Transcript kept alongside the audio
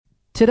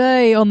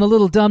Today on the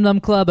Little Dum Dum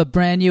Club, a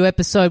brand new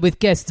episode with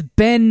guests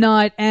Ben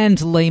Knight and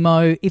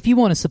Lehmo. If you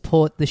want to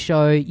support the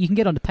show, you can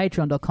get onto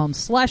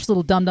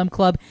patreon.com/Little Dum Dum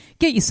Club,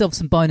 get yourself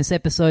some bonus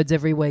episodes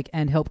every week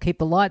and help keep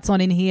the lights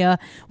on in here.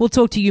 We'll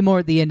talk to you more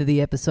at the end of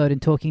the episode in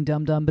Talking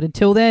Dum Dum, but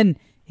until then,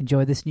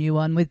 enjoy this new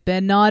one with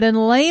Ben Knight and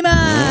Lehmo.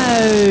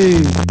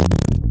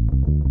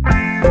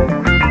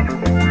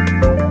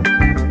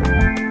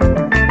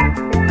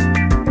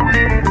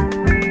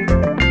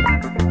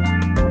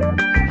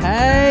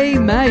 Hey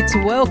mates,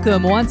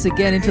 welcome once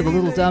again into the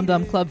Little Dum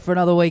Dum Club for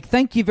another week.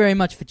 Thank you very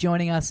much for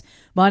joining us.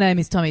 My name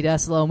is Tommy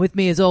Dassalo, and with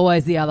me as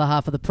always the other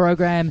half of the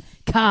program,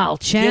 Carl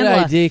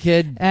Chandler. G'day,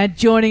 dickhead. And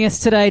joining us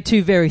today,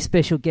 two very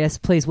special guests.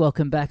 Please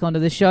welcome back onto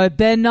the show,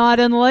 Ben Knight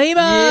and Lehmo.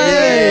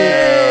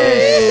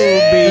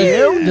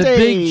 The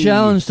big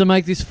challenge to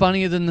make this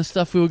funnier than the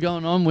stuff we were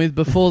going on with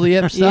before the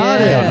ep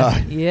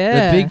started.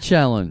 Yeah. The big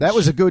challenge. That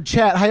was a good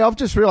chat. Hey, I've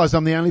just realised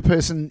I'm the only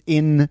person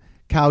in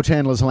Carl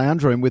Chandler's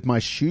lounge room with my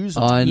shoes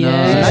on. I know.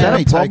 Yeah. Is that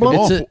a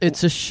problem?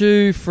 It's a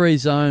shoe-free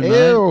zone,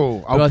 mate.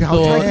 Ew. But I I'll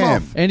thought take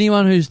them off.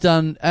 anyone who's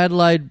done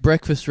Adelaide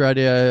breakfast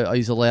radio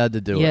is allowed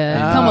to do it.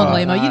 Yeah, come on,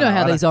 Lehmo. You know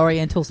how these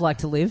Orientals like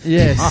to live.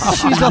 Yes.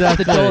 Shoes off at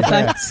the door,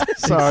 thanks.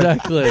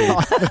 Exactly.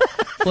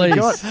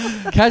 Please,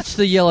 catch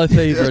the yellow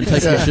fever and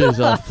take your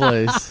shoes off,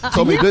 please.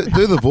 Tommy,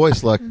 do the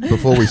voice like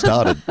before we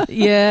started.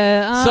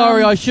 Yeah.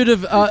 Sorry, I should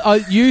have...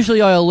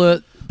 usually I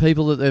alert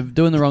people that they're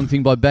doing the wrong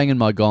thing by banging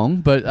my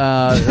gong, but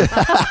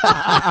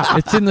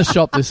it's in the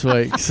shop this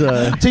week.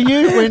 So, Do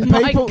you, when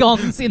My people,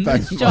 gong's in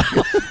the shop.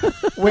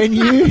 when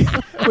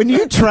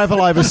you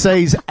travel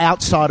overseas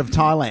outside of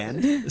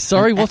Thailand,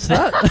 sorry, what's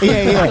that?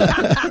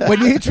 yeah,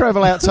 when you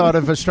travel outside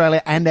of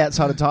Australia and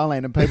outside of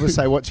Thailand, and people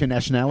say, "What's your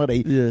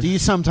nationality?" Yes. Do you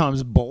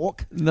sometimes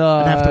balk No,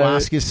 and have to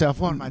ask yourself,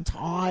 "What am I,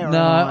 Thai?" Or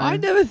No, am I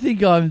never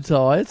think I'm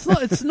Thai. It's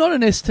not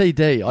an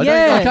STD. I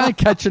Yeah. can't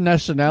catch a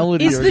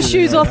nationality. Is or the anything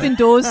shoes like off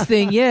indoors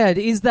thing,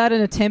 is that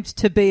an attempt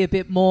to be a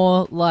bit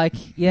more like,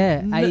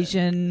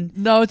 Asian?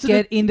 No, it's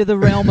Get into the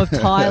realm of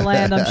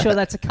Thailand. I'm sure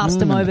that's a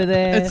custom over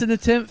there. It's an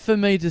attempt for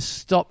me to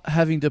stop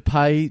having to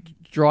pay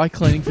dry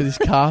cleaning for this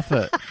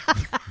carpet.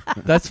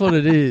 That's what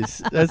it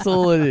is. That's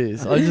all it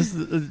is.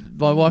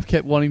 My wife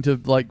kept wanting to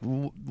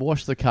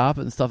wash the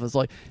carpet and stuff. It's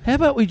like, how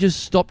about we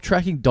just stop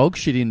tracking dog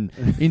shit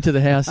into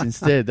the house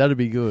instead? That'd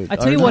be good. I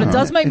tell you what, it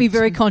does make me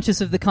very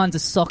conscious of the kinds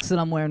of socks that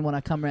I'm wearing when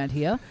I come around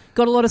here.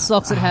 Got a lot of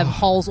socks that have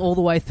holes all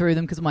the way through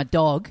them because of my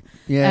dog.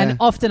 Yeah. And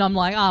often I'm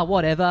like,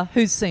 whatever.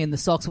 Who's seeing the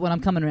socks? When I'm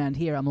coming around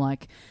here, I'm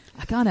like,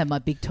 I can't have my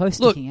big toe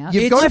sticking out.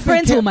 you've got My to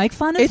friends be will make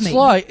fun of me.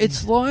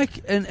 It's like,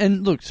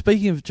 and look,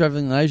 speaking of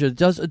travelling in Asia, it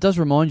does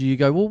remind you. You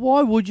go, well,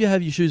 why would you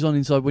have your shoes on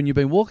inside when you've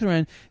been walking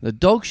around the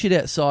dog shit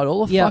outside,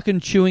 all the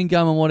fucking chewing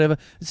gum and whatever?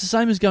 It's the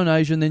same as going to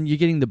Asia, and then you're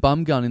getting the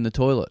bum gun in the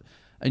toilet,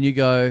 and you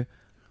go,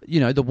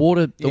 the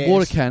water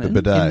cannon,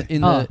 The bidet.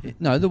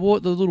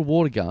 the little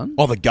water gun.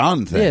 Oh, the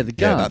gun thing. Yeah, the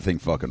gun. Yeah, that thing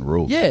fucking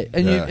rules. Yeah,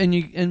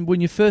 and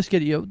when you first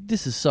get it, you go,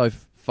 this is so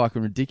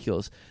fucking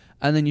ridiculous,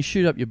 and then you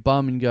shoot up your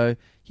bum and go,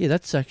 yeah,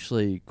 that's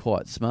actually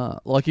quite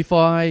smart. Like if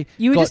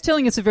You were just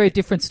telling us a very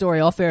different story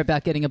off air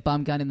about getting a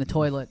bum gun in the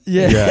toilet.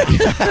 Yeah.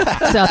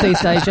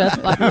 Southeast Asia.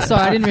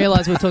 Sorry, I didn't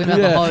realise we were talking about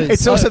the hose.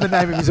 It's also the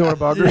name of his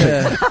autobiography.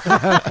 Yeah.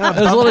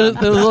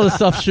 There was a lot of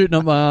stuff shooting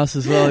up my ass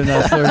as well in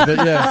that story,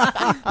 but yeah.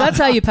 That's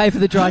how you pay for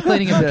the dry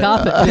cleaning of the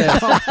carpet. Yeah.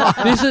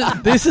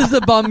 This is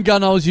the bum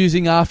gun I was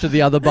using after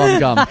the other bum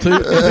gun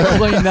to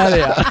clean that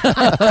out.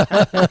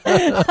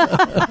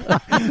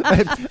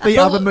 The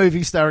other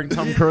movie starring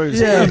Tom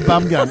Cruise,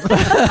 Bum Gun.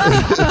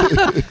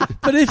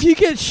 But if you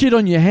get shit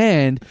on your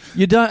hand,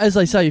 you don't, as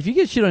they say, if you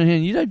get shit on your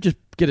hand, you don't just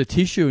get a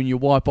tissue and you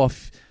wipe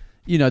off,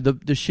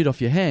 the shit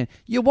off your hand.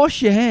 You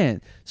wash your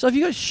hand. So if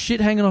you got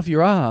shit hanging off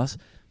your ass,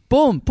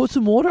 boom, put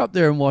some water up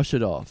there and wash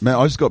it off. Man,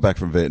 I just got back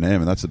from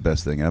Vietnam, and that's the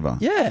best thing ever.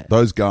 Yeah.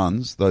 Those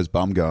guns, those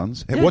bum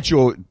guns. Hey, what's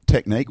your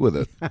technique with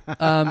it?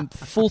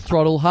 Full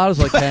throttle, hard as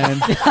I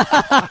can.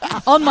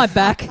 On my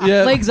back,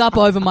 legs up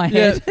over my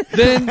head.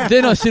 Yeah.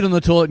 Then I sit on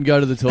the toilet and go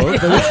to the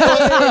toilet.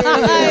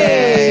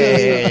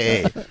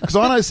 Because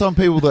I know some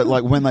people that,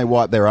 like, when they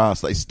wipe their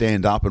ass, they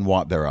stand up and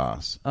wipe their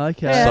ass.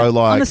 Okay. Yeah, So,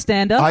 like, I'm a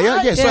stand-up. Oh,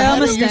 yeah. So how I'm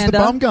do a you use the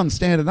stand-up. bum gun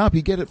standing up?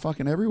 You get it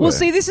fucking everywhere. Well,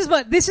 see, this is.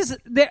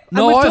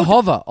 No,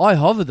 I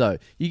hover though.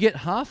 You get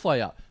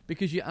halfway up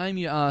because you aim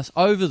your ass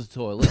over the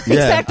toilet. He's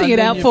acting it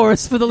out for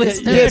us for the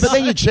listeners. Yeah, but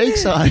then your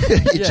cheeks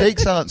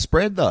aren't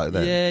spread though.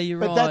 Then. Yeah, you're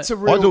right. But that's a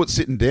real... I do it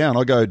sitting down.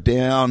 I go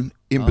down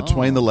in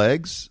between the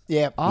legs.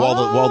 Yeah.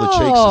 While the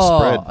cheeks are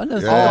spread. I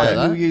never Yeah. thought of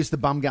that. You use the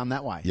bum gun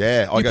that way.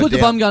 Yeah, I You go put the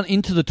down. bum gun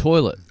into the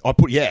toilet. I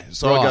put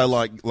So Right. I go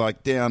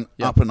like down,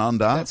 up and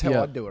under. That's how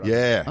Yeah. I'd do it.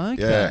 Yeah.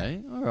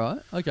 Okay, all right.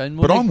 Okay,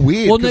 well, But I'm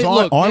weird, Well, 'cause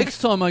look, I'm- next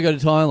time I go to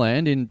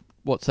Thailand in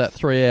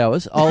 3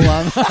 hours, I'll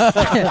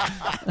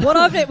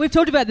We've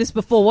talked about this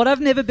before. What I've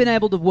never been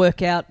able to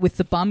work out with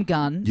the bum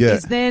gun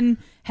is then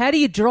how do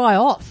you dry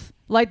off?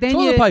 Like then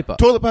toilet paper.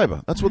 Toilet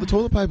paper. That's what the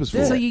toilet paper's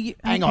for. So you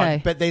Hang okay.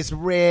 on, but there's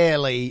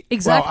rarely...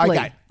 Exactly. Well,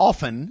 okay,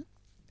 often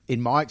in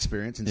my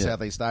experience in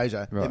Southeast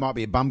Asia, there might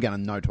be a bum gun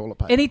and no toilet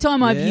paper.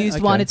 Anytime I've used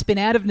one, it's been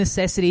out of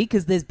necessity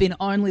because there's been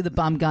only the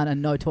bum gun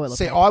and no toilet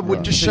paper. I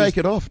wouldn't just shake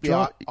it off.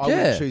 I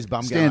wouldn't choose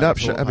bum gun. Stand up,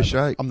 over have a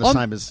shake. I'm the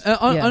same as...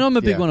 And I'm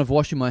a big one of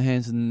washing my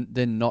hands and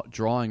then not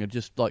drying, or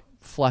just like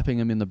flapping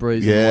them in the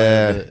breeze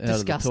out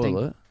of the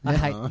toilet. I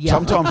hate.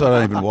 Sometimes I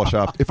don't even wash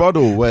up. If I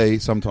do a wee,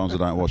 sometimes I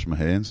don't wash my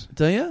hands.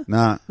 Do you?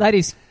 Nah. That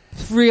is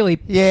really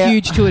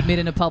huge to admit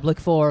in a public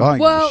forum. I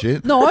don't give a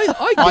shit. No, I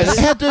guess.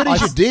 How dirty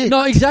is your dick?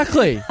 No,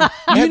 exactly.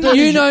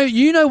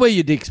 you know where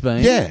your dick's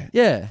been.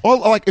 Yeah.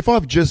 Like if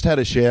I've just had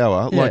a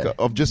shower,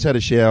 I've just had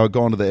a shower,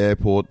 gone to the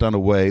airport, done a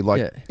wee,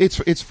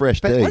 it's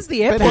fresh deep. What's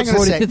the airport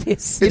brought into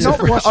this? It's I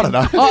don't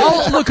know.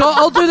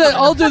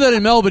 I'll do that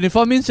in Melbourne. If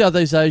I'm in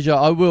Southeast Asia,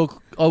 I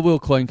will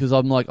clean because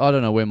I'm like, I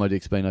don't know where my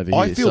dick's been over here.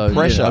 I feel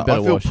pressure. I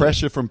feel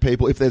pressure from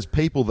people. If there's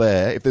people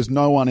there, if there's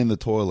no one in the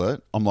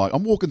toilet, I'm like,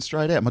 I'm walking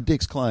straight out. My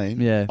dick's clean.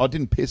 Yeah. I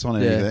didn't piss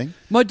on anything.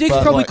 My dick's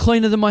probably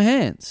cleaner than my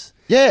hands.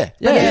 Yeah,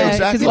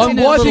 exactly. I'm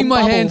wiping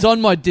my hands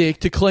on my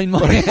dick to clean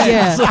my hands.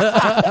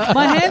 Yeah.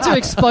 My hands are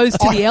exposed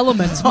to the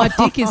elements. My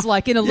dick is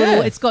like in a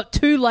little... It's got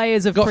 2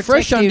 layers of protective...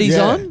 fresh undies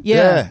on.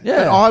 Yeah.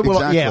 But I will.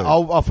 Exactly.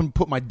 I'll often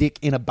put my dick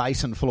in a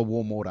basin full of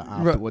warm water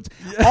afterwards.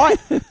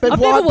 I've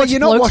never watched you're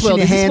not Blokes washing World.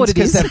 your Is this hands what it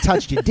because is? they've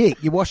touched your dick.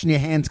 You're washing your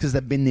hands because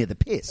they've been near the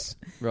piss.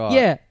 Right.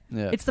 Yeah.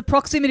 Yeah. It's the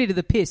proximity to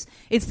the piss.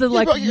 It's the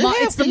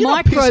it's the you're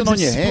not microbes pissing of on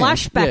your hands.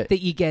 splashback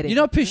that you get in.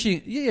 You're not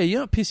pissing. Yeah, you're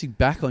not pissing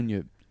back on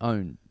your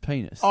own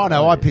penis. Oh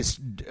no, I piss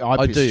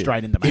do.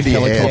 straight into my Into your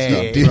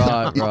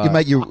helicopter. Right. You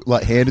make your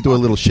hand into a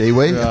little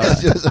shiwi,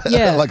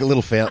 Yeah. like a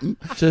little fountain.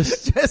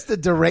 Just to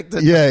direct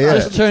it.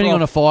 Just turning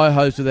on a fire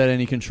hose without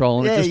any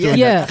control, and doing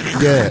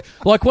Yeah.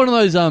 like one of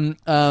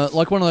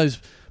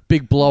those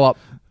big blow up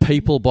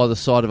people by the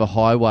side of a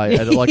highway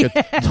at like a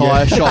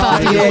tyre shop.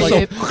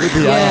 With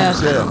the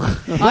arms,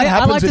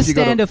 I like to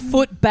stand a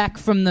foot back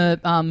from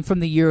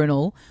the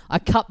urinal. I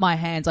cup my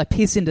hands. I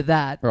piss into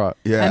that. Right.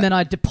 Yeah. And then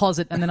I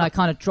deposit, and then I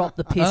kind of drop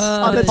the piss.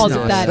 I that's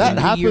deposit nice. that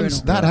in the urinal.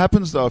 That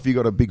happens though if you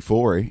got a big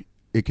 4E.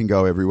 It can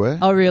go everywhere.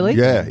 Oh, really?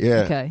 Yeah.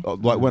 Okay.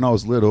 Like when I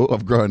was little,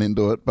 I've grown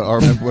into it, but I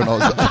remember when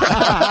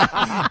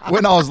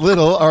I was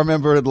little, I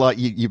remember it like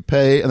you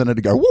pee and then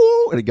it'd go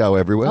woo and it'd go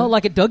everywhere. Oh,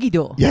 like a doggy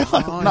door. Yeah,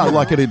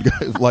 like it'd go,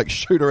 like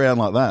shoot around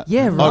like that.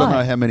 Yeah, right. I don't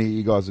know how many of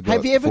you guys have got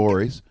Have you ever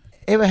 4Es.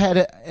 Ever had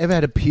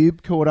a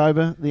pube caught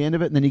over the end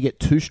of it, and then you get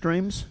 2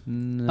 streams?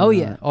 No, Oh,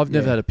 yeah. I've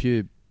never had a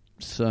pube,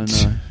 so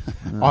no.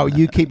 Oh,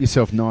 you keep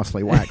yourself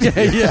nicely waxed.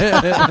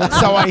 Yeah.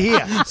 So I hear.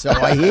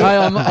 Hey,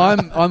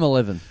 I'm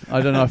 11.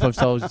 I don't know if I've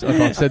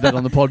said that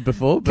on the pod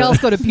before. But Carl's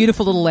got a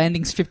beautiful little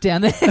landing strip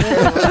down there.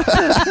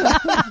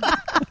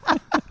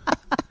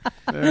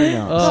 Very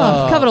nice.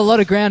 I've covered a lot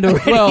of ground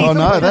already. Well, Oh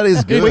no, that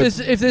is good.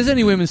 if there's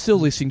any women still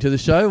listening to the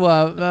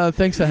show,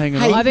 thanks for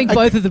hanging on. I think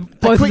both of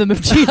them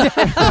have tuned out.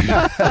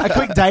 A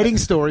quick dating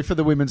story for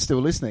the women still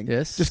listening.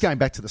 Yes. Just going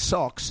back to the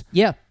socks.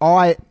 Yeah.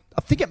 I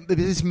think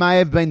this may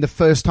have been the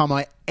first time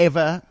I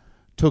ever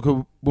took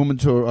a woman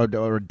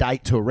or a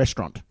date to a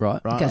restaurant.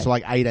 Right. I Okay. was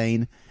like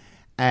 18,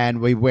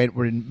 and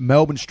we're in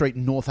Melbourne Street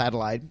in North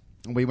Adelaide,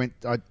 and we went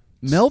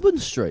Melbourne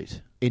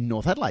Street. in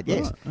North Adelaide,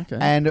 yes. Right, okay.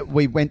 And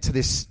we went to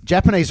this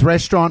Japanese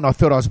restaurant. I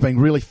thought I was being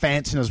really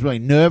fancy, and I was really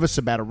nervous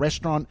about a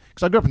restaurant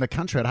because I grew up in the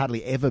country. I'd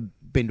hardly ever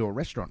been to a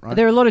restaurant, right?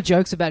 There are a lot of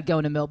jokes about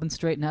going to Melbourne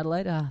Street in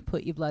Adelaide.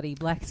 Put your bloody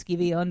black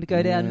skivvy on to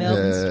go down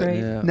Melbourne Street.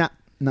 Yeah. Nah,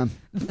 none.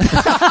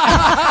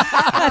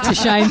 That's a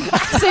shame.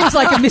 Seems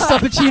like a missed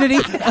opportunity.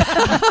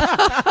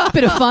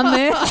 Bit of fun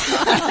there.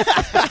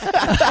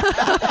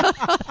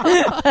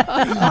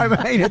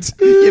 I mean,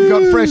 you've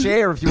got fresh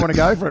air if you want to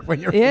go for it when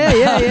you're...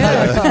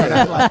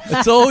 Yeah.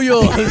 It's all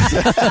yours.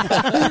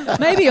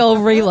 Maybe I'll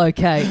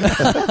relocate.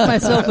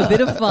 Myself a bit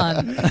of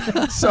fun.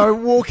 So I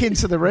walk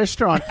into the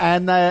restaurant,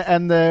 and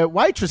the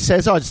waitress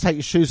says, "Oh, just take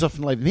your shoes off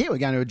and leave them here. We're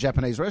going to a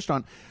Japanese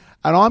restaurant."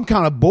 And I'm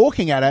kind of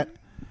balking at it.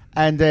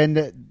 And then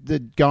the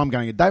guy I'm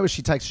going a date with,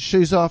 she takes her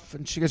shoes off,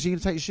 and she goes, "You going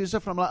to take your shoes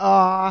off?" And I'm like,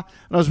 "Ah."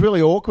 And I was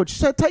really awkward. She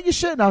said, "Take your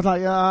shirt." And I was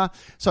like, "Ah."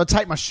 So I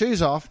take my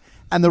shoes off.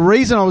 And the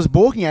reason I was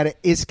balking at it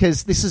is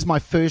because this is my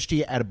first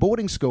year at a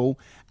boarding school,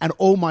 and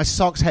all my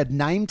socks had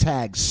name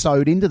tags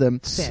sewed into them.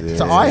 Sick.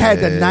 So I had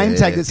the name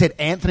tag that said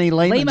Anthony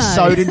Lehman Lehmo.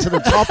 sewed into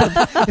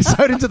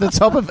the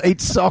top of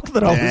each sock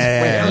that I was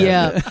wearing.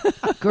 Yeah.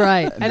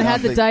 Great. And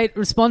how'd the date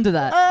respond to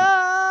that?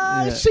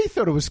 She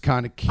thought it was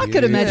kind of cute. I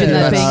could imagine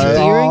Yeah. that being That's-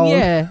 endearing. Oh,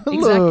 Yeah, look.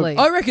 exactly.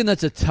 I reckon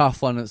that's a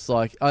tough one. It's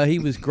like he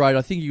was great.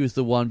 I think he was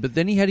the one, but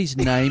then he had his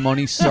name on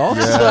his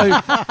socks,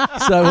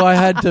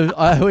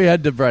 so we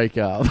had to break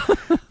up.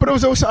 But it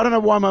was also, I don't know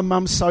why my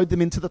mum sewed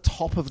them into the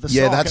top of the sock.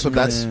 Yeah, that's It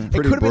pretty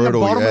could have been the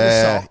brutal. bottom of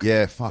the sock.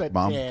 Yeah, fuck, But,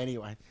 mum. yeah,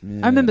 anyway.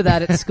 I remember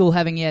that at school,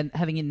 having your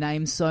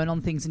name sewn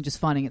on things and just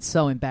finding it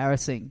so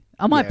embarrassing.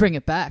 I might Yeah. bring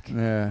it back.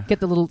 Yeah. Get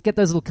those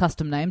little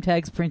custom name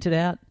tags printed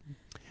out.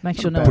 Make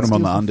sure no Put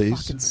one them on steals the my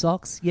undies. fucking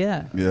socks.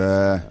 Yeah.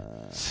 Yeah.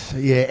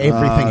 Yeah,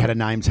 everything had a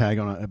name tag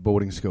on it at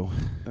boarding school.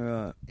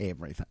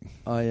 Everything.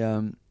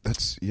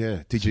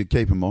 Did you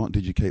keep them on?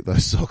 Did you keep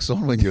those socks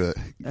on when you were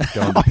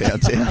going to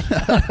Pound Town?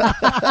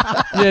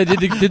 Yeah, did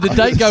the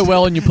date go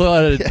well and you put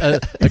out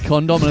a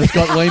condom and it's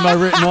got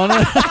Lehmo written on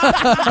it?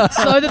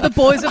 So that the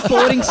boys at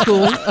boarding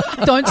school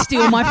don't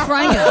steal my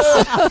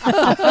frangers.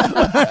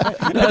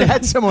 It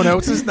had someone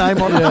else's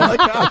name on it.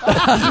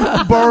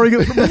 Like, borrowing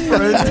it from a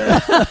friend.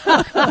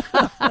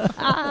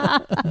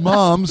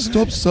 Mum,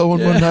 stop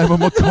sewing my name on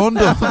my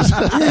condoms.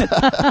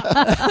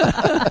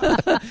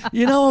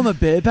 You know I'm a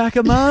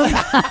barebacker, Mum.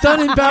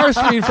 Don't embarrass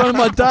me in front of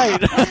my date.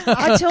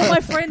 I tell my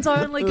friends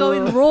I only go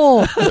in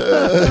raw.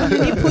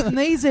 You're putting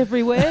these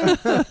everywhere.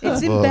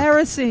 It's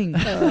embarrassing.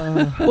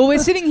 Well, we're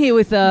sitting here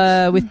with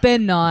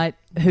Ben Knight,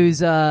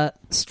 who's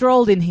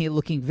strolled in here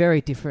looking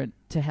very different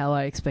to how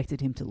I expected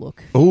him to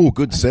look. Oh,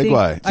 good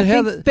segue. I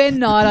think Ben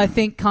Knight, I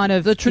think kind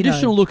of... The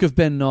traditional look of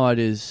Ben Knight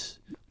is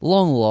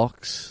long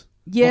locks.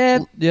 Yeah,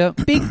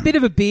 big bit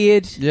of a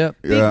beard. Yeah.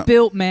 Big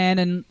built man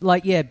and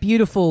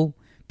beautiful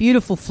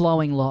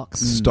flowing locks.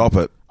 Stop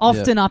it.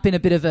 Often up in a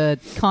bit of a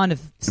kind of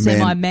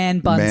semi-man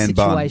bun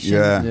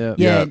situation.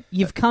 Yeah.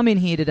 You've come in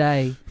here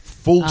today.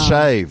 Full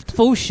shaved.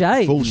 Full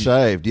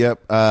shaved,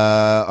 yep.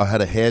 I had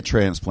a hair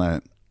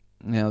transplant.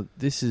 Now,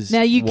 this is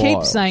Now, you keep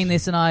wild. saying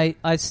this and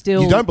I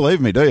still... You don't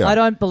believe me, do you? I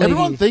don't believe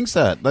Everyone you. thinks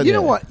that. You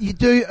know what? You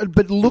do,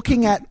 but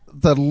looking at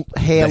the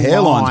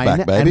hairline's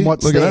back, baby. and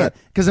what's Look at there. that.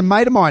 Because a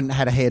mate of mine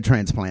had a hair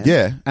transplant.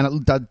 Yeah.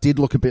 And it did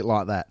look a bit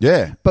like that.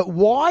 Yeah. But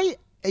why...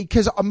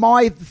 Because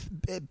my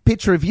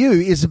picture of you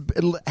is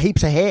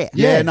heaps of hair.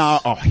 Yeah,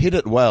 no, I hit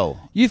it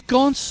well. You've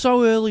gone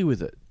so early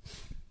with it.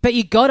 But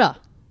you gotta.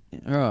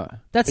 All right.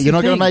 That's You're the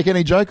not going thing. to make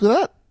any joke with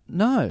that?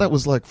 No. That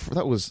was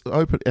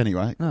open.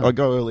 Anyway, No. I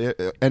go earlier.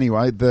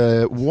 Anyway,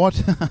 what?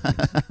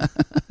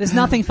 There's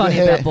nothing funny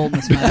about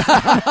baldness, mate.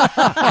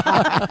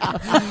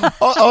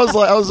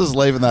 I was just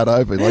leaving that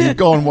open. Like, you've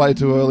gone way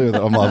too early with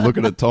it. I'm like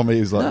looking at Tommy.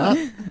 He's like, "Huh?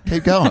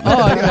 Keep going."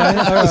 Oh, okay.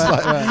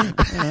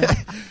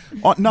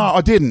 All right. No, I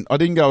didn't. I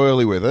didn't go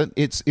early with it.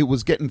 It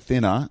was getting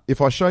thinner.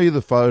 If I show you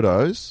the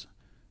photos,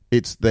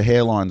 it's the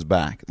hairline's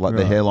back. Like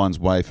the hairline's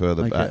way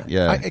further back.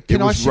 Yeah, it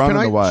was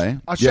running away.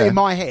 I'll show you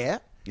my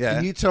hair. Yeah.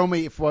 And you tell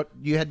me if what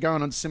you had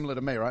going on similar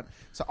to me, right?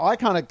 So I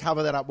kind of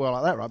cover that up well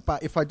like that, right?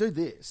 But if I do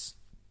this...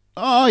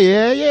 Oh,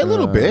 yeah, a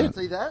little bit.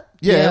 See that?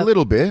 Yeah, a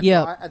little bit.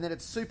 Yeah. Right? And then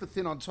it's super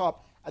thin on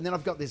top. And then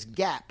I've got this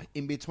gap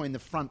in between the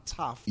front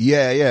tuft.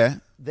 Yeah.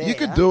 There, You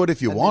could do it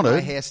if you and wanted. then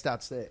my hair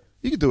starts there.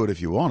 You could do it if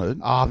you wanted.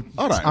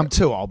 I'm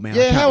too old, man. I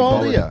Yeah, can't how be old are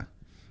bothered. you?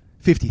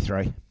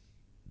 53.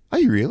 Are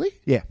you really?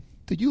 Yeah.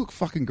 Dude, you look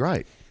fucking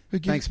great.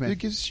 Thanks, man. Who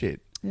gives a shit?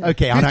 Yeah.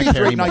 Okay, I don't care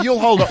 53. anymore. No, you'll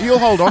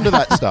hold on to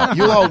that stuff.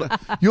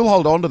 You'll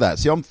hold on to that.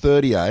 See, I'm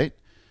 38,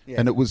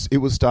 and it was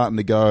starting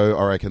to go.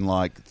 I reckon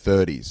like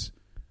 30s.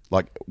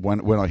 Like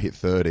when I hit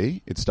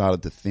 30, it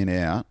started to thin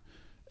out,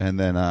 and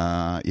then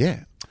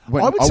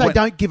When I would say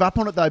don't give up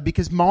on it, though,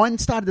 because mine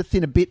started to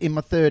thin a bit in my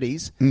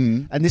 30s,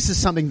 and this is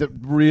something that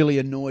really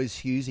annoys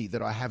Husey,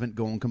 that I haven't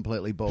gone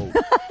completely bald.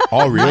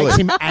 Oh, really? Makes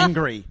him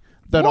angry.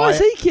 That Why does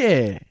he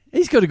care?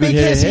 He's got a good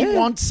hair.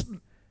 Because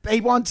he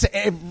wants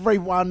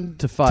everyone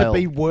to fail, to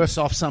be worse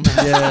off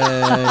somehow.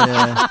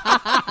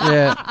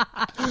 Yeah.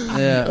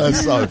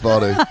 That's so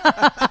funny.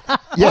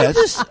 Yeah,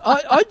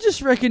 I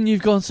just reckon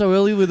you've gone so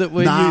early with it.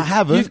 Where I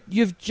haven't.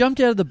 You've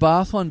jumped out of the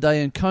bath one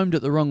day and combed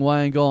it the wrong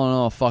way and gone,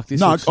 oh fuck this.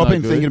 No, looks I've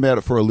been good. thinking about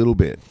it for a little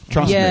bit.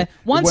 Trust me. Yeah,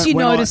 once you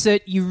notice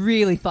it, you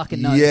really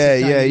fucking notice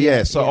it.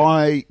 Yeah. So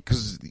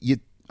because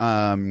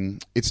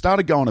it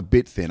started going a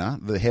bit thinner.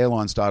 The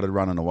hairline started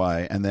running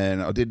away, and then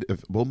I did.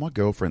 Well, my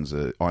girlfriend's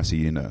an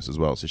ICU nurse as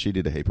well, so she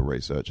did a heap of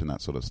research and that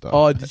sort of stuff.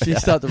 Oh, did she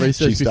start the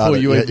research before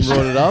you even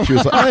brought it up? She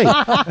was like,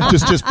 "Hey,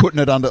 just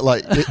putting it under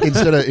like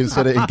instead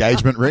of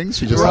engagement rings,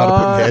 she just started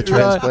putting hair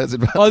transplants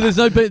in." Oh,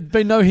 there's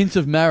been no hints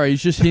of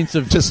marriage, just hints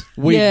of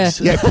wigs.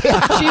 Yeah.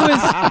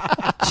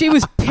 She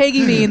was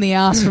pegging me in the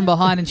ass from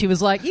behind, and she was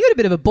like, "You got a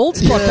bit of a bald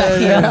spot back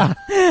here."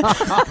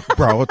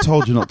 Bro, I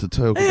told you not to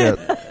talk about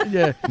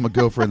my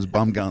girlfriend's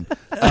bum gun.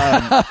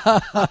 I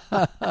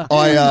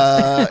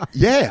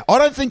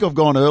don't think I've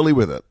gone early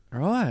with it.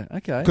 Right,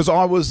 okay. Because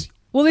I was...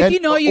 Well, if you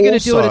know you're going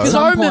to do it at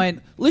some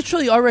point...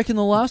 Literally, I reckon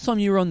the last time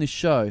you were on this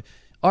show,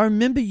 I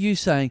remember you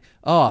saying,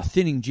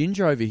 thinning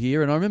ginger over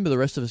here, and I remember the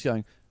rest of us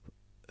going...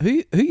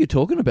 Who are you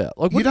talking about?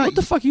 Like, what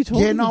the fuck are you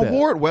talking about? Yeah, no, I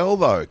wore it well,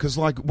 though, because,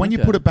 like, when you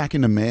put it back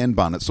in a man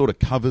bun, it sort of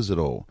covers it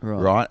all,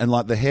 right? And,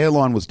 like, the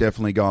hairline was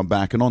definitely going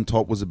back, and on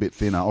top was a bit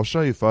thinner. I'll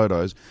show you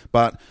photos,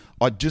 but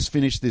I just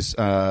finished this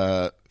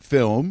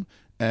film,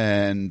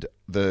 and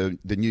the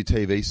new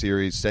TV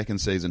series second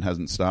season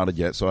hasn't started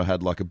yet, so I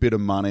had, like, a bit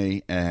of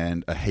money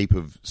and a heap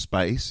of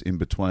space in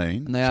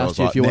between. And they asked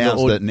you if you want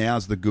to...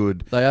 Now's the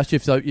good... They asked you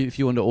if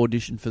you want to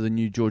audition for the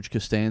new George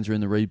Costanza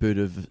in the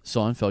reboot of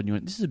Seinfeld, and you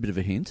went, this is a bit of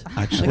a hint.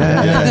 Actually,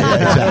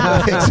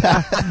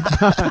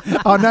 exactly.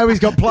 Oh, no, he's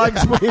got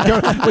plugs. We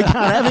can't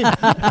have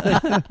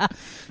him.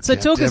 So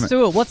talk us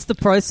through it. What's the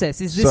process?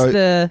 Is this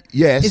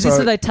this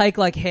so they take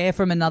like hair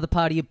from another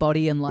part of your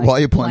body and like why are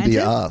you pointing plant to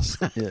your it? ass?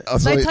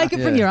 Yeah. They take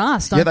it from your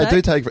ass, don't they? Yeah, they do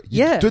do take it.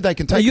 Yeah. Dude, they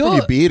can take it from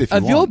your beard if you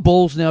want. Have your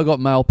balls now got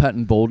male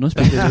pattern baldness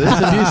because of this?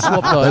 Have you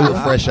swapped over? They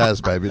were fresh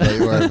as, baby. Don't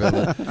you worry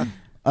about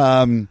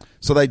that.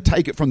 So they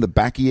take it from the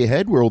back of your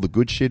head where all the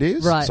good shit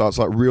is. Right. So it's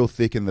like real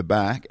thick in the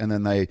back, and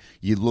then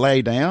you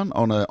lay down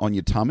on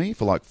your tummy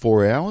for like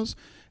 4 hours,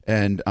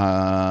 and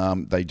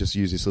they just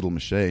use this little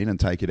machine and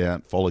take it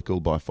out follicle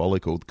by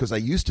follicle, because they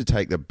used to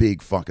take the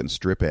big fucking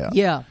strip out.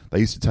 Yeah. They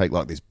used to take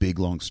like this big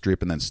long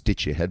strip and then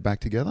stitch your head back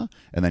together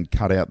and then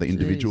cut out the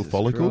individual Jesus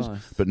follicles.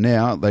 Christ. But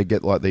now they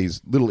get like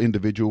these little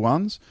individual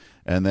ones,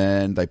 and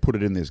then they put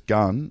it in this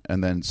gun,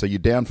 and then so you're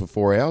down for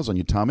 4 hours on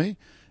your tummy,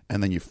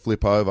 and then you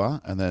flip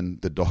over, and then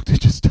the doctor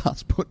just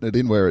starts putting it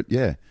in where it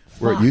used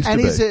to be.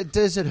 And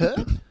does it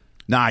hurt?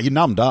 Nah, you're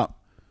numbed up.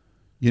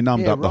 You're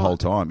numbed up the right. whole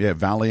time. Yeah,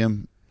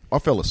 Valium. I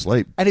fell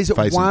asleep. And is it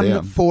facing one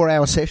down. 4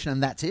 hour session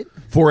and that's it?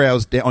 4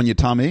 hours on your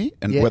tummy,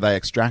 and Yeah. where they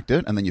extract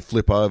it, and then you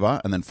flip over,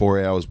 and then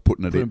 4 hours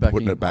putting it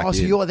back Oh, in.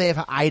 so you're there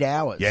for 8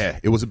 hours? Yeah,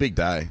 it was a big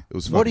day. It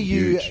was What do fucking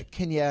you? huge.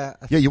 Can you? Yeah,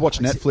 you watch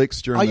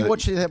Netflix during. you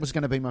watch? That was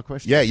going to be my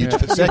question. Yeah,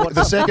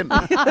 the second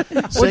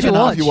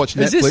half you watch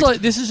Netflix. Is this like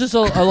this is just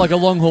like a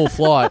long haul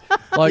flight?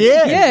 Like,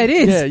 Yeah, it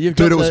is. Yeah, you've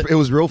Dude, got it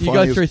was real You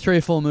funny. go through 3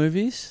 or 4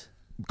 movies.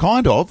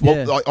 Kind of.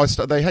 Yeah. Well,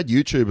 they had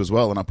YouTube as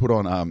well, and I put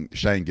on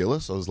Shane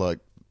Gillis. I was like,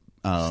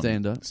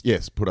 Stand up.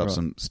 Yes, put up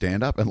some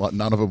stand up, and like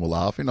none of them were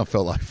laughing. I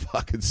felt like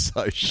fucking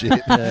so shit.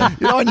 Yeah.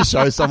 You know, when you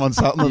show someone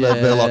something and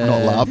they're like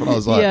not laughing, I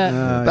was like,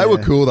 they were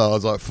cool though. I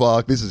was like,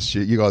 fuck, this is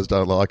shit. You guys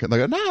don't like it. And they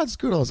go, no, it's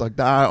good. I was like,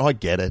 no, I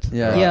get it.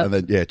 Yeah. Right. Yeah. And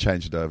then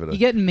changed it over to. You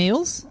getting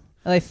meals?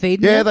 Are they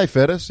feeding Yeah, you? they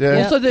fed us.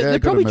 Yeah. Also, they're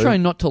got probably a meal.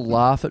 trained not to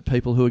laugh at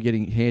people who are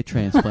getting hair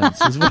transplants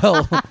as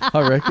well,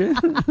 I reckon.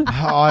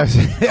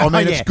 I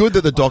mean, it's good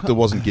that the doctor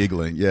wasn't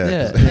giggling. Yeah.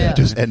 Yeah. 'Cause they Yeah.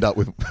 just end up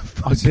with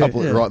a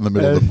couple right in the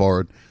middle of the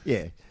forehead.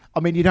 Yeah. I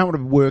mean, you don't want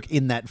to work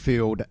in that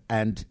field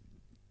and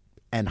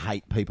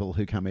hate people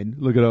who come in.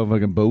 Look at how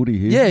fucking baldy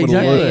he is. Yeah, What a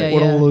exactly. lo- Yeah,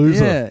 What yeah. a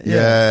loser.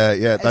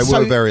 Yeah. They So-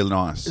 were very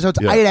nice. So it's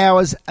yeah. 8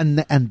 hours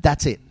and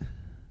that's it.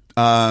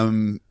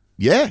 Yeah.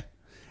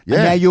 Yeah.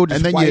 And now you're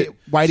just And then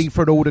waiting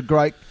for it all to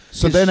grow.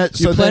 So then it.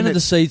 You So planted then the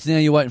seeds, now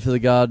you're waiting for the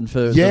garden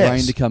for the Yes.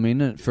 rain to come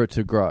in and for it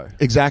to grow.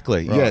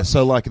 Exactly. Right. Yeah.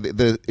 So like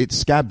it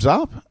scabs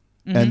up,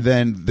 and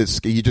then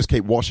you just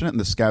keep washing it, and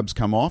the scabs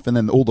come off, and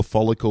then all the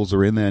follicles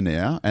are in there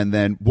now. And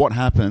then what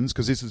happens?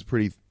 Because this is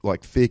pretty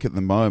like thick at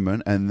the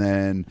moment, and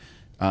then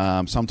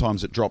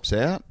sometimes it drops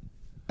out,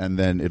 and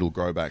then it'll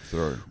grow back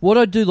through. What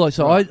I do like,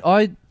 so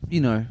I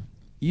you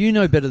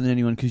know better than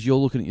anyone because you're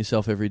looking at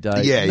yourself every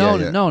day. Yeah,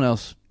 No one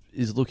else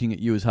is looking at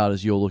you as hard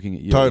as you're looking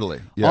at you. Totally.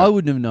 Yeah. I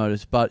wouldn't have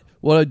noticed, but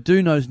what I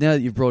do notice now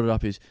that you've brought it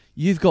up is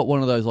you've got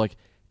one of those like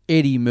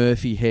Eddie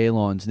Murphy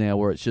hairlines now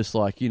where it's just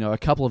like, a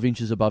couple of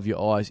inches above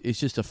your eyes. It's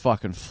just a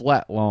fucking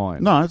flat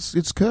line. No,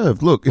 it's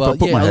curved. Look, if Well, I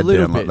put yeah, my a head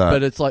little down bit, like that.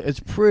 but it's like it's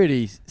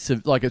pretty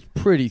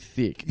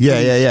thick.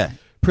 Yeah.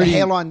 Pretty The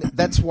hairline,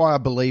 that's why I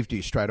believed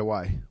you straight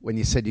away when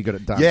you said you got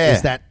it done. Yeah.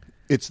 Is that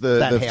It's the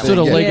That thing. hairline. sort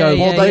of Yeah, Lego,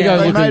 yeah, Lego yeah.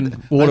 looking They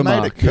made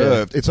watermark. it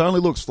curved. It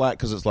only looks flat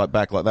because it's like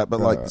back like that. But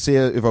like, see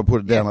if I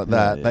put it down like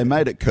that, they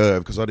made it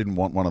curved because I didn't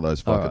want one of those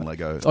fucking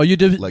Lego. Oh, you're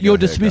Lego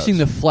dismissing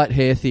the haircuts. flat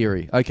hair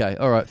theory. Okay,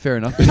 all right, fair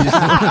enough.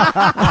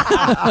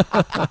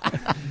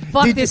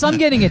 Fuck this! I'm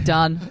getting it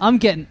done. I'm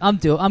going. Are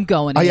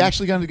in. you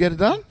actually going to get it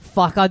done?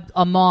 Fuck!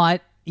 I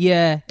might.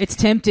 Yeah, it's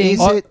tempting. is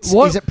it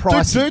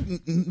pricey?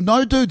 Dude,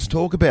 no dudes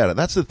talk about it.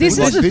 That's the thing. This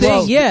is the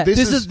thing, yeah. This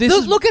is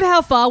Look at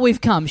how far we've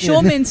come.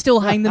 Sure, men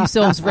still hang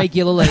themselves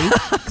regularly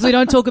because we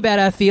don't talk about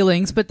our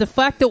feelings, but the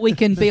fact that we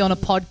can be on a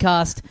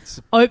podcast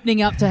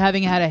opening up to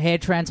having had a hair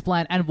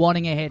transplant and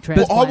wanting a hair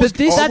transplant,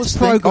 that's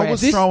progress. I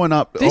was throwing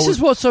up. This is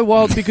what's so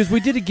wild because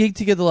we did a gig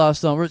together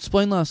last night. We were at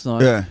Spleen last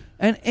night. Yeah.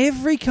 And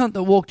every cunt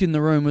that walked in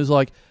the room was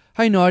like,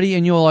 "Hey, Nighty,"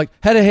 and you're like,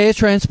 "Had a hair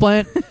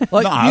transplant?"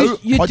 Like, No,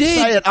 you I'd did.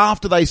 say it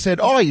after they said,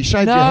 "Oh, you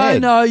shaved your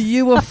head." No,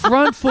 you were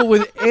frontful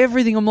with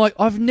everything. I'm like,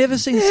 I've never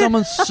seen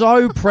someone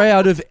so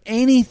proud of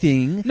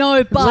anything.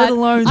 No, but let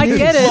alone I this.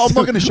 get it. Well, I'm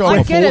not going to show I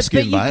my get it,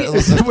 foreskin, but you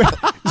mate.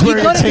 He's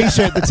wearing a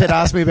T-shirt that said,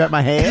 "Ask me about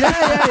my hair."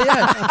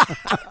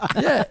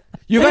 Yeah.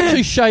 You've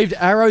actually shaved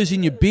arrows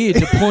in your beard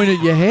to point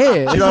at your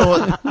hair. You know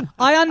what?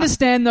 I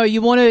understand though.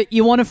 You want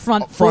to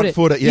front foot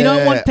it. Yeah, you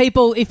don't want yeah.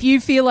 people if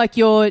you feel like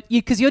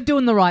because you're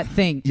doing the right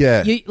thing.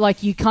 Yeah.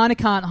 You kind of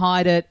can't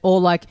hide it,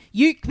 or like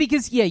you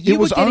because you It were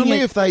was getting only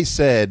it. if they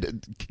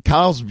said,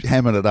 Carl's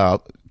hamming it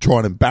up,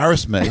 trying to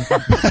embarrass me.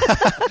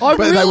 I'm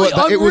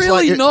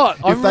really not.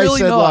 If I'm they really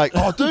said not. like,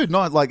 oh, dude,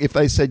 no, like if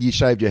they said you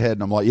shaved your head,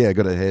 and I'm like, yeah, I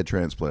got a hair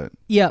transplant.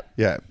 Yep.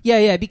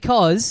 Yeah.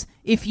 Because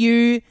if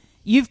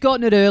you've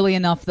gotten it early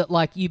enough that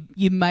like you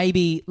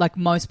maybe like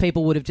most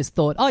people would have just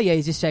thought, oh yeah,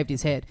 he's just shaved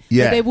his head.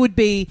 Yeah. But there would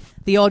be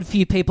the odd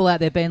few people out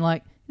there being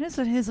like, that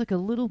hair's like a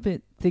little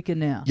bit thicker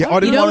now. Yeah, I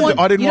didn't want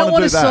to do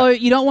that.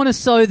 You don't want to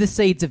sow the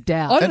seeds of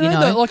doubt. I don't know. you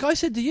Though. Like I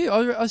said to you,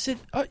 I said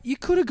you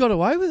could have got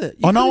away with it.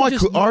 I know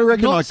I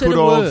reckon I could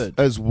have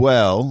as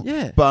well.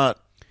 Yeah. But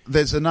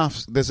there's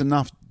enough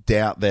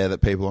doubt there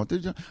that people are,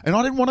 and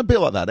I didn't want to be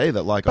like that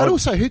either. Like, But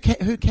also, who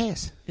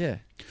cares? Yeah.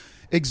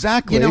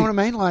 Exactly. You know what I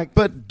mean? Like,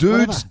 but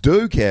dudes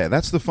do care.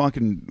 That's the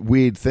fucking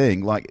weird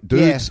thing. Like,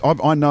 dudes,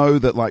 I know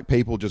that like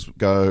people just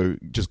go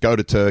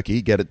to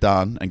Turkey, get it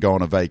done, and go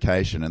on a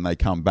vacation, and they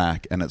come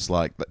back, and it's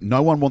like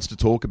no one wants to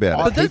talk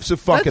about it. Heaps of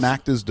fucking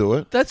actors do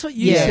it. That's what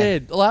you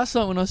said last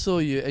night when I saw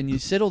you, and you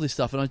said all this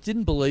stuff, and I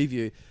didn't believe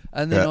you.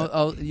 And then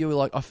you were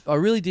like, I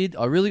really did.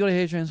 I really got a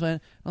hair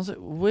transplant. And I was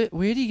like,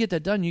 where do you get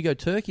that done? You go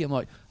Turkey. I'm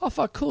like, oh,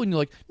 fuck, cool. And you're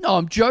like, no,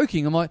 I'm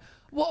joking. I'm like,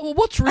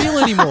 what's real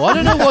anymore? I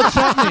don't know what's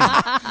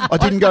happening. I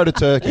didn't go to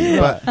Turkey,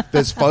 but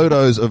there's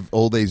photos of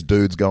all these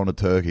dudes going to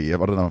Turkey. I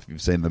don't know if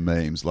you've seen the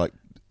memes, like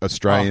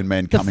Australian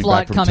men coming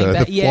back from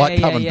Turkey. The flight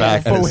coming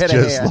back, and it's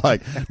just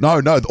like, no,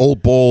 all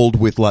bald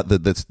with like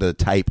the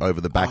tape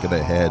over the back of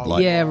their head.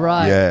 Like, yeah,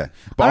 right. Yeah.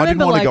 But I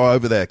didn't want to go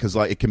over there because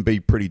like it can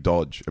be pretty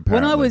dodge,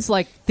 apparently. When I was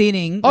like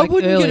thinning, I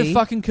wouldn't get a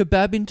fucking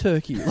kebab in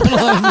Turkey.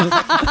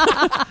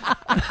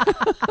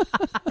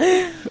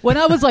 When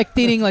I was like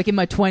thinning, like in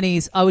my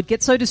 20s, I would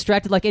get so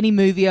distracted. Like any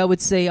movie I would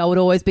see, I would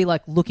always be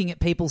like looking at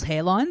people's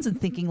hairlines and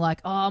thinking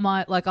like, oh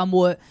my, like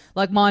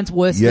mine's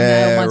worse than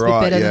that, or mine's a bit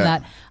better than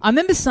that. I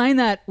remember saying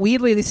that.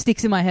 Weirdly, this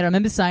sticks in my head. I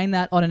remember saying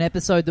that on an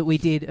episode that we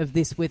did of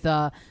this with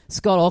Scott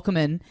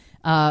Aukerman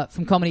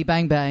from Comedy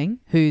Bang Bang,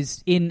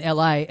 who's in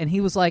LA, and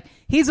he was like,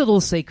 "Here's a little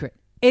secret: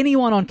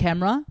 anyone on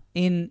camera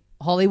in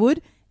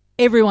Hollywood,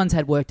 everyone's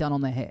had work done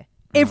on their hair.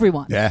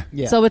 Everyone. Yeah.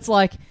 So it's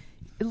like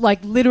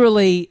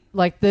literally,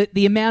 like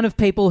the amount of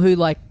people who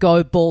like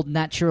go bald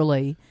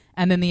naturally,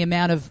 and then the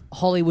amount of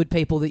Hollywood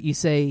people that you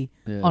see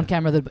on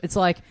camera. That it's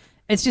like,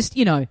 it's just,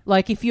 you know,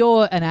 like if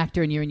you're an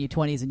actor and you're in your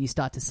 20s and you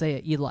start to see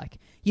it, you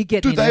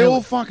get. Dude, they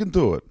all fucking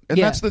do it, and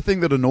that's the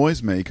thing that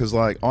annoys me because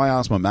like I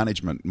asked my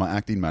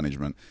acting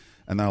management.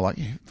 And they were like,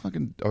 yeah,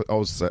 fucking.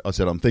 I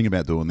said, I'm thinking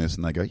about doing this,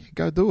 and they go, yeah,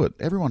 go do it.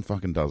 Everyone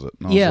fucking does it.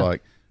 And I was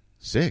like,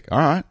 sick. All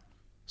right.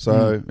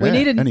 So we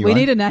need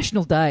a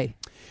national day.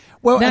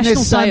 Well, national and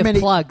there's so day many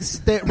of plugs.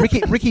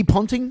 Ricky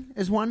Ponting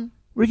is one.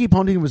 Ricky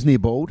Ponting was near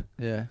bald.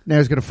 Yeah. Now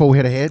he's got a full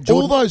head of hair.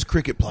 All those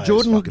cricket players.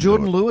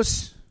 Jordan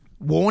Lewis.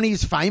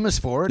 Warney's famous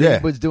for it. Yeah.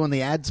 He was doing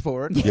the ads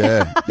for it.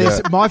 Yeah.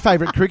 My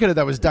favourite cricketer,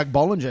 though, was Doug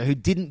Bollinger, who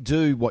didn't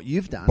do what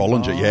you've done.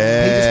 Bollinger, He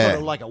just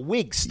got like a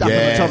wig stuck on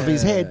the top of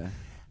his head.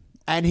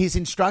 And his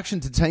instruction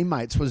to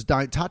teammates was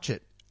don't touch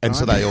it. And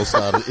so they all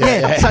started.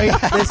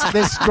 So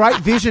there's great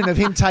vision of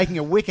him taking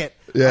a wicket.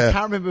 Yeah. I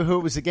can't remember who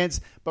it was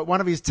against, but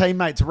one of his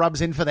teammates rubs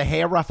in for the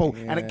hair ruffle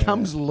and it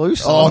comes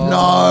loose. Oh,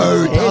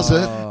 no, does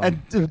it?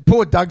 And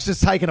poor Doug's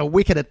just taking a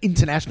wicket at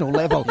international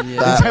level.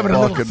 He's having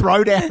a little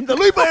throwdown. The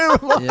loop.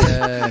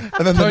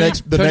 And then Tony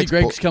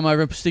Gregg's come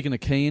over and sticking a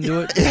key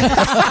into it.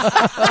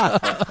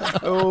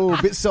 Oh,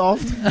 a bit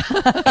soft.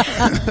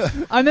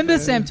 I remember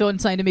Sam Taunton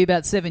saying to me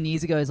about 7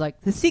 years ago, he's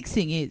like, the sick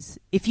thing is,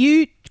 if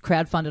you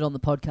crowdfunded on the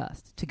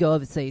podcast to go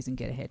overseas and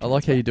get a hair transplant, I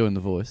like how you're doing the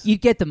voice.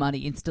 You'd get the money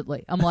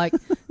instantly. I'm like,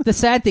 the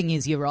sad thing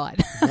is, you're right.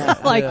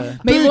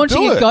 Me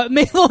launching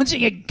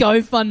a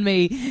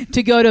GoFundMe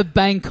to go to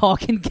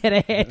Bangkok and get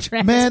a hair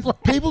transplant. Man,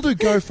 people do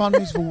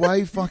GoFundMes for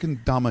way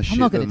fucking dumber shit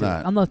than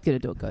that. I'm not going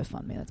to do a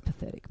GoFundMe. That's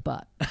pathetic.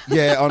 But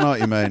yeah, I know what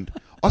you mean.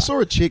 I saw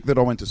a chick that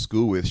I went to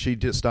school with. She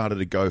just started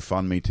a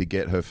GoFundMe to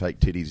get her fake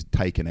titties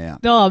taken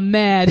out. Oh,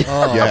 man.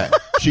 Oh. Yeah,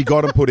 she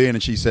got them put in,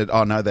 and she said,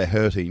 "Oh no, they're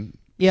hurting."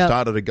 Yep.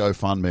 Started a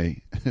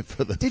GoFundMe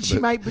for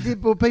the.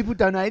 Were people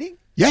donating?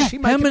 Yeah. She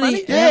how many?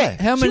 Money?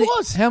 Yeah.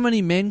 How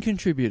many men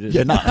contributed?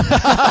 Yeah, no.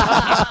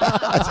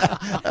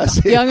 That's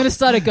it. Yeah, I'm going to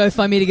start a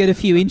GoFundMe to get a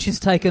few inches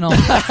taken off.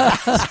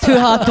 It's too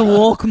hard to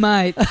walk,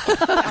 mate.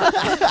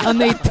 I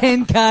need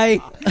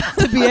 10K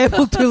to be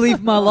able to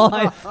live my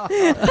life.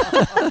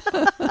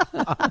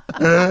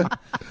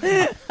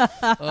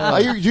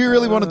 Do you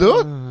really want to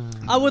do it?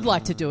 I would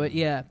like to do it,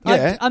 yeah.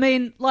 Yeah. I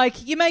mean,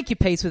 like, you make your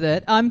peace with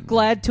it. I'm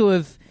glad to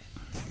have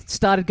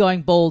started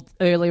going bald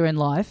earlier in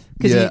life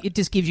because it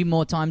just gives you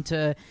more time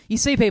to... You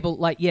see people,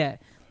 like,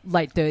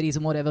 late 30s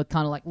and whatever,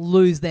 kind of like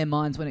lose their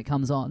minds when it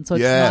comes on. So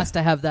it's nice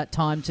to have that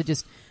time to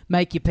just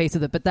make your peace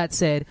with it. But that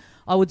said,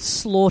 I would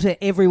slaughter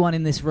everyone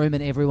in this room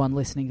and everyone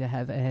listening to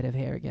have a head of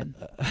hair again.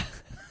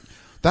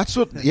 That's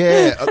what...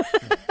 Yeah.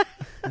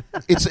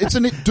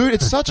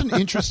 It's such an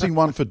interesting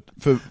one for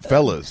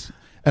fellas.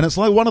 And it's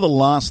like one of the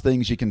last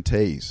things you can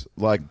tease.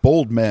 Like,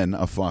 bald men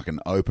are fucking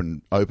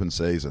open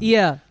season.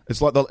 Yeah. It's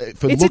like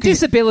it's a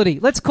disability.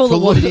 Let's call it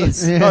what it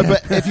is. No,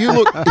 but if you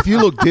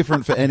look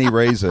different for any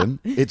reason,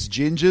 it's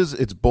gingers,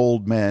 it's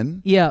bald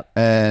men. Yeah.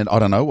 And I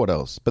don't know what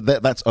else.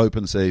 But that's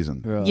open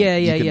season. Right.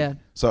 Yeah.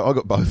 So I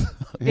got both.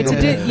 I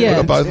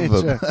got both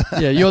of them.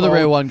 Yeah, you're the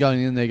rare one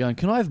going in there going,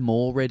 can I have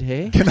more red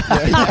hair? Dude,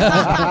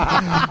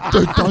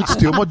 don't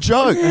steal my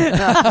joke. Can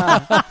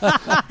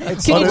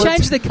you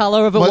change the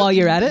colour of it while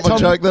you're at it? My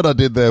joke that I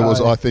did there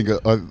was, I think,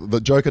 the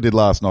joke I did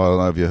last night, I don't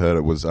know if you heard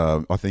it, was I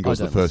think I was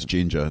the first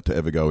ginger to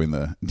ever go in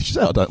there. Did you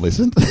say I don't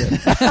listen?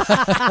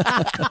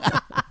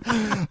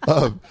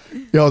 I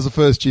was the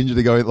first ginger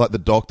to go in. Like, the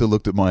doctor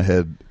looked at my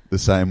head the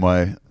same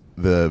way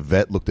the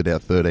vet looked at our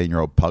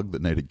 13-year-old pug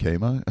that needed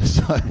chemo.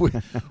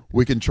 So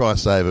we can try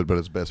save it, but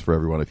it's best for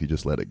everyone if you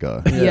just let it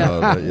go.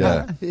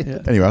 Yeah.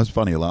 Anyway, it was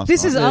funny last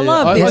This night. is, I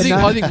love this.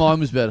 I think mine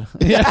was better.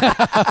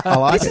 I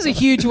like This is a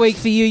huge week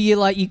for you.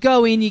 You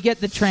go in, you get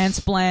the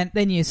transplant,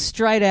 then you're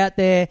straight out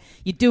there.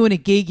 You're doing a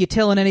gig. You're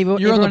telling everyone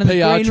You're on the in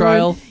the PR green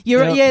trail. room.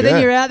 Yep.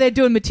 Then you're out there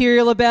doing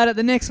material about it.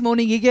 The next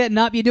morning you're getting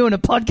up. You're doing a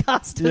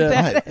podcast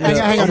about it.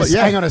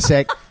 Hang on a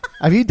sec.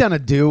 Have you done a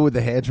deal with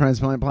the hair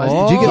transplant place?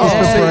 Oh. Did you get this for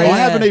Yeah. free? I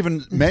haven't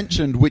even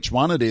mentioned which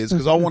one it is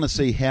because I want to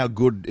see how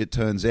good it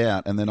turns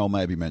out, and then I'll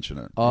maybe mention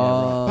it.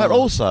 But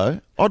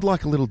also, I'd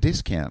like a little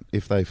discount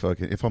if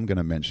I'm going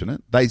to mention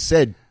it. They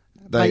said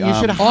they. Mate, you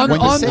should have I'm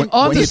 100%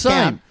 the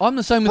discount. same. I'm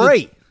the same with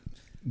Free.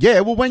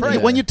 Yeah, well, when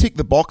Free. you tick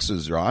the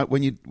boxes, right?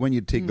 When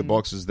you tick the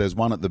boxes, there's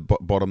one at the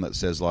bottom that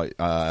says like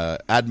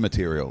ad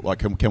material. Like,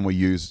 can we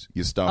use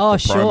your stuff Oh, for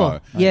sure.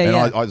 promo? Yeah, and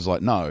yeah. I was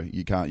like, no,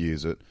 you can't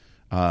use it.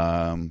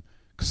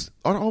 Because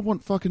I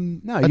want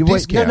fucking No, a you want-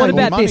 discount What or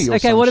about money this? or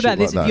Okay, some what shit about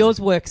this? like If that. yours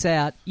works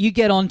out, you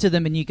get onto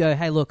them and you go,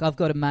 "Hey, look, I've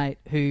got a mate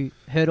who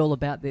heard all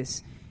about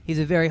this. He's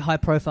a very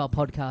high-profile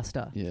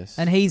podcaster, Yes.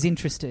 and he's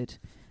interested.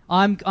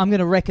 I'm going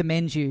to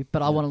recommend you,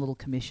 but I want a little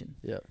commission."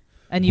 Yeah.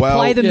 And you Well,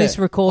 play them Yeah. this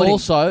recording.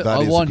 Also, That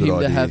I is a want good him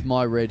to idea. have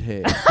my red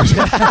hair.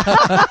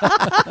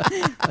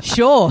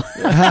 Sure,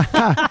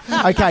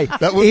 Okay,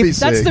 That would be that's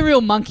sick. the real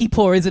monkey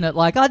paw, isn't it?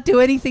 Like, I'd do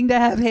anything to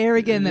have hair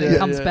again. Then it Yeah,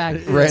 comes yeah.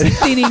 back Red.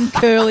 thinning,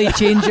 curly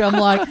ginger. I'm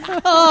like,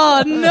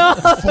 oh no,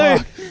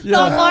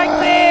 not like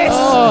this.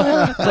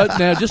 Oh, so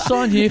now just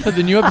sign here for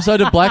the new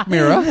episode of Black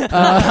Mirror.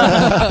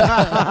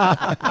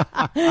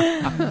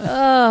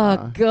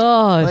 Oh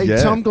god. Like,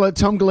 Yeah.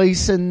 Tom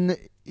Gleeson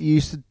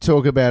used to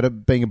talk about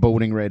it being a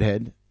balding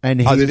redhead,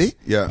 and Oh, did he?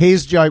 Yeah.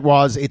 His joke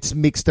was it's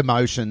mixed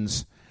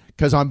emotions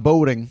because I'm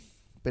balding,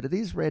 but it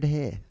is red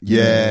hair.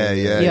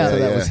 Yeah. So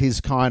that was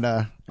his kind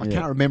of. I Yeah.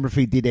 can't remember if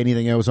he did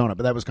anything else on it,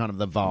 but that was kind of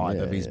the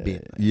vibe of his Yeah,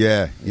 bit.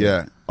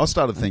 Yeah. I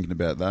started thinking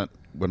about that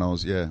when I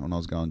was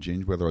going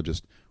ginge, whether I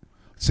just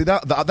see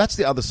that's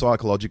the other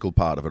psychological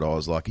part of it. I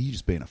was like, are you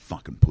just being a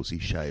fucking pussy?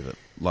 Shave it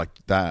like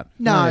that.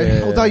 No,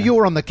 Yeah. although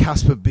you're on the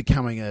cusp of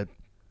becoming an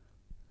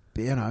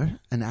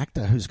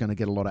actor who's going to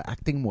get a lot of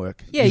acting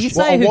work. Yeah, you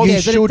Well, say I who was-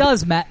 cares, but you it should-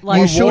 does, Matt. you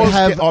Like, should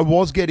have- I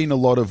was getting a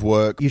lot of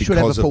work You should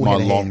have because a of full my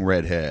head of long hair.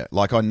 red hair.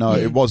 Like I know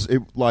it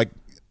like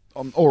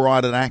I'm all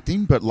right at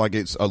acting, but like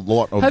it's a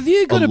lot of. Have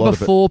you got a lot of it-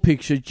 before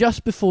picture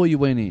just before you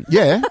went in?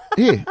 Yeah,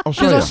 I'll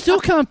show Because you. I still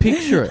can't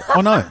picture it.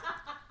 I know.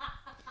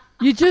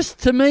 You just,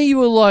 to me, you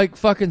were like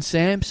fucking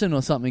Samson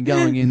or something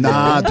going in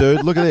Nah, there.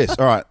 dude, look at this.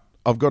 All right,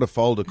 I've got a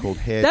folder called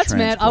hair. that's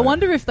mad. I transplant.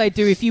 wonder if they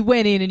do. If you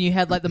went in and you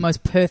had like the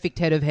most perfect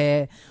head of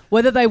hair,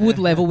 whether they would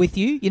level with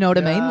you. You know what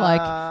I mean?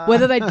 Like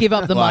whether they'd give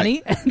up the Like-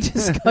 money and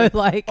just go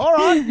like, All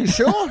right, you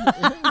sure?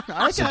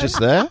 So just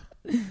there.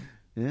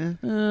 Yeah.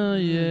 Oh,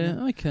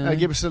 yeah, okay.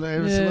 Give us a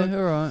look. Yeah,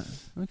 all right.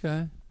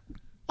 Okay.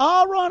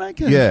 Oh, right,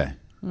 okay. Yeah.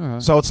 All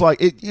right. So it's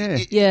like it.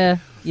 Yeah.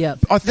 yeah.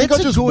 I think That's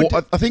I a just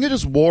good- I think I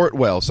just wore it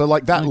well. So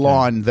like that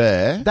line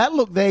there. That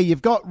look there,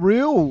 you've got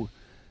real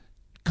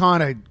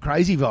kind of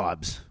crazy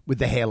vibes with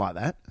the hair like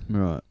that.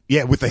 Right.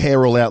 Yeah, with the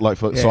hair all out like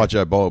for Yeah.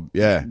 Sideshow Bob.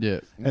 Yeah. Yeah.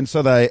 And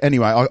so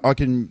I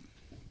can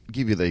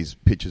give you these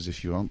pictures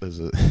if you want. There's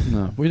a.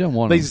 No, we don't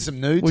want These are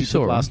them. some nudes We you saw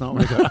took 'em. last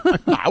night.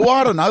 Well,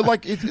 I don't know.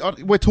 Like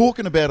we're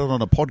talking about it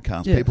on a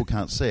podcast. Yeah. People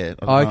can't see it.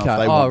 I don't know Okay. if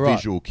they Oh, want right.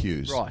 visual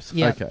cues. Right.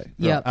 Yeah. Okay.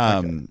 Yeah.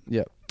 Right.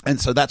 Yep. And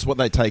so that's what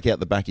they take out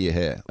the back of your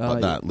hair, Oh,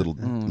 like yeah. that, little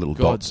God.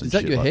 dots. And Is that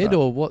shit your like head that.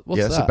 or what? What's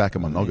yeah, that? it's the back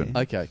of my noggin.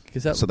 Okay,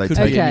 because that So they could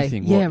take be it-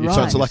 anything. Yeah, what you right.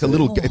 So it's like a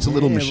little, Oh, it's a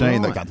little yeah,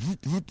 machine right. that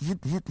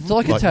goes. It's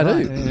like a Like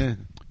tattoo. Yeah.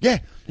 Yeah,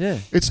 Yeah.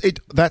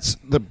 That's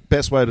the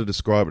best way to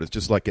describe it. It's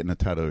just like getting a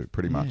tattoo,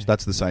 pretty much. Yeah.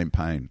 That's the same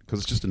pain because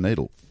it's just a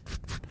needle.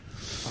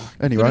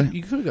 You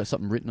Anyway, could have got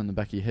something written on the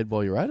back of your head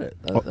while you're at it.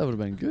 That would have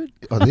been good.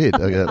 I did.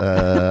 I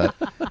got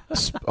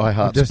I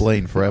heart Just-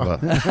 spleen forever.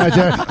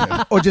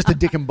 Or just a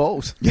dick and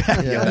balls. Yeah,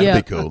 that'd Yeah.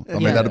 be cool. I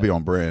mean, Yeah. that'd be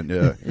on brand.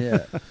 Yeah. Yeah.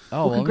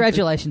 Oh, Well,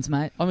 congratulations,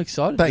 mate. I'm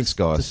excited. Thanks,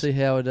 guys. to see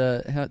how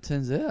it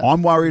turns out.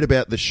 I'm worried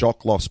about the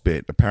shock loss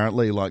bit.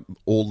 Apparently, like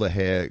all the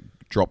hair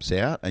drops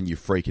out and you're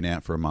freaking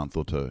out for a month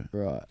or two.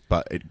 Right.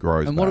 But it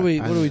grows. And what are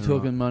back. we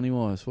talking money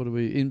wise? What are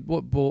we in?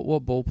 What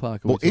ballpark? Are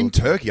Well, we in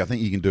talking? Turkey, I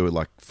think you can do it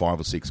like 5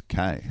 or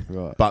 6K.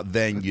 Right. But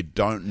then you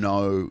don't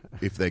know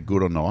if they're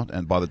good or not.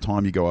 And by the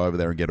time you go over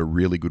there and get a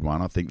really good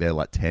one, I think they're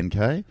like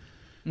 10K.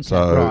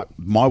 So Right.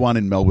 my one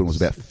in Melbourne was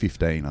about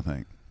 15, I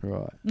think.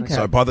 Right. Okay.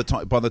 So by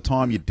the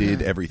time you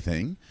did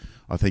everything,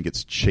 I think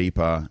it's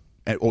cheaper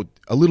or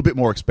a little bit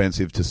more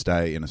expensive to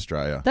stay in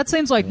Australia. That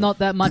seems like not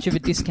that much of a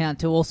discount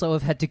to also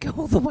have had to go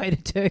all the way to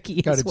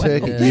Turkey. Go as to well.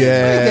 Turkey.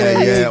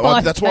 Yeah. Well,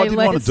 5K that's why I didn't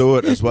want less. to do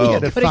it as well. You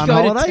get a Gotta fun go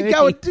to holiday.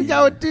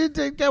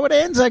 Turkey. Go at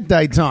Anzac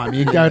Day time.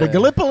 You go to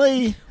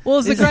Gallipoli. Well,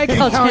 it's the Great Go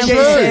and Culture get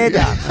your hair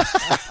Hamburger.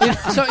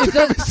 done. So if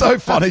It'd be so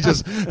funny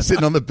just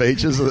sitting on the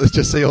beaches and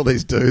just see all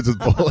these dudes with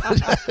bullets.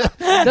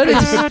 that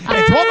is, It's what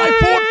they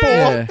fought for.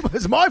 Yeah.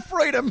 It's my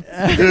freedom.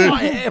 Get my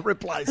hair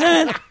replaced.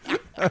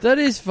 that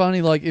is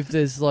funny. Like if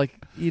there's like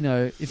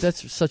if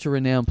that's such a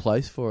renowned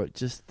place for it,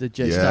 just the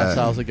Jetstar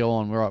sales that go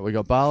on. Right, we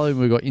got Bali and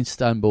we got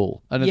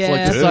Istanbul, and it's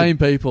like the same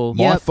people.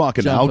 My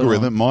fucking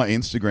algorithm, on. my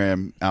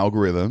Instagram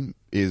algorithm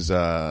is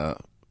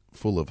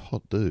full of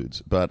hot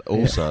dudes, but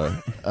also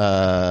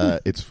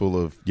it's full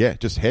of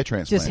just hair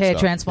transplant. Just hair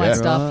transplant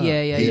stuff.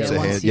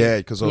 Yeah.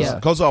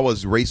 Because I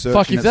was researching.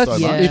 Fuck, if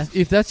that's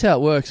if that's how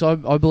it works, I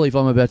believe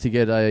I'm about to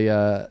get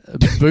a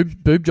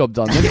boob job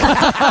done.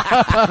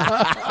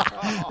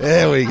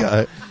 There we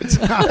go.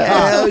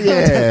 Hell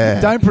yeah!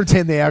 Don't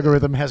pretend the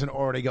algorithm hasn't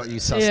already got you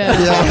sussed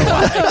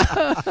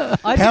out.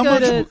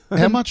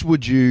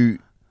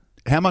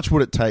 How much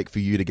would it take for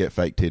you to get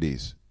fake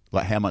titties?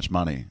 Like, how much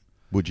money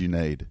would you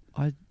need?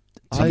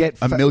 To get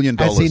 $1 million.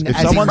 If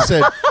someone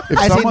said,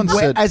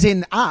 as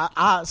in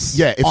us.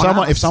 Yeah,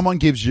 if someone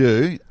gives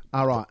you,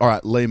 all right,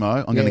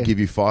 Lehmo, I'm going to give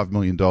you $5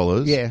 million.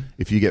 Yeah.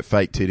 If you get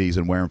fake titties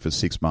and wear them for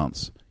 6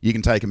 months, you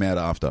can take them out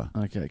after.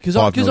 Okay, because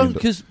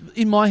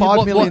in my head,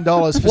 $5 million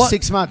for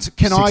 6 months.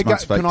 Can I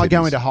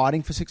go into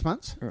hiding for 6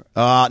 months?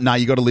 No,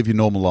 you got to live your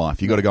normal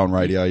life. You got to go on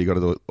radio. You got to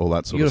do all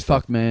that sort of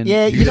stuff. You got to fuck, man.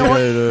 Yeah, you know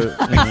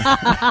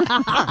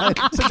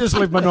what? So just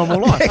live my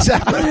normal life.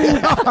 Exactly.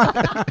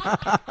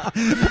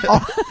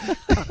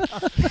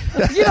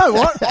 You know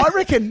what? I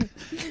reckon.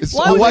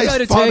 Why would you go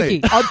to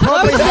Turkey?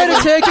 Why would you go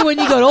to Turkey when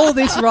you got all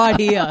this right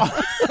here?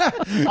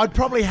 I'd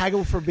probably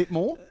haggle for a bit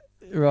more.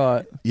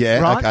 Right. Yeah.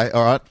 Right? Okay.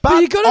 All right.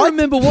 But you got to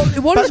remember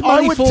what is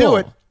money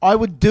for? I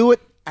would do it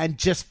and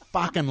just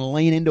fucking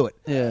lean into it.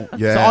 Yeah.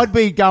 So I'd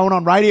be going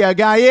on radio,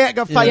 going,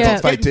 got fake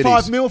titties.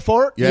 $5 million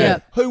for it.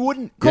 Yeah. Who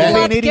wouldn't? Call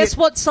up, guess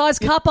what size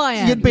cup I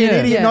am? You'd be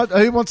an idiot.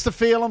 Who wants to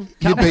feel them?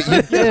 You'd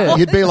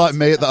be like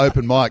me at the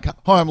open mic.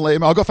 Hi, I'm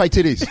Liam. I've got fake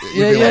titties.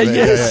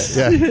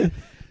 Yeah.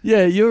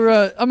 Yeah,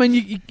 you're.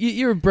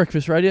 You're a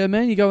breakfast radio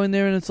man. You go in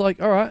there and it's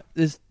like, all right,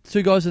 there's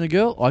 2 guys and a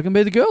girl. I can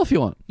be the girl if you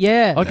want.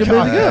 Yeah, I can be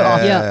the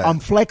girl. Yeah. I'm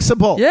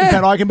flexible. Yeah,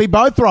 and I can be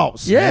both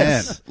roles.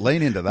 Yes, man,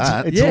 lean into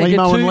that. It's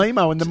Lehmo and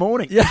Lehmo in the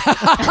morning. Yeah. That's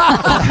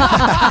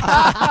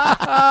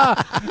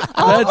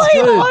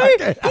Lehmo,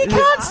 good. you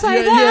can't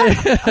say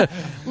that. Yeah.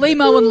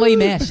 Lehmo and Lee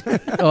Mesh.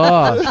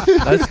 Oh,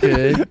 that's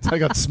good. I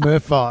got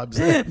Smurf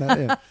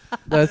vibes.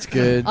 That's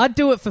good. I'd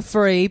do it for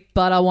free,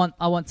 but I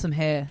want some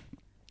hair.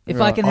 If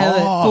I can have a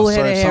full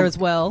head of hair as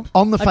well,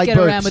 on the I'd fake get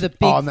boobs. around with a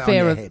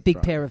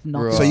big pair of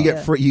knockers. So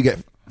you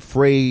get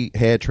free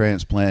hair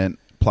transplant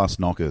plus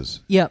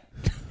knockers. Yep,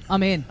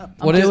 I'm in.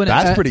 I'm doing it.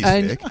 That's pretty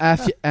sick.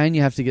 And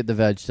you have to get the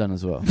vag done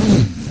as well.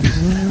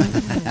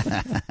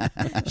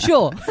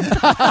 Sure.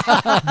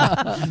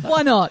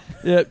 Why not?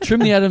 Yeah, trim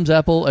the Adam's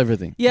apple,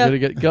 everything. Yeah,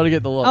 got to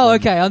get the lot. Oh,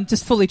 okay. I'm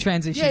just fully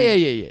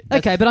transitioning. Yeah.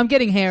 Okay, but I'm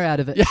getting hair out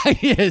of it. Yeah,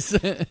 yes.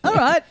 All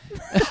right.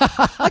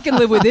 I can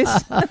live with this.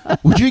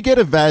 Would you get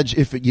a vag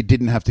if you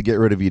didn't have to get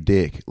rid of your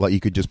dick? Like you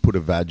could just put a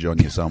vag on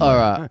you somewhere.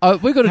 All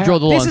right. We've got to draw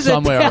the line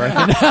somewhere, I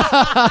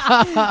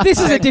reckon. This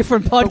is a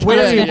different podcast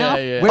now.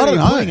 Where are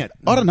you putting it?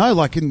 I don't know,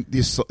 like in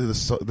the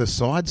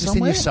side Just somewhere?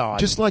 in your side.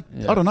 Just like,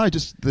 I don't know,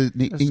 just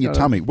in your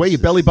tummy. Where your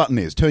belly button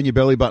is. Turn your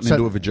belly button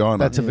into a vagina.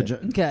 That's a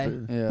vagina. Okay.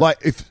 Yeah. Like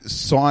if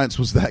science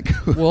was that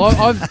good. Well,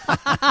 I've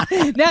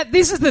now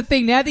this is the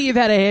thing. Now that you've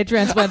had a hair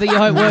transplant, that you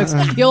know it works.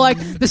 You're like,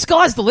 the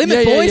sky's the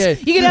limit, boys. Yeah.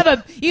 You can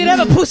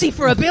have a pussy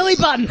for a belly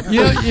button.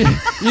 You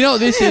know what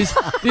this is?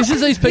 This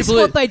is these people. This is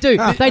what they do.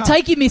 They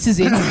take your missus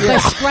in, they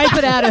scrape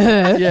it out of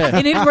her,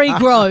 and it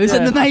regrows,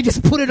 and then they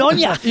just put it on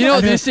you. You know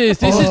what this is?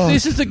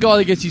 This is the guy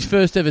that gets his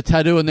first ever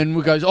tattoo, and then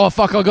goes, "Oh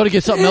fuck, I've got to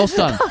get something else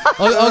done.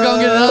 I'll go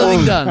and get another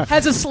thing done."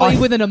 Has a sleeve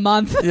within a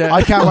month. Yeah.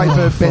 I can't wait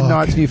for Ben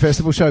Knight's new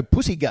festival show,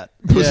 Pussy Gut.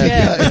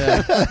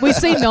 Yeah. We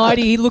see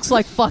Nighty. He looks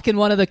like fucking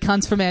one of the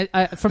cunts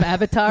from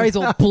Avatar. He's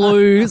all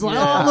blue. He's like,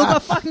 oh look, I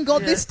fucking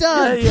got this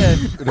done. Yeah.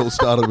 It all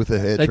started with a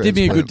hair They did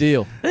me a good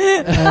deal.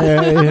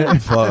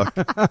 Fuck.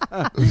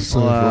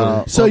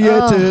 Wow. So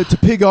to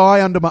pig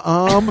eye under my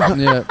arm,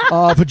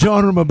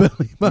 vagina on my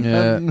belly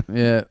button.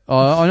 Yeah.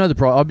 I know the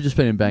price. I've just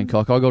been in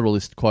Bangkok. I got all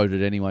this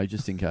quoted anyway,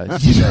 just in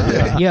case.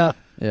 Yeah.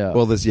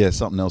 Well, there's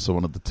something else I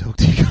wanted to talk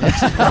to you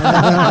guys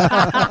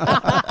about.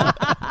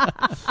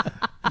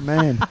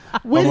 Man,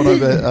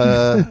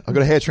 I got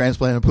a hair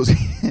transplant and pussy.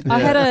 I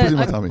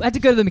had to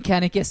go to the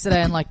mechanic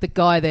yesterday, and like the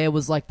guy there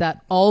was like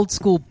that old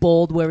school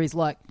bald where he's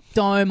like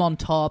dome on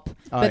top,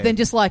 but then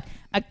just like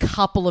a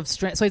couple of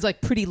strands. So he's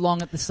like pretty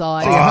long at the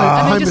side,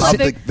 and then just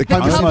like the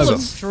couple of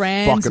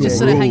strands just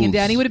sort of hanging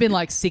down. He would have been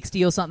like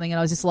 60 or something, and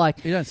I was just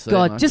like,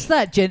 God, just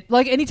that.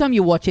 Like anytime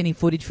you watch any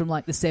footage from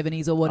like the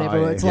 70s or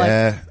whatever, it's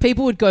like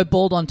people would go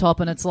bald on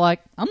top, and it's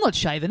like, I'm not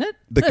shaving it.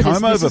 The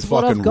comb over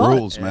fucking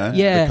rules, man.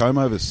 Yeah, the comb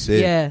over's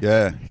sick.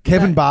 Yeah.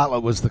 Kevin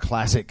Bartlett was the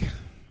classic.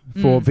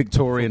 For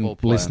Victorian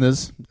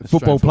listeners,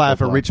 football player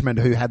for Richmond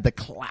who had the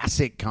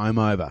classic comb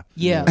over.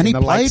 Yeah, and he in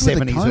the played late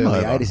with 70s, the comb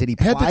early over. 80s, and he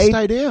How'd that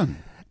stay down?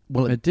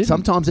 Well, it didn't.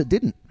 Sometimes it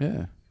didn't.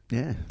 Yeah.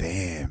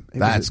 Damn,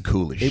 that's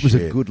cool as shit. It was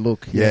a good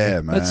look.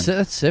 Yeah, man. That's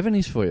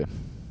 70s for you.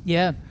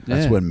 Yeah,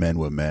 that's when men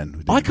were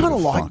men. I kind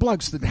of like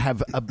blokes that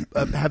have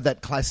have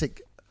that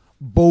classic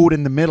bald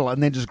in the middle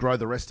and then just grow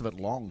the rest of it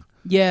long.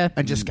 Yeah,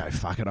 and just go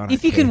fuck it. I don't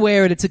if you care. can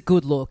wear it, it's a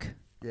good look.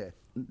 Yeah.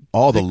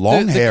 Oh, the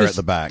long hair at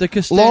the back.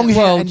 Long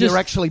hair, well, and just you're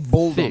actually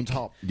bald on thick.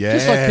 top. Yeah,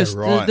 just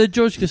like right. the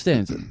George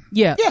Costanza.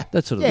 Yeah. Yeah.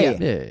 That sort of Yeah,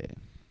 thing.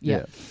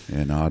 Yeah.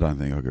 Yeah, no, I don't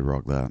think I could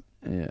rock that.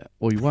 Yeah.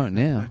 Well, you won't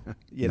now.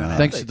 You No. know,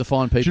 Thanks to the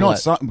fine people. Do you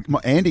know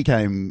what? Andy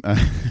came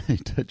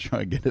to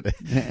try and get it.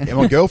 And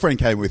my girlfriend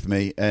came with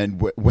me,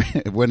 and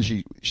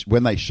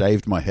when they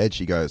shaved my head,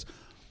 she goes,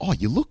 "Oh,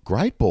 you look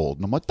great bald."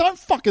 And I'm like, "Don't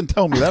fucking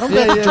tell me that. I'm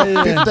going to drop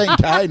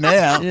 15K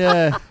now."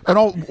 Yeah.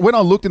 And when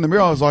I looked in the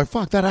mirror, I was like,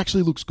 "Fuck, that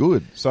actually looks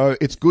good." So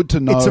it's good to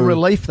know. it's a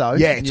relief, though.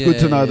 Yeah, it's good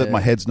to know that yeah.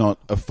 my head's not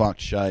a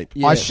fucked shape.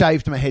 Yeah. I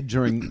shaved my head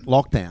during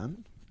lockdown,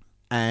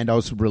 and I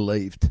was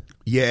relieved.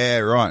 Yeah,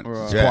 right.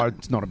 Yeah.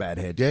 It's not a bad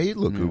head. Yeah, you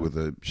look good with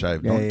a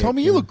shaved Yeah, noggin. yeah,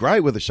 Tommy, you look great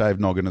with a shaved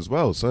noggin as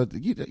well. So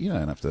you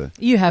don't have to.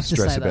 You have to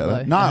stress say about that,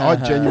 that. No, I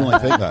genuinely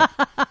think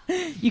that.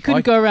 You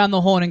couldn't go around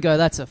the horn and go,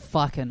 "That's a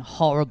fucking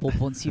horrible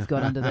bunce you've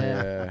got under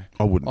there."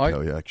 I wouldn't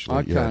tell you actually.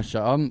 I can't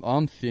shave.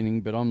 I'm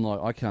thinning, but I'm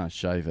like I can't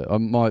shave it.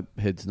 My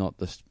head's not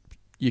this.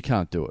 You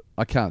can't do it.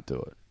 I can't do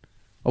it.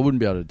 I wouldn't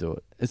be able to do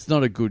it. It's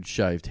not a good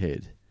shaved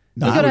head.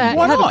 You got to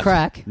why have a not?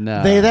 crack.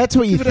 No. There, that's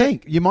what you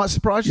think. You might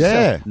surprise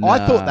yourself. Yeah. I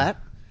Nah. thought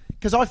that.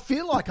 Because I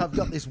feel like I've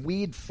got this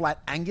weird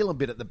flat angular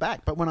bit at the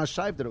back, but when I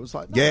shaved it, it was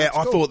like, no, Yeah, that's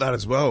I cool. thought that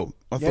as well.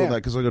 I Yeah. thought that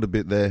because I got a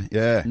bit there.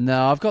 Yeah.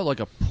 No, I've got like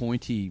a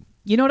pointy.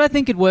 You know what I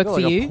think would work Got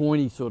for like you? a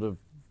pointy sort of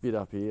bit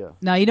up here.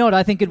 No, you know what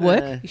I think would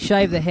work?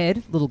 Shave the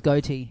head, little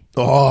goatee.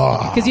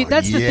 Oh, Because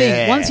that's the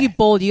thing. Once you're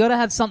bald, you got to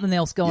have something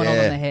else going on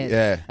Yeah, the head.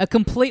 yeah. A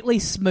completely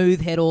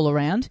smooth head all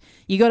around.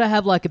 You got to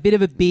have like a bit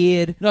of a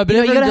beard. No, but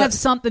you got everyone to have does-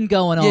 something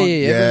going on. Yeah,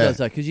 Yeah. everyone does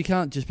that because you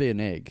can't just be an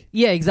egg.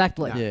 Yeah,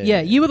 exactly. Yeah.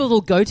 Yeah, you with a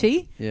little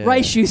goatee, Yeah.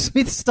 Ray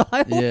Shoesmith style,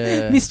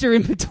 Yeah. Mr.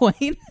 In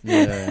Between.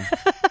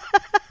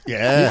 Yeah,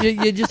 Yeah.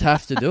 you just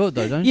have to do it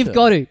though, don't you? You've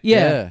got to.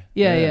 Yeah.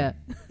 Yeah. Yeah.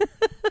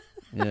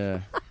 Yeah.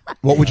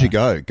 What would you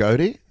go?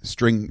 Goatee,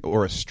 string,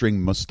 or a string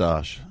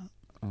moustache?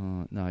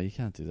 No, you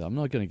can't do that. I'm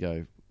not going to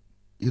go.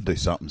 You'd do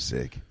something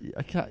sick.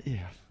 I can't.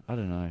 Yeah, I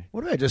don't know.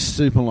 What about just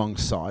super long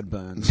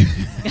sideburns?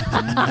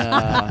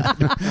 Nah.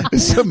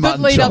 Some That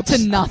mutton lead up chops.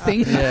 to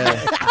nothing.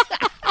 Yeah.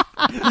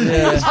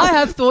 Yeah. I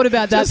have thought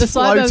about that. Just The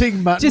sideburn-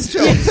 floating mutton just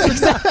yes,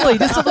 exactly.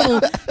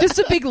 Just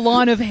a big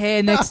line of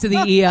hair next to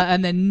the ear,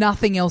 and then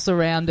nothing else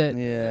around it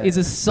is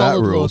Yeah. a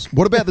solid That rules. look.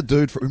 What about the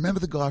dude from? Remember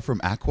the guy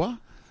from Aqua?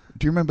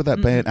 Do you remember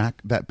that band?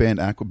 That band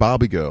Aqua,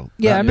 Barbie Girl.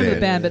 Yeah, That I remember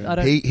the band, but I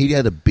don't. He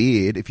had a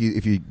beard. If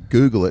you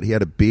Google it, he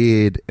had a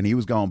beard, and he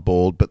was going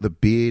bald. But the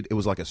beard, it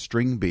was like a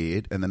string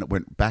beard, and then it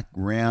went back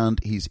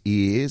round his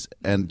ears,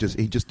 and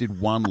he just did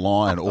one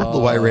line all the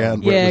way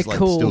around. Where Yeah, it was like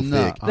cool. Still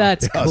No. thick.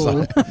 That's I was cool.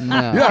 like, No.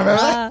 you don't remember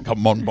that?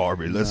 Come on,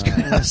 Barbie, let's go.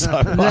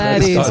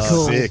 That is That's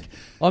cool. Sick.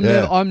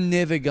 I'm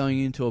never going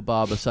into a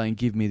barber saying,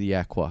 "Give me the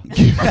aqua."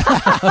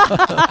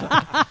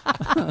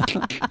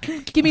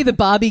 Give me the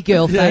Barbie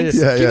girl, thanks.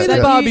 yeah, Give me That the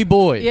new- Barbie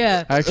boy.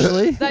 Yeah.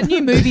 Actually. That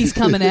new movie's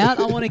coming out.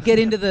 I want to get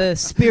into the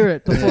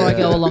spirit before I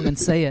go along and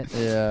see it.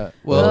 Yeah.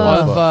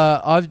 Well,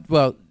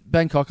 Oh.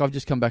 Bangkok. I've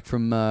just come back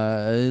from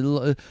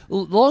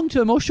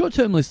long-term or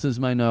short-term listeners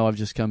may know I've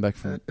just come back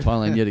from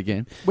Thailand yet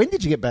again. When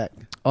did you get back?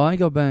 I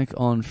got back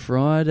on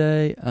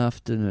Friday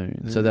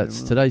afternoon, so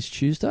that's today's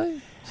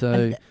Tuesday.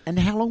 So And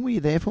how long were you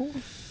there for?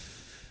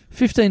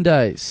 15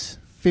 days.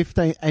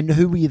 15. And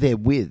who were you there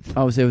with?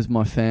 I was there with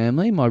my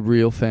family, my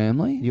real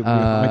family. Your real-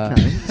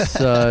 okay.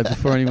 So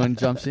before anyone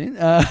jumps in,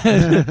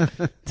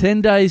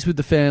 10 days with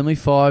the family,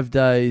 5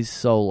 days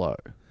solo.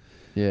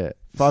 Yeah.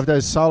 5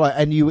 days solo.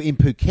 And you were in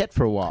Phuket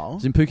for a I while.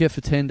 was in Phuket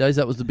for 10 days.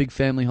 That was the big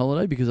family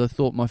holiday because I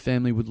thought my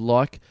family would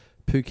like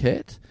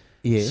Phuket.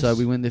 Yes. So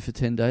we went there for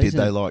 10 days. Did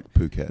they like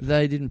Phuket?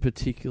 They didn't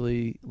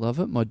particularly love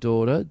it. My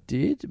daughter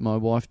did. My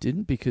wife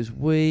didn't because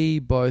we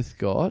both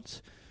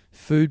got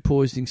food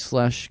poisoning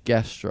 /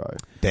 gastro.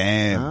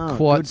 Damn. Oh,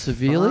 Quite good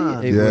severely.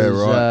 fun. It Yeah,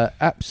 was right.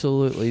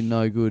 absolutely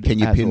no good. Can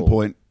you at all.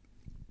 pinpoint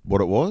what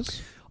it was?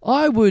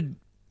 I would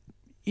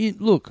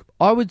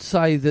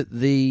say that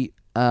the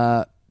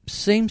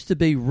seems to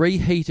be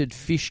reheated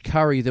fish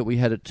curry that we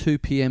had at 2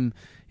 p.m.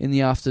 in the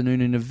afternoon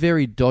in a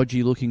very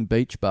dodgy looking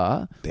beach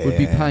bar would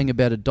be Damn. paying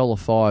about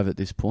 $1.05 at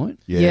this point.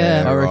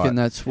 Yeah. I right. reckon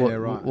that's what Yeah,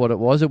 right. what it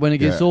was. It went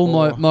against Yeah.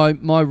 all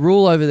my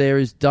rule over there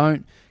is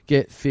don't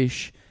get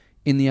fish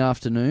in the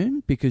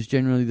afternoon because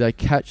generally they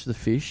catch the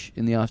fish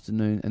in the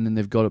afternoon and then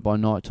they've got it by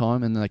night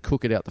time and then they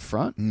cook it out the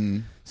front.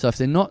 Mm. So if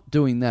they're not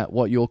doing that,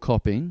 what you're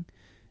copping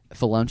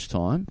for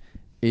lunchtime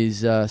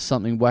is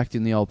something whacked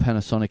in the old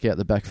Panasonic out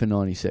the back for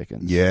 90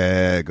 seconds.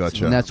 Yeah,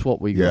 gotcha. And that's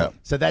what we Yeah. got.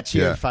 So that's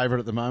your Yeah.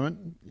 favourite at the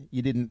moment?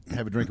 You didn't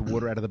have a drink of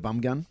water out of the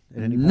bum gun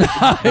at any point?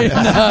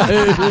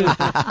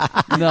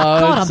 No,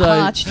 God, I'm I'd say,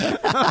 parched.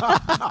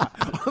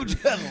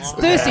 It's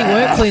thirsty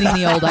work cleaning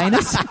the old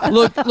anus.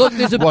 look,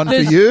 there's a One for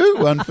there's- you,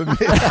 one for me.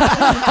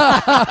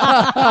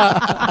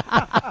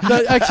 No,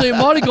 actually, it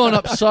might have gone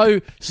up so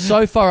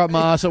far up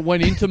my ass it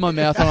went into my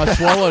mouth and I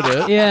swallowed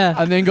it. Yeah.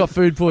 And then got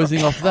food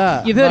poisoning off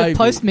that. You've heard Maybe. of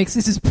post-mix.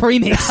 This is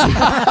pre-mix. It's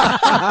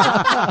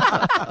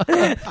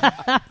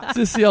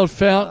just the old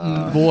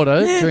fountain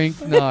water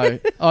drink. No,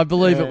 I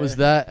believe it was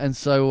that. And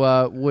so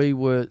I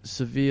was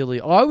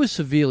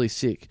severely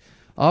sick.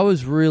 I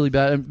was really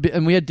bad,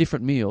 and we had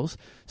different meals.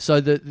 So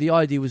the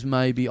idea was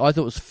maybe I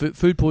thought it was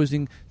food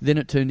poisoning. Then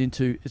it turned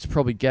into it's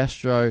probably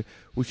gastro,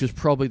 which was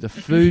probably the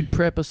food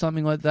prep or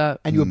something like that.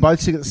 And you were both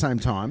sick at the same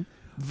time.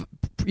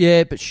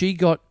 Yeah, but she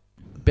got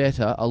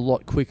better a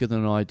lot quicker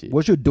than I did.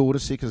 Was your daughter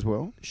sick as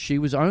well? She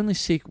was only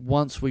sick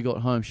once we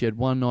got home. She had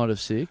one night of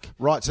sick.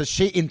 Right, so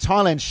she in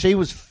Thailand she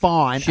was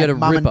fine. She had and a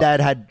mum and ripper. dad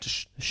had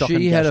shocking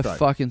She had a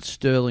gastro. fucking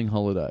sterling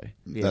holiday.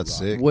 Yeah,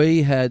 That's right.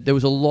 sick. There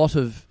was a lot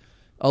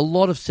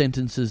of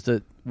sentences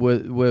that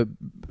were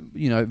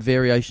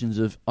variations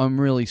of I'm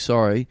really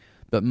sorry,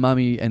 but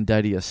mummy and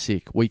daddy are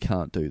sick. We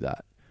can't do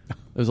that.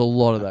 There was a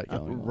lot of that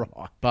going on.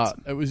 Right. But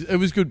it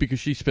was good because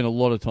she spent a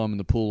lot of time in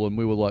the pool, and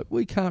we were like,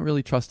 we can't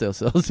really trust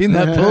ourselves in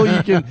that pool.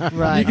 You can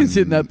Right. you can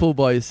sit in that pool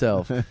by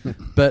yourself.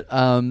 But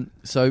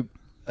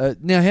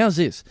now how's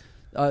this?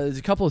 There's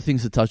a couple of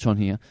things to touch on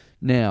here.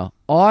 Now,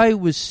 I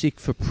was sick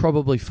for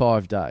probably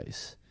 5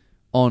 days,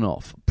 on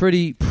off,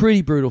 pretty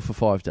brutal for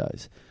 5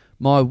 days.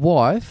 My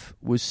wife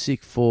was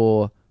sick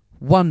for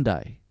 1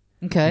 day.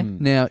 Okay.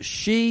 Now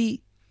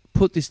she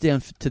put this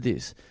down to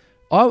this.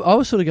 I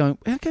was sort of going,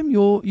 how come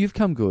you've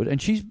come good?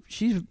 And she's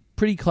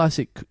pretty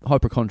classic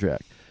hypochondriac,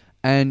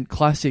 and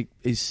classic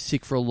is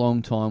sick for a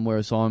long time,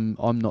 whereas I'm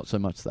not so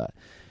much that.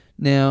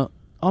 Now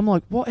I'm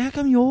like, what? How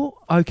come you're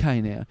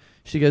okay now?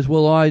 She goes,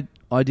 well,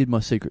 I did my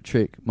secret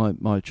trick,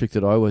 my trick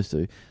that I always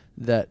do,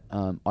 that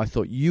I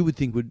thought you would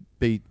think would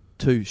be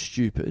too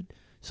stupid,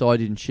 so I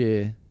didn't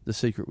share the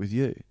secret with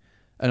you,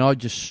 and I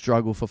just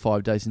struggled for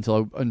 5 days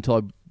until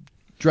I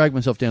dragged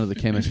myself down to the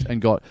chemist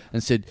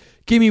and said,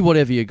 give me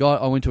whatever you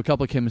got. I went to a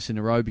couple of chemists in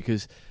a row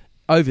because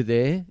over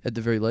there, at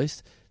the very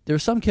least, there are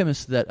some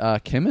chemists that are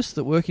chemists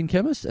that work in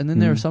chemists, and then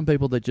there are some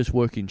people that just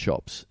work in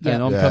shops. Yeah.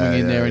 And I'm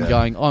coming in there and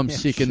going, I'm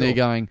sick, and they're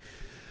going,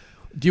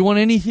 do you want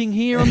anything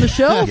here on the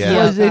shelf? Yeah.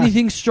 Does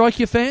anything strike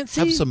your fancy?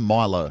 Have some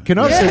Milo. Can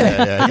I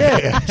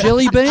say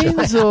Jelly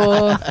beans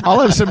or... I'll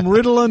have some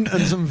Ritalin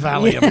and some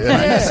Valium.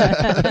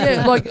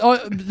 Yeah, like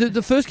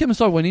the first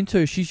chemist I went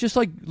into, she's just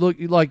like, look,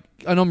 like,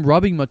 and I'm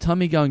rubbing my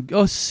tummy going,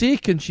 oh,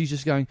 sick, and she's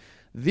just going,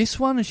 this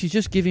one, and she's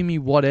just giving me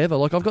whatever.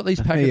 Like, I've got these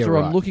packets Yeah, where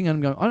I'm right. looking at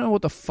them going, I don't know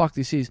what the fuck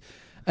this is.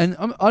 And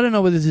I don't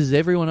know whether this is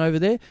everyone over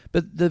there,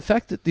 but the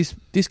fact that this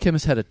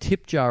chemist had a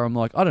tip jar, I'm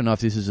like, I don't know if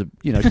this is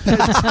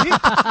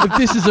if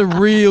this is a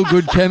real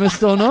good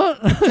chemist or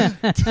not.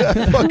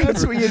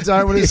 That's what you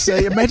don't want to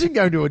see. Imagine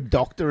going to a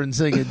doctor and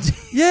seeing a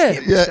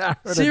Yeah,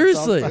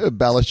 seriously.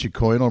 Ballast your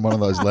coin on one of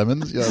those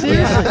lemons. Yeah,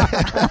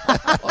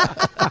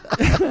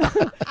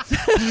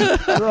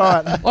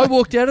 right. I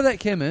walked out of that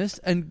chemist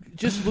and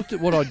just looked at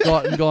what I'd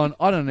got and gone,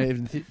 I don't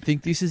even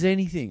think this is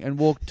anything, and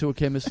walked to a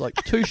chemist like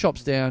 2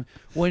 shops down,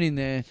 went in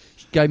there,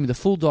 gave me the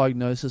full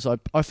diagnosis.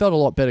 I felt a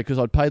lot better because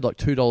I'd paid like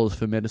 $2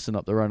 for medicine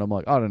up the road. I'm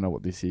like, I don't know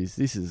what this is.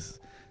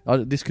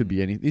 This could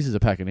be anything. This is a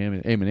pack of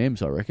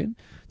M&Ms, I reckon,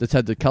 that's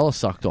had the colour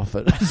sucked off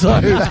it. So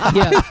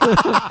Yeah.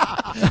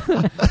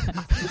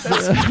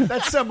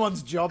 That's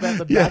someone's job out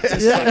the back to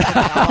suck the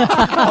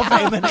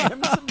colour of M&Ms.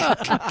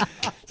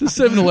 it's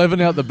a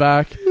 7-Eleven out the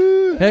back.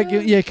 Heck,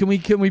 can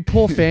we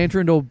pour Fanta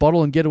into a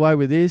bottle and get away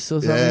with this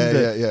or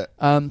something? yeah.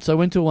 So I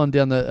went to one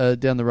down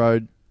the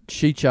road.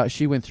 She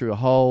went through a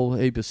whole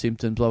heap of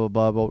symptoms, blah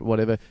blah blah,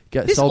 whatever.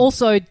 This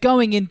also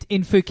going in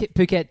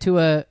Phuket to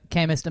a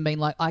chemist and being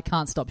like, I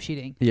can't stop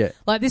shitting. Yeah.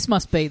 Like, this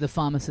must be the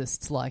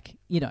pharmacist's, like,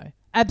 Bread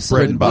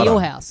absolute and butter.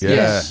 wheelhouse. Yeah.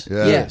 Yes.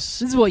 Yeah. Yes.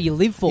 This is what you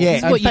live for. Yeah, This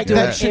is in what you fact, do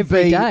that should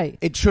every be, day.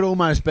 It should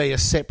almost be a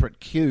separate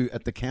queue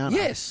at the counter.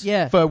 Yes.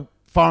 Yeah. For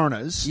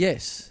foreigners.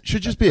 Yes.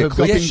 Should just be a Who've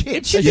got clipping. shit.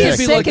 It should Yeah,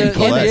 be a like second at the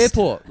chemist.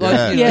 airport. Like,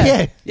 Yeah. you know,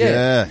 Yeah.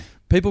 yeah.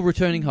 People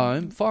returning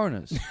home,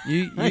 foreigners.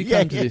 You Yeah,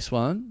 come to yeah. this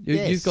one.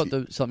 Yes. You've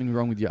got something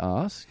wrong with your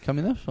ass. Come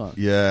in this one.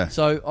 Yeah.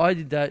 So I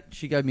did that.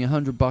 She gave me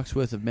 $100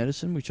 worth of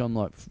medicine, which I'm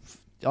like,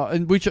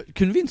 and which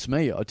convinced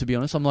me. To be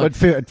honest, I'm like,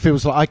 It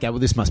feels like, okay, well,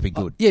 this must be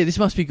good. yeah, this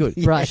must be good.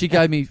 Right. She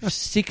gave me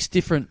 6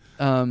 different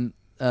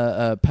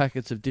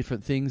packets of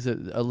different things that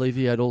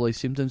alleviate all these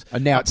symptoms.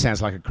 And now it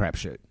sounds like a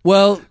crapshoot.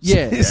 Well,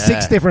 yeah.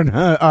 6 different.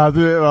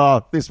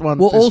 This one.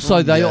 Well, this also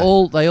one. they yeah.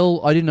 all.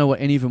 I didn't know what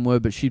any of them were,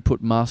 but she'd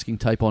put masking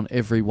tape on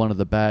every one of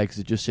the bags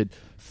that just said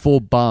for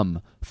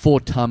bum, for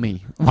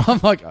tummy. I'm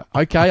like,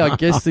 okay, I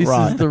guess this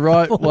Right. is the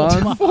right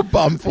one. For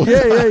bum, for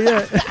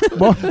Yeah.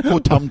 for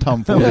tum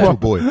tum, for little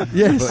boy.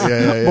 Yes.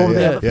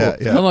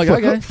 Yeah. I'm like, for,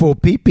 okay. for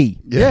pee-pee.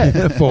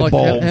 Yeah, For like,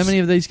 balls. how many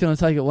of these can I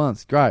take at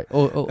once? Great,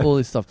 all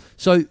this stuff.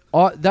 So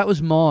that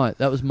was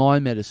my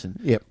medicine.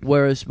 Yep.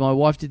 Whereas my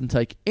wife didn't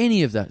take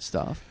any of that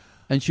stuff,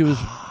 and she was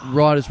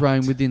right as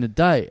rain within a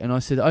day. And I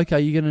said,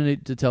 okay, you're going to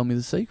need to tell me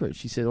the secret.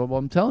 She said, well,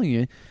 I'm telling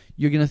you,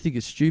 you're going to think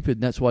it's stupid,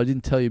 and that's why I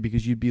didn't tell you,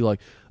 because you'd be like,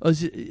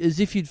 as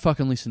if you'd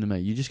fucking listen to me.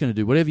 You're just going to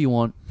do whatever you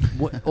want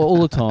all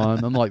the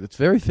time. I'm like, that's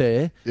very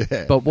fair,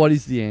 Yeah. but what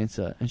is the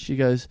answer? And she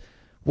goes,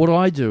 what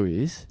I do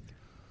is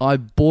I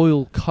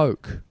boil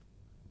Coke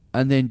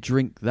and then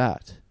drink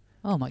that.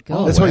 Oh, my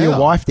God. That's what your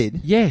wife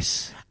did.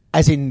 Yes.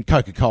 As in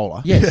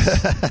Coca-Cola.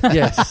 Yes.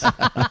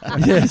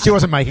 Yes. She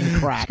wasn't making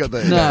crack. Got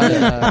the-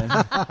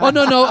 No. Oh,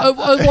 no.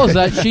 It was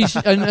that. She's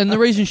and the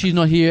reason she's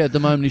not here at the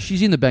moment is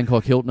she's in the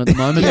Bangkok Hilton at the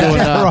moment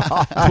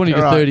doing 20 to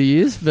 30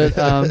 years. But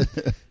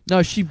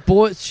no, she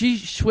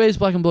swears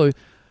black and blue.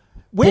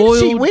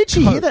 Where'd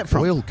she hear that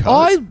from? Boiled Coke.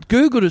 I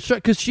googled it straight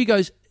because she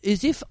goes,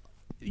 as if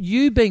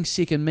you being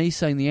sick and me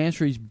saying the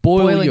answer is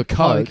boil your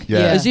Coke. Yeah.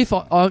 As if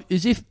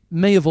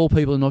me of all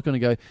people are not going to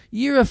go,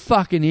 you're a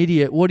fucking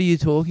idiot. What are you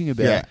talking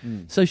about? Yeah.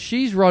 So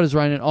she's right as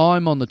rain, and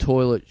I'm on the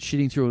toilet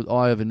shitting through an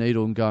eye of a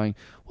needle and going,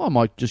 well, I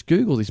might just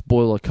Google this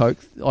boil a Coke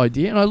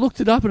idea. And I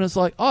looked it up, and it's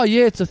like, oh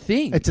yeah, it's a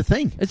thing. It's a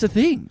thing. It's a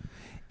thing.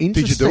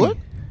 Interesting. Did you do it?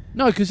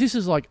 No, because this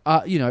is like,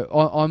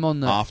 I'm on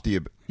the After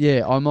you...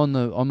 yeah, I'm on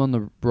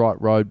the right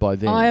road by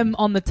then. I am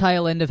on the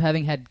tail end of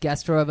having had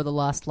gastro over the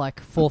last 4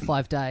 or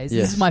 5 days.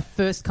 Yes. This is my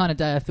first kind of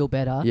day I feel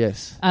better.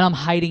 Yes. And I'm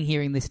hating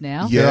hearing this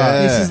now.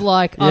 Yeah. This is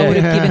like I would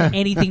have given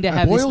anything to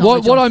have this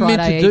What knowledge on I Friday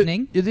meant to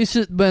evening. do, this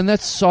is, man,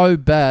 that's so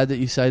bad that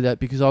you say that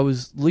because I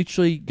was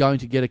literally going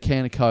to get a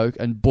can of Coke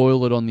and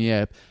boil it on the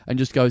app and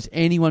just go, has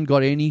anyone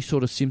got any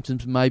sort of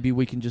symptoms? Maybe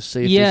we can just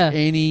see if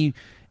there's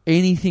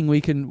anything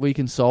we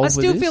can solve. I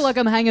still feel like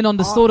I'm hanging on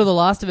to sort of the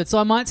last of it, so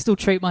I might still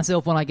treat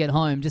myself when I get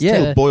home, just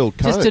to boiled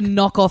Coke. just to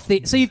knock off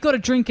the. So you've got to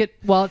drink it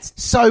while it's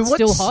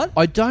still hot.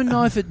 I don't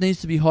know if it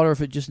needs to be hot or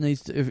if it just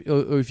needs to,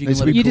 or if you can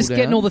let it You're cool just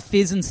getting down. all the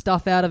fizz and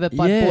stuff out of it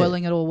by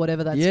boiling it or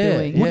whatever that's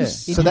doing. Yeah.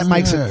 So that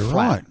makes it Yeah,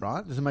 flat,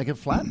 right? Does it make it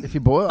flat if you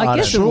boil? I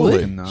guess it don't know.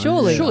 would. No.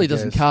 Surely. Surely it I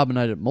doesn't guess.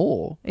 carbonate it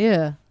more.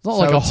 Yeah. It's not So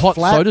like a it's hot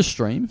flat. soda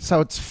stream. So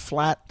it's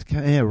flat.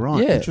 Yeah,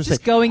 right. Yeah. Interesting.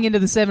 Just going into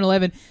the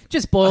 7-Eleven,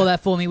 just boil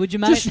that for me, would you,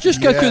 mate?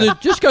 Just go through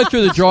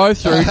the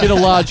drive-through, get a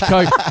large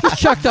Coke,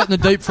 just chuck that in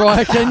the deep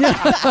fryer, can you?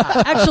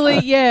 Actually,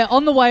 yeah,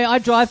 on the way, I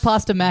drive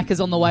past a Macca's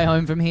on the way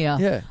home from here.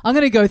 Yeah. I'm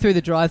going to go through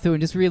the drive-thru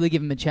and just really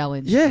give him a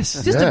challenge. Yes.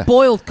 Just Yeah. a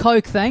boiled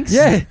Coke, thanks.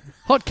 Yeah.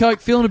 Hot Coke,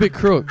 feeling a bit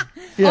crook.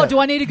 Yeah. Oh, do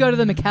I need to go to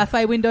the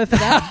McCafe window for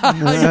that?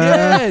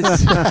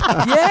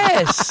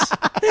 Yes.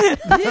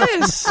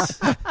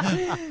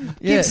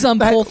 Give some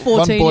poor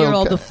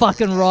 14-year-old the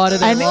fucking ride of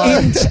their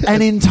life.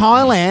 And in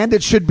Thailand,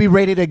 it should be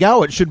ready to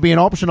go. It should be an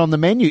option on the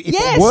menu. If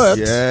Yes. it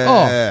works,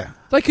 Yeah. Oh,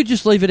 they could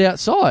just leave it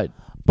outside.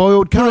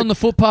 boiled Put it Coke. on the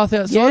footpath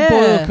outside, Yeah.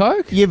 boil a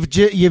Coke.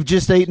 You've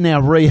just eaten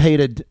our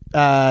reheated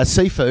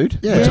seafood.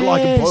 Yeah. Would you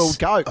like a Yes. boiled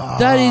Coke?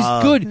 That is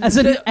good. As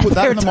an Put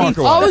that in the aperitif.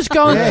 microwave. I was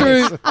going Yes.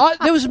 through.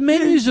 There was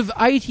menus of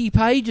 80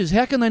 pages.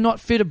 How can they not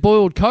fit a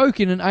boiled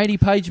Coke in an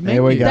 80-page menu?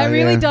 There we go. That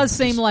really Yeah. does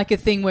seem like a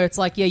thing where it's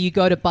like, yeah, you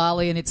go to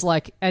Bali and it's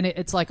like,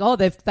 oh,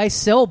 they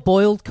sell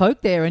boiled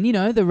Coke there, and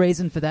the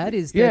reason for that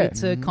is that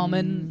it's a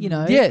common,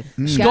 Yeah,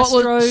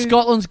 gastro.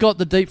 Scotland's got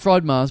the deep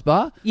fried Mars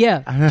bar.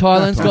 Yeah,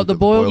 Thailand's got the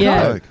boiled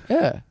Yeah. Coke.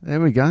 Yeah, There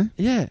we go.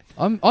 yeah.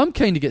 I'm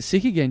keen to get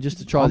sick again just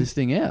to try this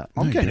thing out.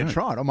 I'm keen to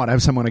try it. I might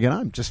have someone to get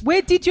home. Just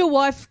where did your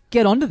wife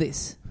get onto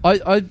this?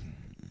 It's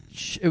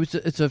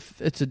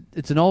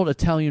an old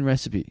Italian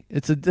recipe.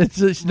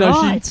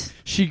 Right.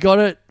 She got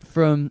it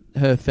from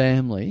her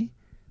family.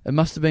 It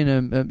must have been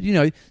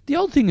the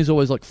old thing is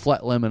always like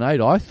flat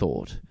lemonade. I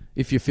thought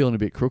if you're feeling a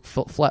bit crook,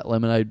 flat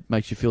lemonade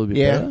makes you feel a bit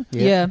better.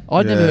 Yeah,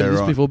 I'd never heard of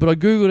this right. before, but I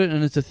googled it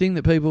and it's a thing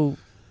that people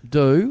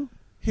do.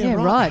 yeah,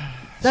 right.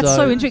 That's So-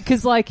 so interesting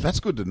because That's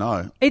good to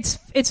know. it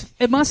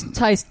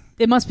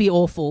must be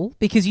awful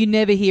because you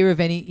never hear of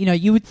any.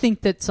 You would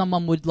think that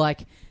someone would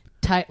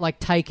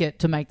take it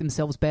to make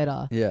themselves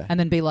better. Yeah. And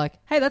then be like,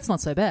 hey, that's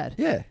not so bad.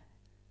 Yeah.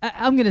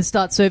 I'm going to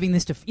start serving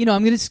this to,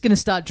 I'm just going to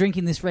start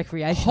drinking this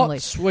recreationally.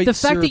 Hot, sweet, the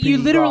fact that you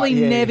syrupy- literally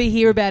Right, yeah, never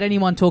hear about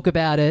anyone talk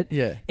about it,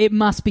 Yeah. it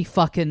must be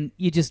fucking,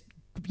 you just,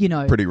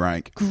 Pretty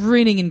rank.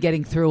 grinning and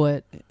getting through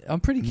it. I'm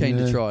pretty keen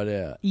to try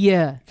it out.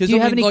 Yeah. Do you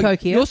have any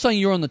Coke here? You're saying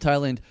you're on the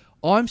tail end.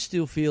 I'm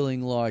still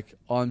feeling like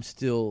there's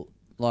still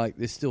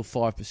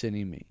 5%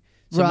 in me.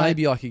 So Right.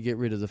 maybe I could get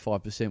rid of the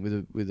 5%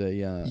 with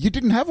a You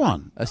didn't have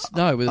one. a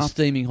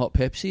steaming hot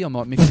Pepsi. I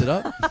might mix it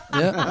up.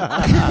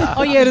 Yeah.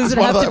 Oh yeah, does it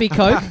have to be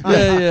Coke?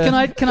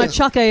 Yeah. Can I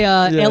chuck a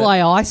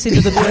LA Ice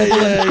into the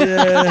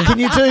Yeah.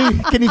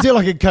 can you do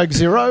like a Coke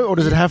Zero, or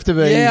does it have to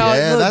be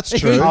Yeah, that's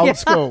true. old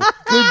school?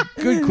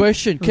 Good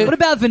question. What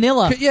about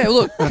vanilla?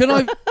 Look, can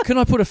I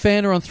put a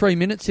Fanta on 3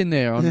 minutes in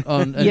there on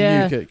and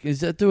Yeah. nuke it?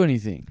 Does that do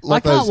anything?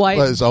 Like I can't those, wait.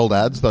 those old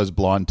ads, those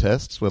blind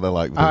tests where they're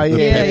like the, Oh, the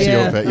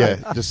yeah, Pepsi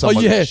yeah. or just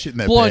someone shitting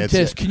their blind pants.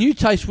 test. Can you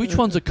taste which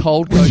one's a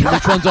cold Coke and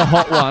which one's a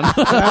hot one?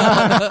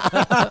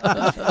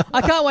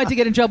 I can't wait to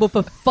get in trouble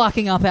for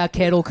fucking up our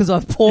kettle because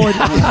I've poured 2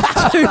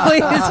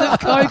 litres of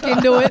Coke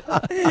into it.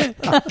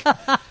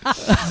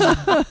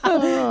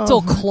 It's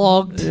all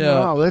clogged.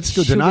 Yeah. Oh, that's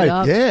good to Sugared know.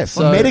 up. Yeah,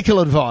 So- medical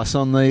advice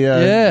on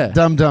the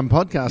Dum Dum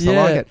podcast. I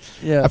Yeah, like it.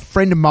 yeah. A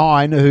friend of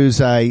mine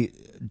who's a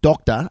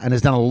doctor and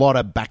has done a lot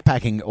of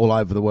backpacking all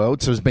over the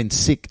world, so has been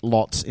sick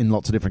lots in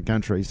lots of different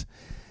countries.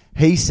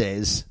 He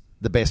says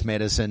the best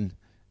medicine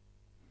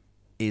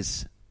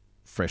is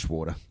fresh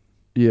water.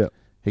 Yeah.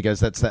 He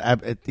goes, that's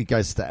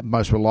the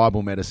most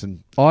reliable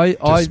medicine.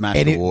 Just smash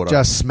And the it water.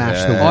 just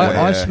smash the water.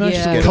 I smashed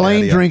Yeah. the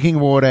Clean drinking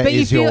water But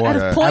you is feel your at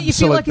a point you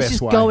feel absolute like it's best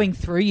just way. going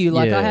through you.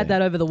 Like I Yeah. had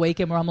that over the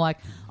weekend where I'm like,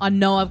 I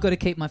know I've got to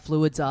keep my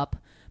fluids up,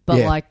 but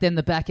Yeah. like then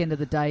the back end of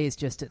the day is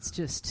just it's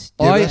just.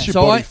 Yeah, I- that's your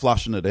so body I-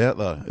 flushing it out,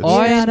 though. It's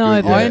I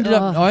know, good,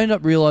 but- I ended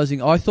up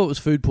realizing I thought it was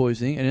food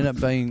poisoning and ended up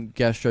being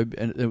gastro,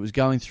 and it was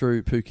going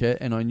through Phuket,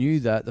 and I knew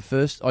that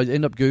I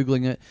ended up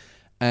googling it,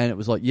 and it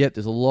was like, yep,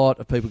 there's a lot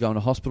of people going to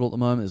hospital at the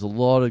moment. There's a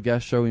lot of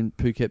gastro in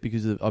Phuket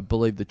because of, I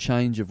believe, the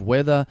change of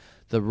weather.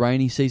 The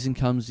rainy season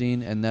comes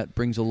in, and that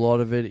brings a lot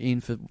of it in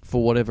for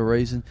whatever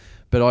reason.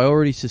 But I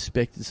already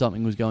suspected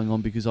something was going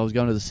on because I was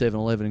going to the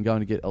 7-Eleven and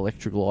going to get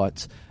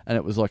electrolytes, and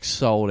it was like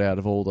sold out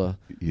of all the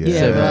Yeah,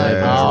 7-Elevens.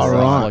 right. Oh,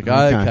 right. Like,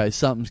 Okay. okay,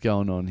 something's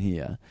going on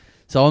here.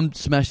 So I'm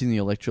smashing the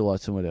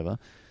electrolytes and whatever.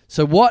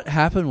 So what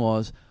happened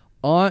was,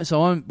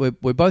 we're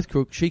both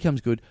crook. She comes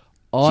good.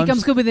 She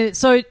comes good with it.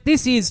 So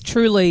this is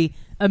truly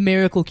a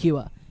miracle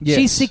cure. Yes.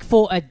 She's sick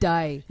for a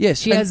day. Yes,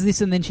 She and has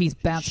this and then she's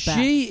bounced back.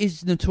 She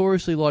is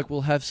notoriously like,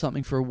 will have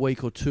something for a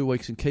week or 2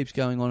 weeks and keeps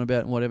going on about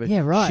it and whatever.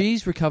 Yeah, right.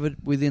 She's recovered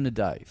within a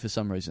day for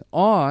some reason.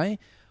 I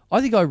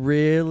think I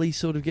rarely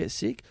sort of get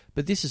sick,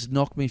 but this has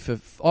knocked me for...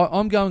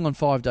 I'm going on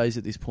 5 days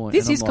at this point.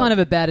 This is kind of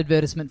a bad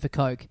advertisement for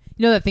Coke.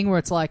 You know that thing where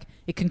it's like,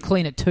 it can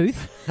clean a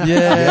tooth?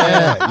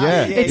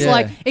 Yeah. It's Yeah.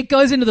 like, it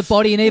goes into the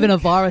body and even a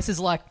virus is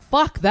like,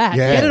 fuck that.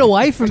 Yeah. Get it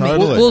away from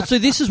Totally. me. Well, so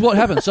this is what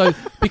happened. So,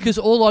 because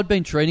all I'd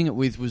been treating it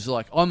with was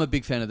like, I'm a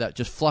big fan of that.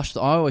 Just flush.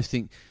 I always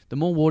think the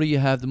more water you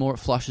have, the more it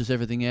flushes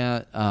everything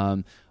out.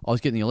 I was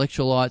getting the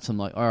electrolytes. I'm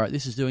like, all right,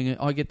 this is doing it.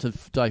 I get to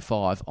day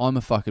 5.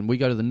 We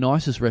go to the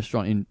nicest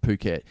restaurant in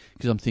Phuket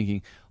because I'm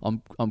thinking,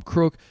 I'm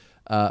crook.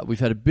 We've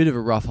had a bit of a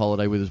rough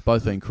holiday with us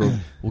both being crook.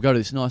 We'll go to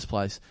this nice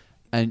place,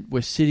 and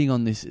we're sitting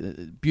on this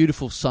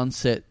beautiful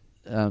sunset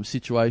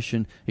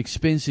situation,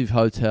 expensive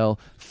hotel,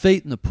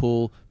 feet in the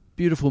pool,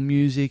 beautiful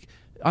music,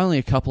 only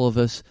a couple of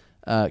us,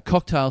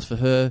 cocktails for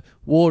her,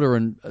 water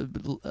and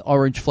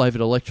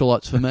orange-flavoured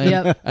electrolytes for me.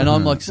 Yep. And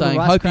I'm like saying,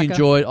 Rice hope cracker. you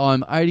enjoyed.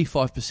 I'm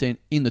 85%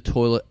 in the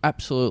toilet,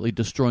 absolutely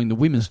destroying the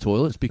women's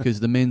toilets because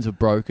the men's are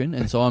broken.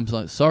 And so I'm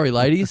like, sorry,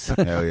 ladies,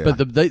 Hell yeah.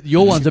 but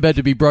your one's about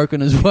to be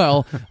broken as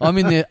well. I'm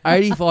in there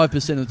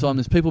 85% of the time.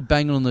 There's people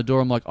banging on the door.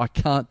 I'm like, I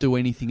can't do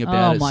anything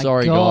about Oh it. my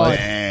Sorry, God. guys.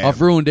 Damn.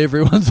 I've ruined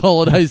everyone's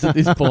holidays at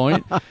this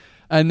point.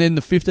 And then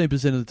the 15%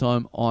 of the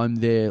time, I'm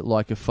there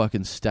like a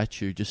fucking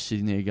statue, just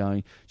sitting there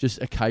going,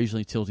 just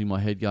occasionally tilting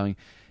my head going,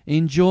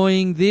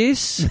 enjoying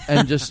this,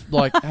 and just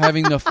like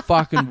having the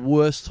fucking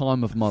worst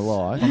time of my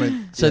life. I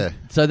mean, So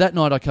that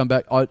night I come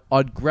back,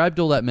 I'd grabbed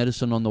all that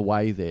medicine on the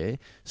way there,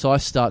 so I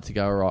start to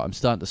go, all right, I'm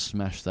starting to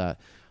smash that.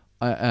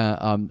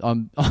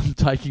 I'm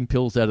taking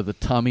pills out of the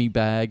tummy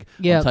bag.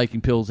 Yep. I'm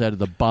taking pills out of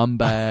the bum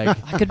bag.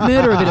 I could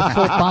murder a bit of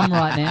Fort Bum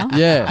right now.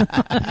 Yeah.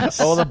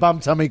 All the bum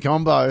tummy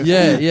combo.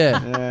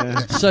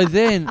 Yeah. So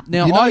then,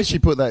 now you know, I she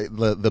put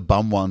the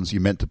bum ones you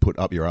meant to put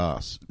up your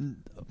ass.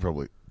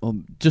 Probably.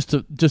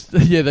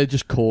 they're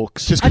just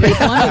corks. Just I did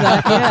wonder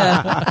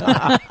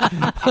that,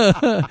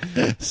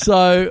 yeah.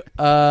 So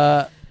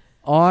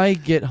I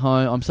get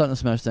home. I'm starting to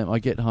smash them. I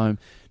get home.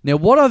 Now,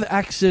 what I've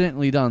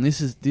accidentally done, this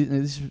is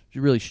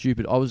really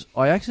stupid.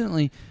 I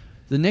accidentally,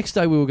 the next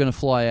day we were going to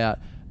fly out,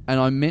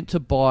 and I meant to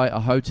buy a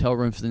hotel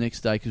room for the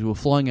next day because we were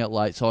flying out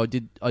late. So I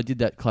did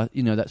that,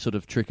 that sort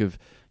of trick of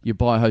you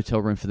buy a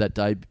hotel room for that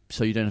day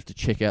so you don't have to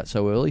check out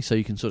so early, so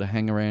you can sort of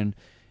hang around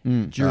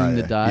during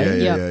the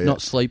day, Yeah.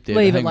 not sleep there.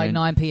 Leave but at hang like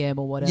around. 9 p.m.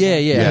 or whatever. Yeah.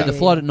 I had the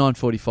flight at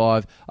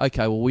 9:45.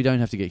 Okay, well, we don't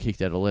have to get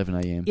kicked out at 11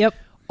 a.m. Yep.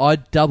 I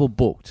double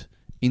booked.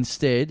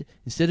 Instead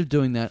of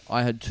doing that,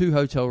 I had 2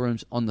 hotel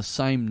rooms on the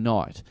same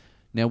night.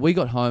 Now, we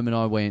got home and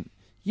I went,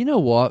 you know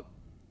what?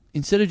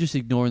 Instead of just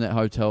ignoring that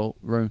hotel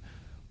room,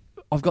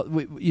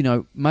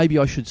 maybe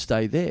I should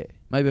stay there.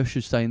 Maybe I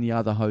should stay in the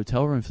other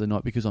hotel room for the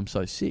night because I'm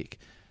so sick.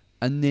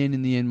 And then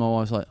in the end, my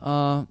wife's like,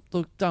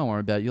 look, don't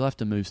worry about it. You'll have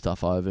to move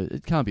stuff over.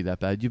 It can't be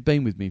that bad. You've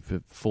been with me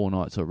for 4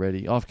 nights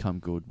already. I've come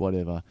good,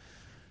 whatever.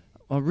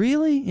 Oh,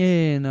 really?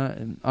 Yeah,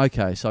 no.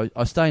 Okay, so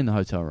I stay in the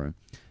hotel room.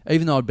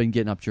 Even though I'd been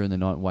getting up during the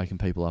night and waking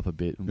people up a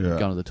bit and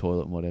going to the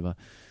toilet and whatever.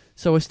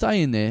 So I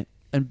stay in there,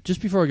 and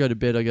just before I go to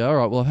bed, I go, all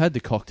right, well, I've had the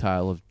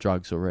cocktail of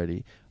drugs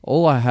already.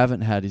 All I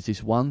haven't had is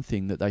this one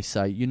thing that they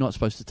say you're not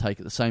supposed to take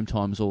at the same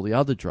time as all the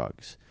other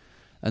drugs.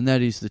 And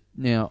that is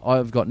now,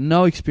 I've got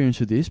no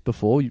experience with this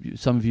before.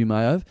 Some of you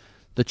may have.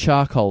 The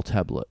charcoal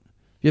tablet.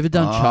 You ever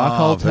done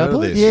charcoal I've heard of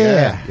tablets?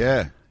 this.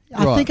 Yeah.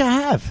 I think I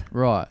have.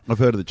 Right. I've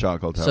heard of the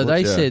charcoal tablets.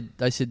 So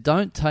they said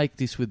don't take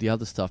this with the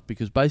other stuff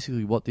because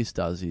basically what this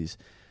does is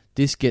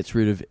this gets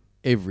rid of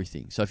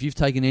everything. So if you've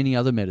taken any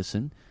other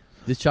medicine,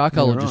 this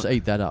charcoal will just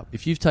eat that up.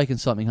 If you've taken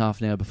something half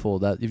an hour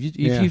before that, if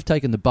you've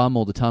taken the bum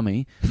or the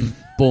tummy,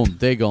 boom,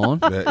 they're gone.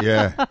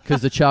 Yeah.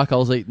 Because the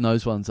charcoal's eating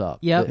those ones up.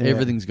 Yep.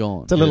 Everything's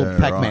gone. It's a little Yeah,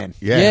 Pac-Man. right.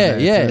 Yeah.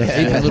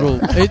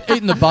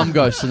 Eating the bum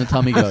ghosts and the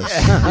tummy ghosts.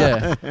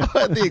 Yeah. I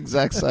had the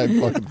exact same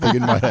fucking thing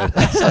in my head.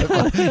 So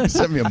funny.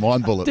 Sent me a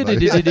mind bullet,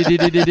 mate.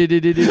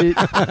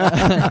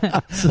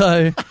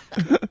 So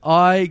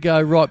I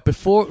go right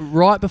before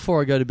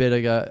I go to bed.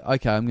 I go,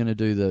 okay, I'm going to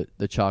do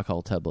the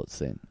charcoal tablets.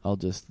 Then I'll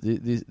just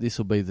this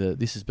will be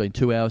this has been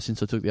 2 hours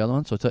since I took the other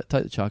one, so I take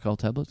the charcoal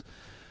tablets.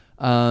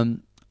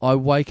 I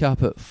wake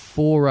up at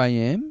 4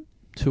 a.m.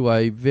 to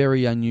a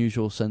very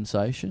unusual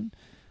sensation,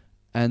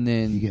 and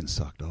then You're getting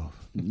sucked off.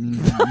 no,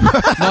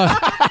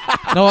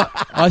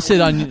 I said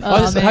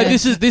hey,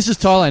 this is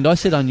Thailand. I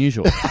said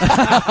unusual.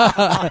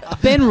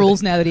 Ben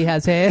rules now that he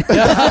has hair.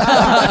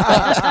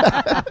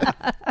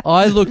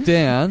 I look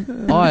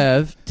down. I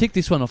have ticked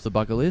this one off the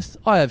bucket list.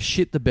 I have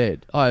shit the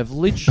bed. I have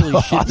literally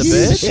shit the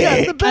bed.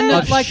 Shit the bed.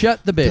 I've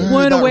shut the bed.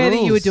 Weren't that aware that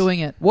rules. you were doing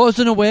it.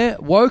 Wasn't aware.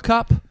 Woke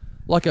up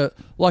like a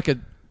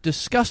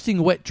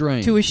disgusting wet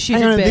dream. To a Hang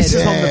shitted on, bed. this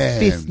is on the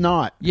Damn. 5th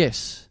night.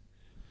 Yes.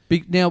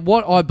 Now,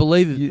 what I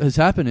believe has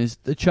happened is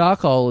the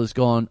charcoal has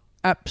gone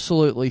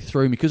absolutely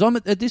through me, because I'm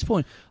at this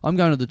point, I'm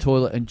going to the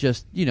toilet and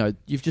just,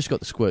 you've just got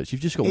the squirts,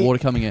 you've just got water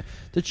coming out.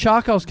 The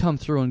charcoal's come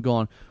through and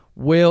gone,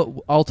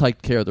 well, I'll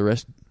take care of the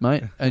rest,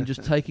 mate, and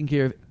just taking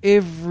care of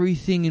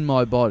everything in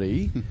my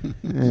body,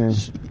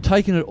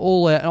 taking it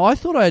all out. And I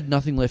thought I had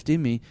nothing left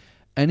in me,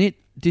 and it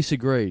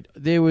disagreed.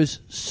 There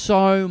was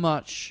so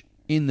much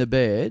in the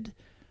bed,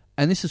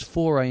 and this is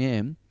 4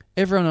 a.m.,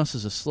 everyone else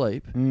is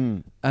asleep,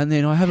 and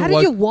then I haven't. How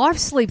did your wife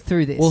sleep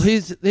through this?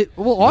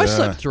 Well, I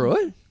slept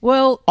through it.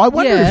 Well, I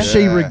wonder yeah. if she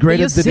Yeah. regretted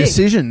You're the sick.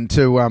 decision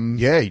to.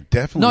 Yeah,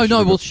 definitely. No.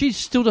 should've Well, got- she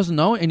still doesn't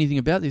know anything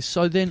about this.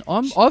 So then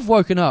I've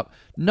woken up.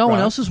 No one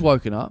Right. else has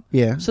woken up.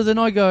 Yeah. So then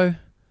I go,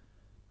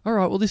 all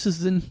right. Well, this is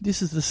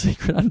the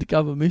secret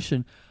undercover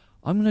mission.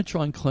 I'm going to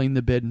try and clean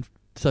the bed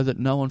so that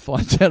no one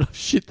finds out I've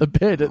shit the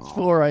bed at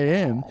 4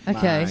 a.m.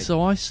 Okay.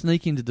 So I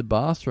sneak into the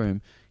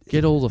bathroom,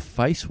 get all the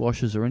face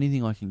washes or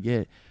anything I can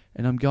get,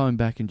 and I'm going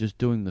back and just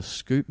doing the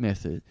scoop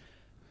method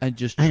and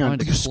just Hang trying on,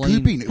 to You're clean.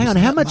 scooping. It Hang was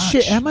on, how that much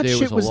shit? How much There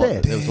shit a was lot,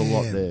 there? There was a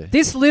lot there.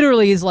 This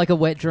literally is like a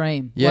wet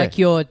dream. Yeah. Like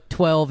you're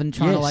 12 and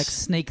trying to Yes. like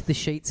sneak the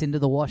sheets into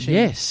the washing.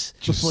 Yes.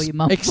 Before your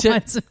mum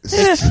Except- finds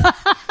it. How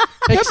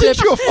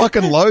big's your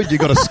fucking load? You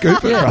got to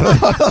scoop it, Yeah.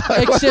 brother.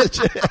 Except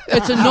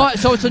it's a night.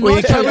 So it's a Well,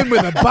 you night. come in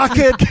with a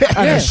bucket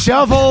and Yeah. a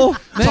shovel.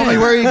 Tommy,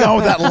 where are you going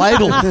with that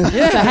ladle? The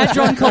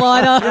Hadron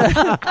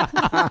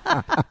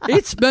Collider.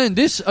 It's man.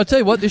 This I tell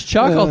you what. This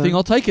charcoal thing.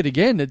 I'll take it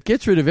again. It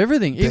gets rid of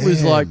everything. It was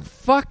Damn. like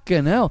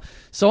fucking hell.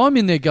 So I'm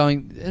in there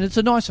going, and it's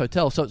a nice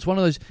hotel. So it's one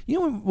of those.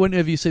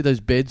 Whenever you see those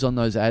beds on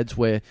those ads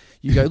where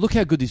you go, look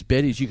how good this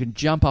bed is. You can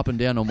jump up and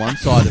down on one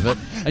side of it,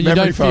 and you Memory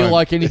don't feel foam.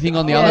 like anything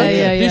on the Yeah, other.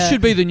 yeah, This yeah.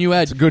 should be the new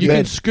ad. a good You can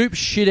bed. scoop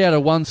shit out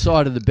of one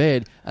side of the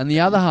bed, and the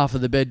other half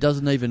of the bed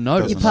doesn't even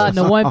notice. Your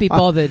partner won't be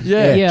bothered.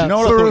 Yeah. Do you know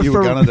what I For- thought you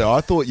were for- going to do? I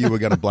thought you were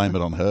going to blame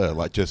it on her,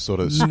 like just sort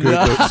of scoop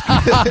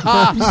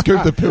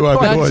the poo over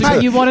That's towards it.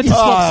 her. You wanted to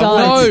swap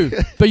sides. No,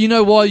 but you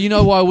know why? You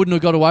know why I wouldn't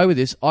have got away with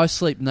this? I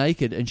sleep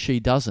naked and she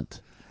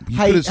doesn't. You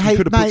Hey, could have hey,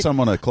 put mate. some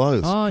on her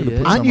clothes. Oh, Could have yeah.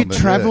 put Aren't some you on there,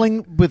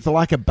 travelling with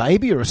like a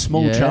baby or a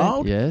small Yeah,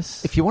 child?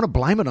 Yes. If you want to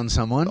blame it on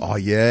someone. Oh,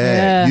 yeah.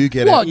 Yeah. You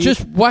get What? it.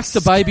 Just whack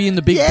the baby in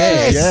the big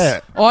Yes.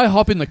 bed. Yeah. I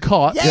hop in the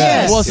cot.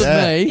 Yes. It wasn't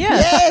Yeah. me. Yeah.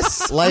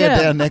 Yes. Lay Yeah.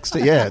 her down next to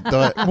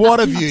What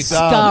have you done?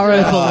 Scar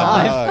over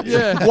life.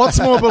 Yeah. What's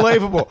more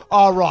believable?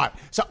 Oh, right.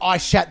 So I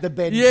shat the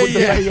bed. Yeah, put the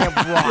yeah. bed,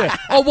 yeah, right.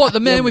 Oh, what?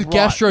 The man You're with right.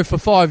 gastro for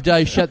 5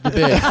 days shut the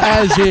bed.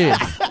 As if.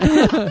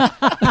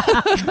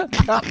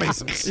 Cut me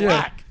some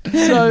slack.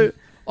 So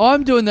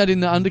I'm doing that in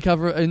the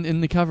undercover, in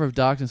the cover of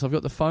darkness. I've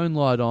got the phone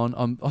light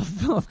on.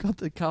 I've got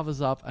the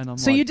covers up, and I'm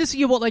So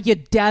like, you're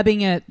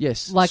dabbing it.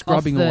 yes, like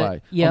scrubbing off the,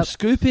 away. Yep. I'm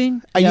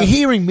scooping. Are Yep. you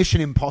hearing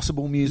Mission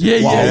Impossible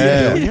music Yeah, while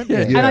yeah, you're doing yeah.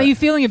 it? Yeah. And are you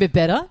feeling a bit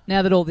better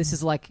now that all this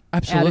is like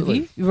Absolutely. out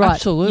of you? Right.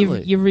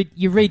 Absolutely.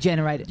 You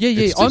regenerated. Yeah,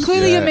 yeah. So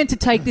clearly Yeah. you're meant to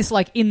take this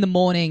like in the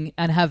morning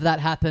and have that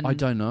happen. I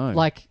don't know.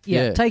 Like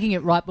Yeah. taking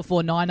it right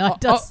before 9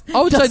 does,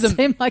 I would say does the-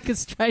 seem like a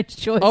strange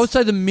choice. I would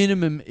say the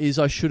minimum is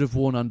I should have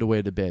worn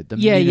underwear to bed. The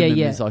Yeah, yeah, minimum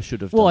yeah. is I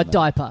should have Or a done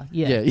that. diaper.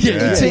 Yeah. Yeah, It's, Yeah.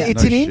 it's No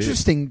an shit.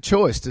 interesting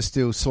choice to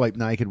still sleep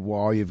naked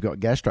while you've got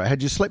gastro.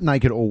 Had you slept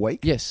naked all week?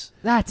 Yes.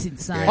 That's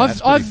insane. Yeah,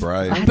 that's pretty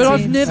brave. That's But I've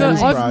insane. never, That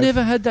is I've brave.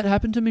 never had that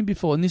happen to me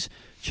before, and this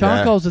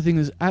charcoal's the thing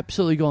that's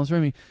absolutely gone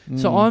through me.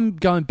 So I'm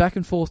going back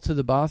and forth to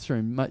the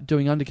bathroom,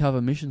 doing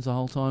undercover missions the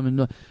whole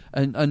time,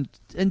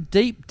 and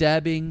deep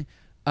dabbing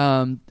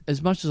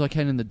as much as I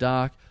can in the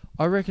dark.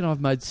 I reckon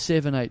I've made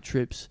 7-8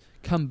 trips.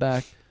 Come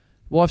back,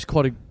 wife's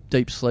quite a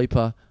deep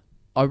sleeper.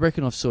 I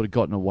reckon I've sort of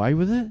gotten away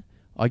with it.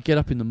 I get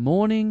up in the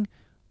morning.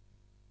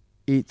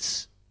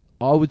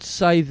 I would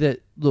say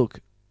that, look,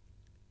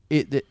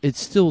 it's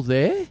still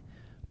there,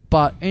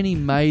 but any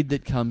maid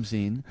that comes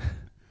in,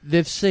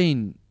 they've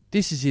seen,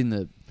 this is in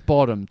the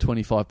bottom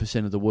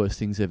 25% of the worst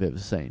things they've ever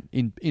seen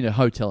in a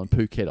hotel in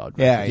Phuket, I'd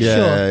Yeah, reckon.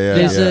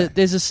 yeah. Sure.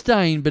 There's a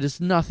stain, but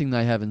it's nothing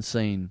they haven't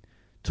seen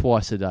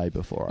twice a day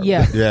before. I Yeah.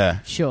 reckon. Yeah.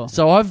 Sure.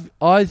 So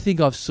I think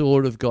I've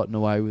sort of gotten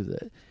away with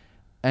it.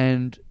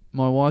 And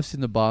my wife's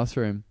in the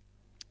bathroom,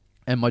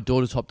 and my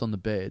daughter's hopped on the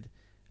bed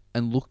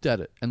and looked at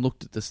it and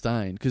looked at the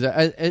stain, because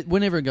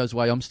whenever it goes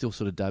away, I'm still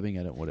sort of dabbing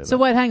at it, whatever. So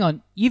wait, hang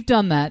on. You've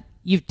done that.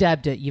 You've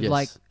dabbed it. You've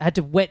Yes. had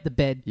to wet the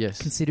bed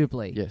Yes.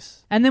 considerably.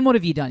 Yes. And then what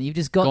have you done? You've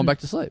just Gone back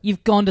to sleep.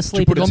 You've gone to Did you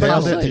sleep. put a in your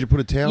towel sleep. down? Did you put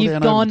a towel You've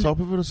down gone- over the top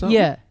of it or something?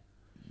 Yeah.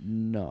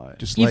 No.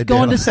 Just You've laid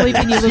gone down. to sleep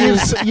in your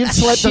little. You've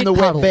slept in shit the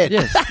wet puddle. bed.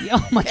 Yes.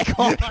 Oh my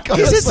god!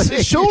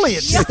 Surely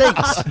it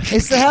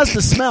stinks. How's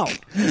the smell?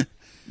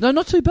 No,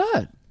 not too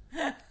bad.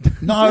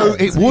 No,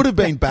 it would have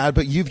been bad,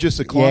 but you've just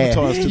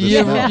acclimatized to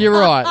the smell. You're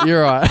right.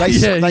 You're right. They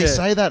Yeah.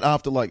 say that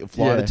after like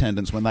flight Yeah.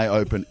 attendants when they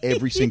open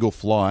every single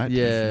flight,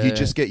 Yeah. you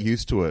just get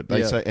used to it.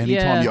 They Yeah. say anytime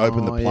Yeah. you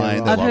open the Oh, yeah, plane, right.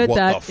 they're I've like, heard "What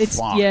that. the It's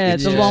fuck?" the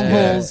just- long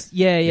yeah. hauls.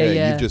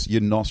 Yeah. You've just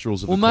your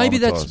nostrils have Well, maybe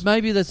that's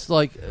acclimatized.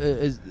 like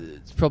it's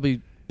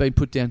probably been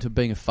put down to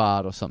being a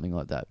fart or something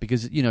like that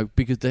because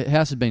the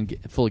house has been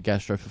full of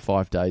gastro for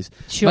 5 days.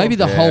 Sure. Maybe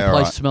the Yeah, whole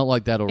place right. smelled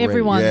like that already.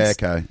 Everyone's Yeah,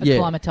 okay. Yeah.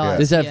 acclimatized.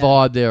 There's that yeah.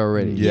 vibe there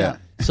already. Yeah.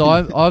 So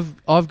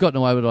I've gotten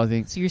away with it. I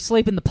think So you're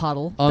sleeping in the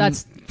puddle.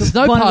 That's there's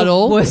no one of the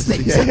puddle. worst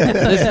things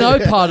There's no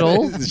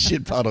puddle. It's a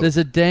shit puddle. There's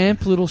a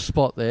damp little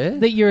spot there.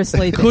 that you're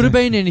asleep. Could have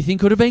been anything.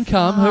 Could have been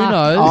cum. Who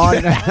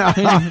knows?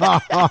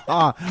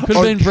 Could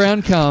have been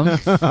brown cum.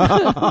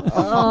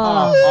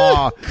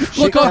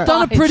 Look, I've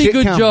done a pretty Shit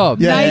good cum. job.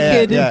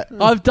 Naked. Yeah.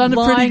 I've done a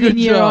pretty lying good in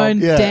your job. own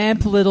Yeah.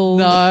 damp little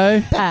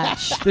No.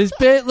 patch. There's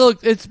look,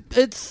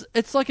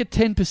 it's like a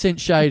 10%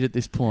 shade at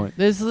this point.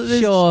 There's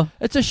Sure.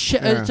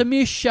 It's a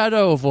mere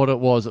shadow of what it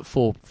was at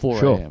 4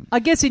 Sure. a.m. I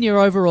guess in your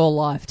overall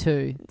life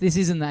too, this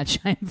isn't that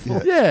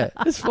shameful. Yeah,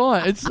 it's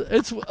fine.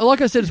 It's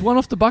like I said, it's one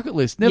off the bucket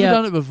list. Never Yep.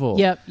 done it before.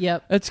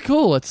 Yep. It's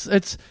cool. It's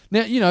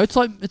now it's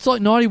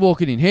like 90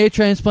 walking in, hair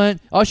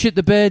transplant. I shit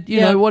the bed. You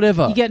Yep. know,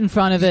 whatever. You get in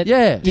front of it.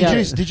 Yeah.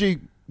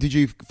 Did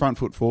you front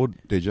foot forward?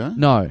 Did you?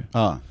 No,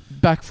 Ah,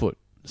 back foot.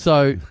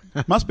 So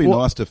must be What-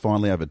 nice to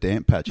finally have a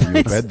damp patch in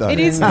your bed, though. It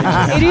is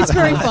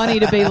very funny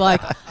to be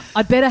like,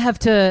 I'd better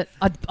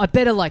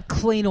like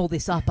clean all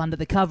this up under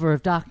the cover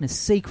of darkness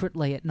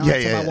secretly at night Yeah, so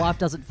yeah, my yeah. wife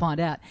doesn't find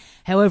out.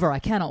 However, I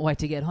cannot wait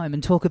to get home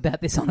and talk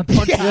about this on a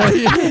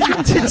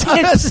podcast. To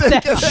test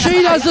that.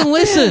 she doesn't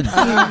listen. She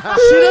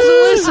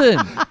doesn't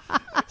listen.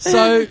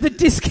 So The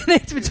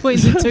disconnect between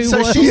the two So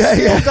worlds. she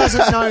still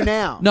doesn't know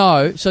now.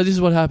 no. So this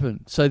is what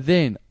happened. So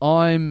then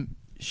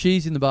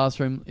she's in the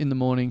bathroom in the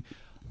morning.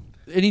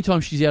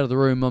 Anytime she's out of the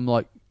room, I'm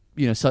like,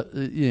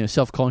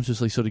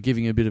 self-consciously sort of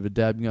giving her a bit of a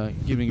dab,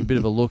 giving a bit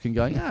of a look and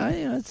going,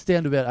 it's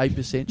down to about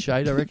 8%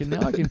 shade, I reckon.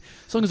 Now I can,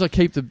 as long as I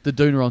keep the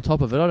doona on top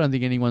of it, I don't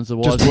think anyone's the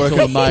wiser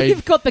until the maid.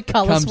 You've got the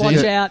colour comes swatch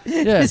in. out.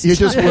 Yeah. You're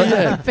just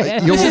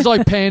This is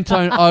like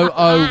Pantone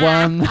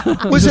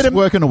 001. Was it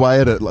working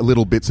away at it like,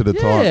 little bits at a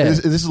time? Yeah. This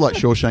is like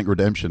Shawshank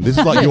Redemption. This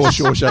is like your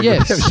Shawshank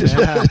Yes.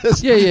 Redemption.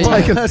 Just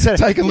Yeah.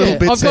 taking little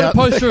bits I've out.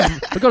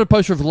 got a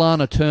poster of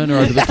Lana Turner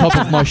over the top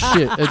of my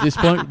shit at this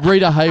point.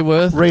 Rita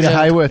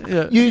Hayworth.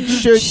 Yeah.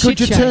 Could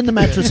you turn the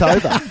mattress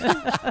over?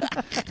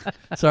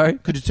 Sorry?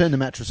 Could you turn the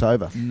mattress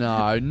over?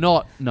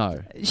 No.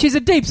 She's a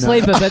deep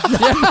sleeper, but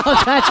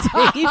not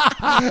that deep.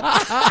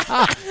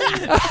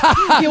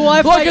 Your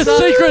wife Like a wakes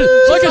up,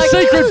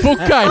 secret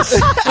bookcase.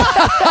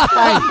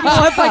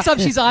 your wife wakes up,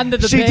 she's under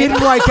the She bed.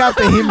 didn't wake up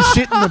to him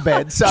shit in the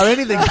bed, so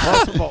anything's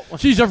possible.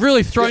 Jeez, I've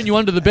really thrown you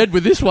under the bed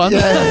with this one.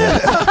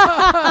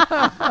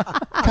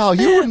 Carl,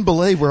 you wouldn't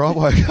believe where I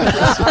woke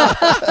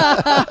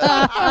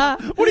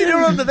up. What are you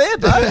doing under there,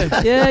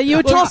 bud? Yeah, you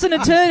were tossing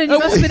and turning. You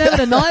must have been having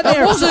a nightmare.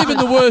 That or wasn't even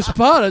the worst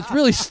part. It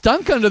really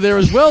stunk under there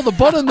as well. The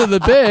bottom of the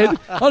bed.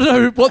 I don't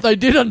know what they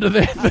did under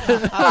there.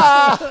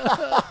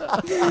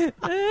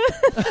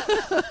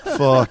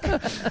 Fuck.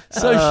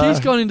 So she's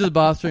gone into the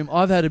bathroom.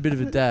 I've had a bit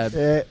of a dab.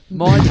 Yeah.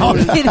 My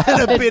daughter,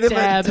 Had a bit of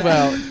dab. it.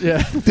 well,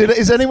 yeah.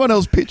 Is anyone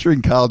else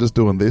picturing Carl just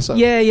doing this?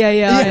 Yeah.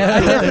 I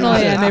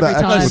definitely am every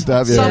The time. actual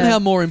dab, yeah. Somehow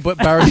more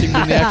embarrassing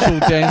than the actual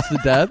dance, the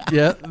dab.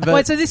 Yeah. But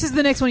Wait, so this is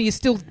the next one. You're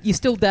still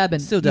dabbing.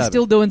 Still You're dabbing.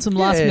 still doing some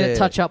last minute Yeah.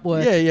 touch up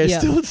work. Yeah.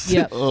 Still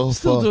Oh,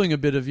 still fuck. doing a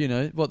bit of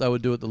what they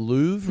would do at the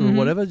Louvre or Mhm.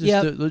 whatever.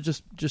 Yep.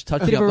 Just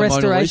touching Bit up of a the Mona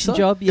restoration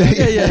Lisa. job. Yeah.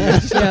 Yeah.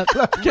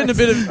 Getting a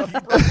bit of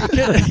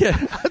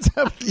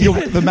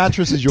The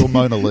mattress is your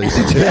Mona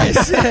Lisa.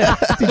 Yes. Did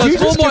No, you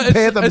it's just more my-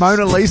 compare it's- the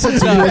Mona Lisa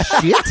to your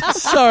shit?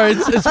 Sorry,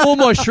 it's more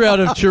my Shroud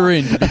of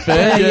Turin, to be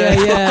fair.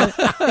 Yeah.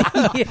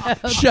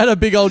 Shadow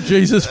big old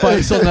Jesus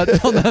face on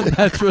that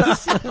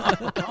mattress.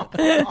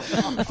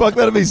 Fuck,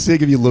 that'd be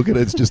sick if you look at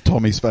it. It's just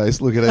Tommy's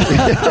face. Look at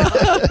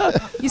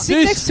it. You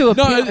sit next to a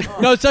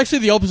no, it's actually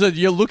the opposite.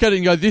 You look at it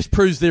and go, "This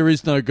proves there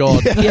is no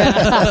God."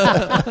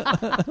 Yeah.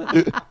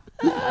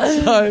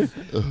 So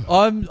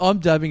I'm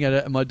dabbing at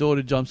it, and my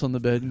daughter jumps on the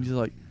bed and she's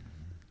like,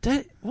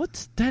 Daddy,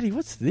 what's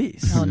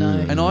this? Oh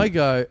no. And I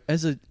go,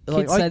 as a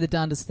like, Kids say the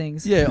darndest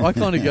things. yeah, I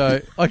kind of go,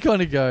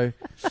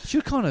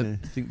 she'll kind of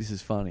think this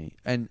is funny,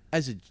 and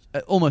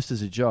almost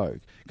as a joke,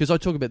 because I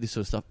talk about this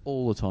sort of stuff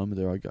all the time with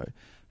her. I go,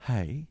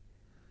 hey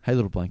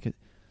little blanket,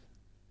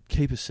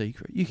 keep a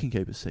secret. You can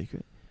keep a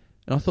secret.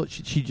 And I thought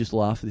she'd just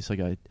laugh at this. I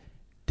go,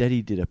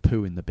 Daddy did a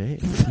poo in the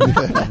bed.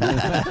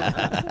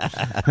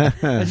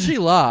 And she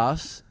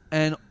laughs,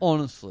 and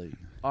honestly,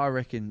 I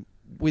reckon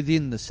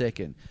within the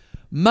second,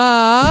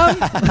 Mum,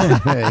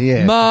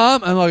 Yeah.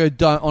 Mum, and I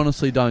go,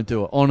 honestly, don't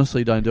do it.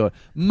 Honestly, don't do it.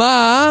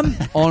 Mum,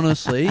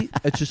 honestly,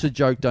 it's just a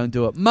joke. Don't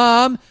do it.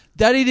 Mum,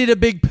 Daddy did a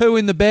big poo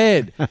in the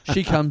bed.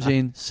 She comes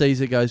in,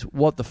 sees it, goes,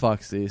 what the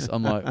fuck's this?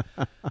 I'm like,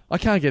 I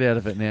can't get out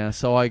of it now.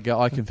 So I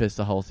confess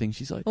the whole thing.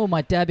 She's like, Oh,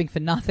 my dabbing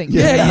for nothing.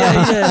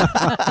 yeah.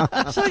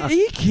 She's like, are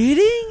you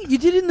kidding? You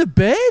did it in the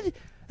bed?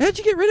 How'd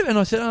you get rid of it? And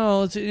I said,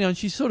 oh, it's, and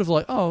she's sort of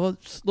like, oh, well,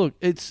 look,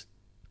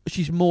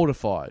 she's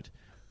mortified.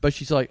 But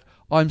she's like,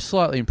 I'm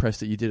slightly impressed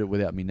that you did it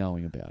without me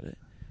knowing about it.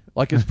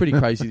 Like, it's pretty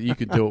crazy that you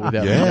could do it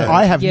without me knowing.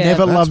 I have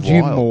never That's loved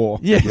you wild. more.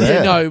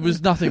 Yeah, no, it was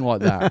nothing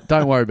like that.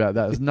 Don't worry about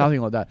that. It was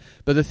nothing like that.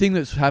 But the thing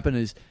that's happened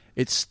is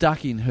it's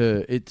stuck in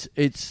her. It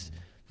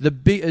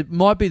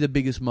might be the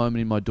biggest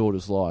moment in my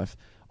daughter's life.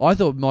 I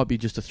thought it might be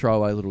just a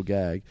throwaway little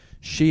gag.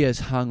 She has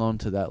hung on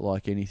to that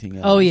like anything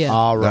else. Oh, yeah.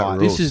 Oh, right.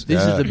 This is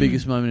the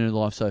biggest moment in her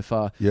life so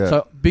far. Yeah.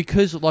 So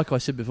because, like I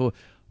said before,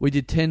 we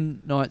did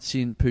 10 nights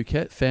in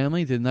Phuket,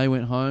 family. Then they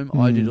went home.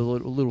 I did a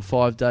little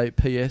 5-day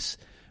PS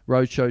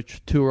roadshow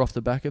tour off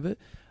the back of it.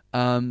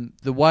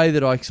 The way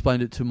that I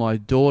explained it to my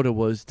daughter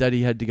was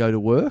Daddy had to go to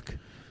work.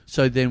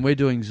 So then we're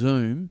doing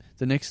Zoom.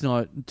 The next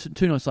night,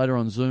 2 nights later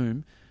on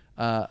Zoom,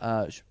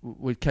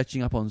 we're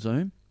catching up on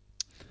Zoom.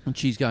 And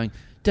she's going,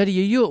 Daddy,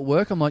 are you at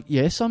work? I'm like,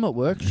 yes, I'm at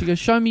work. She goes,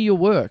 show me your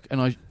work.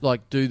 And I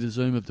like do the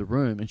zoom of the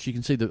room, and she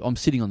can see that I'm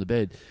sitting on the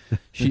bed.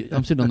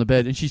 I'm sitting on the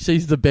bed, and she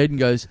sees the bed and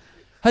goes,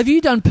 have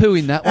you done poo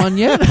in that one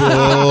yet?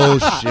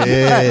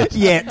 Bullshit.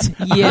 Yet.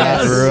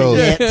 Yes. Rules.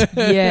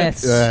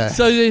 Yes. Yeah.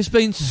 So there's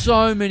been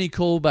so many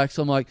callbacks.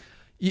 I'm like,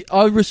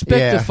 I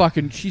respect the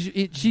fucking.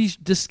 She's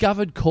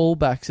discovered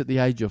callbacks at the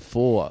age of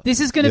 4. This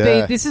is going to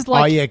Yeah. be. This is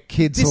like. Oh yeah,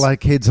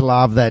 kids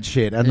love that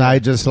shit, and they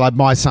just like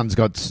my son's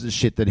got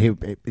shit that he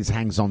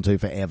hangs on to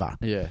forever.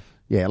 Yeah.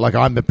 Yeah, like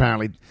I'm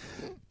apparently.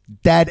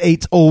 Dad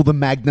eats all the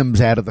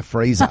Magnums out of the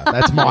freezer.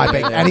 That's my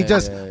big, and he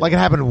just like it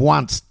happened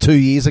once 2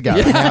 years ago.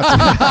 And now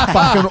it's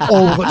fucking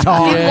all the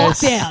time.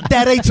 Yes. Lockdown.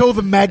 Dad eats all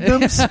the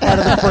Magnums out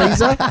of the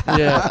freezer.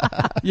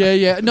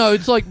 Yeah. No,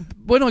 it's like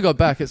when I got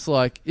back, it's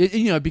like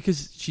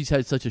because she's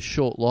had such a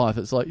short life.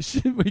 It's like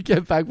we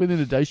get back within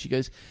a day. She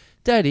goes,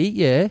 Daddy,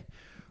 yeah.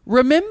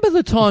 Remember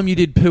the time you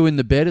did poo in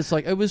the bed? It's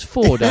like it was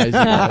 4 days ago.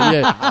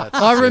 Yeah,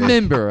 I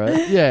remember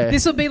it. Yeah,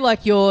 This will be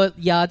like your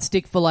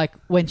yardstick for like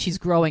when she's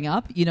growing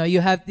up. You know,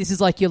 you have this is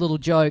like your little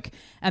joke,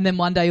 and then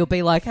one day you'll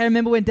be like, "Hey,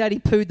 remember when Daddy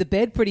pooed the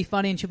bed? Pretty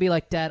funny." And she'll be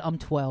like, "Dad, I'm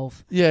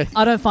 12. Yeah.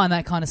 I don't find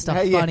that kind of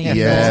stuff Yeah, funny." yeah.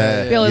 anymore."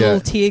 Yeah, Feel a yeah.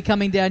 little tear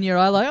coming down your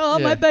eye, like, "Oh,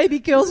 Yeah. my baby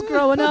girl's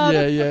growing up.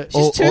 Yeah.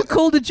 She's too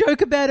cool to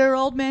joke about her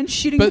old man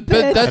shitting the But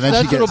bed." that's And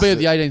then she what'll gets be at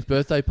the 18th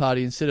birthday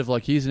party. Instead of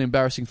like, here's an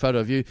embarrassing photo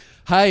of you.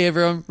 Hey,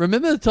 everyone,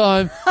 remember the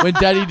time when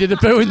Daddy did a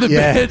poo in the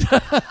bed?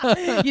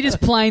 You're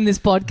just playing this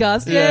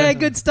podcast. Yeah. Yeah,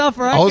 good stuff,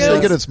 right? I was girls?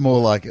 thinking it's more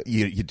like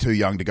you're too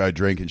young to go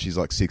drink, and she's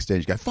like 16.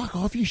 You go, fuck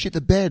off, you shit the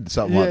bed,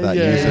 something like that.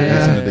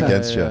 Using it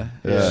against you.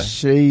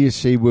 Yeah.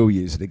 She will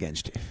use it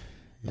against you.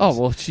 Oh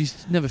well,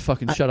 she's never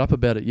fucking shut up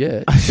about it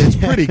yet. It's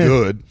pretty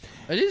good.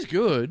 It is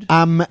good.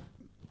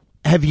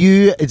 Have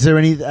you? Is there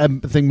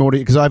anything more to?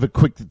 Because I have a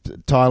quick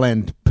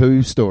Thailand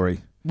poo story.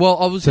 Well,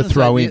 I was to going to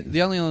throw say in.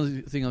 the only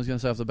other thing I was going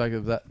to say off the back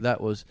of that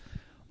was,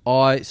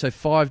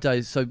 5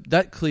 days. So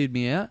that cleared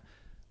me out.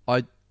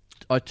 I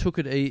took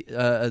it.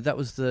 That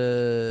was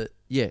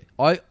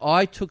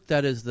I took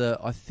that as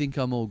I think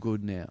I'm all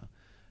good now,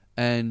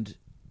 and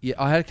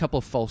I had a couple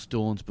of false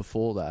dawns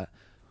before that,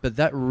 but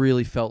that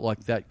really felt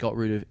like that got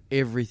rid of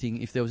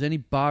everything. If there was any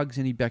bugs,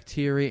 any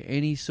bacteria,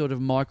 any sort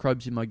of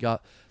microbes in my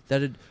gut,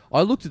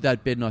 I looked at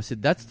that bed and I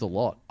said, "That's the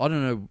lot." I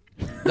don't know.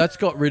 That's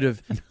got rid of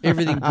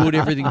everything good,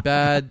 everything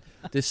bad.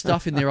 There's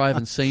stuff in there I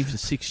haven't seen for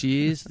 6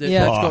 years. That's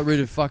got rid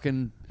of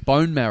fucking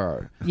bone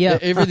marrow. Yeah.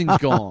 Everything's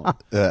gone.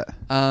 Yeah.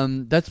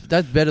 That's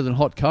better than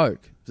hot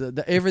Coke.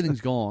 Everything's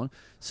gone.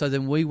 So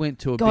then we went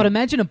to a God,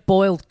 imagine a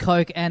boiled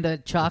Coke and a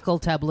charcoal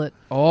tablet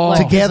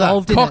Together.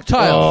 dissolved in cocktail.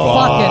 it. Oh.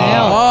 Fucking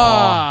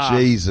hell.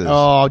 Jesus.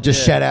 Oh,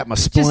 just shout out my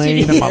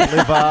spleen and my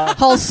liver.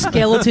 Whole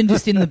skeleton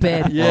just in the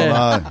bed.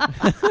 Yeah.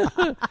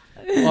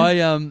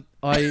 Oh,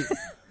 no.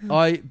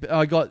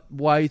 I got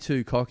way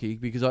too cocky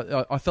because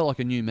I felt like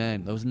a new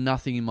man. There was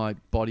nothing in my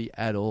body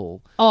at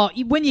all. Oh,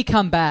 when you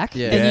come back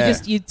Yeah.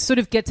 and you sort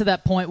of get to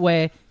that point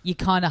where you're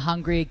kind of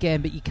hungry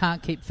again, but you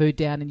can't keep food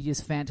down and you're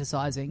just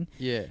fantasizing.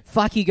 Yeah.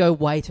 Fuck, you go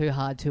way too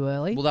hard too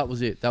early. Well, that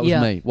was it. That was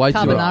me. Way too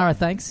Carbonara,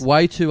 thanks.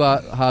 Way too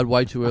hard.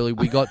 Way too early.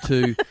 We got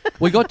to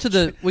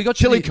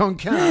Chili con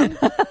carne.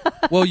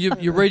 Well,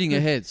 you're reading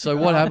ahead. So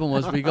what happened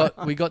was we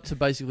got to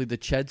basically the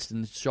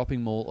Chadstone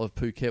shopping mall of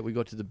Phuket. We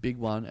got to the big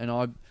one, and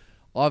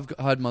I've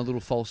had my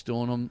little false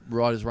dawn on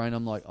right as rain.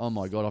 I'm like, oh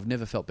my God, I've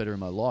never felt better in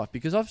my life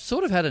because I've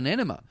sort of had an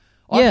enema.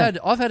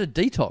 I've had a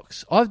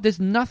detox.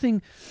 There's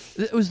nothing.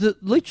 It was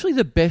literally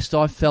the best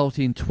I've felt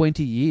in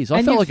 20 years.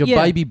 I felt like a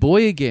baby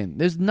boy again.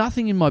 There's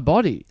nothing in my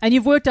body. And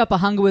you've worked up a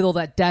hunger with all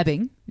that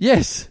dabbing.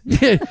 Yes,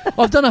 yeah.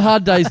 I've done a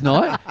hard day's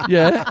night.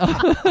 Yeah,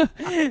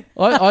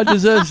 I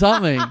deserve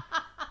something.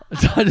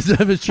 I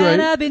deserve a treat.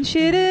 And I've been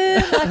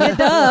shitting like a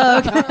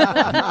dog.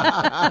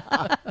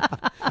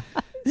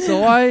 So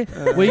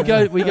So we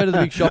go to the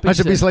big shopping. I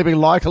should be centre. sleeping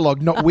like a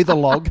log, not with a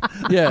log.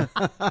 Yeah.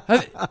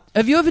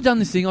 Have you ever done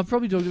this thing? I've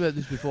probably talked about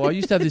this before. I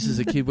used to have this as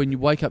a kid when you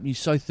wake up and you're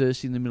so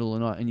thirsty in the middle of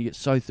the night and you get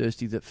so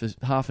thirsty that for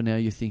half an hour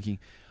you're thinking,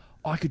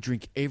 I could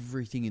drink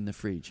everything in the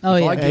fridge. Oh,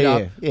 if yeah. I get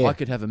up, Yeah. I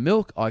could have a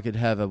milk, I could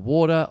have a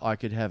water, I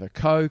could have a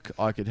Coke,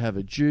 I could have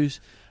a juice.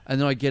 And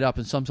then I get up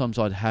and sometimes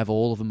I'd have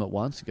all of them at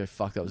once and go,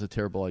 fuck, that was a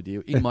terrible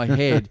idea. In my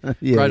head,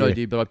 great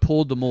idea, but I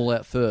poured them all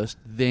out first,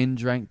 then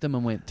drank them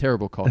and went,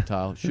 terrible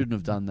cocktail, shouldn't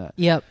have done that.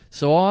 Yep.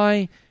 So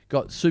I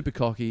got super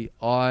cocky.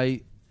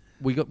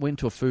 Went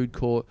to a food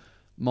court.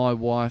 My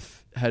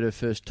wife had her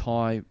first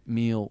Thai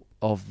meal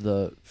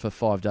for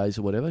 5 days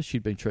or whatever.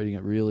 She'd been treating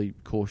it really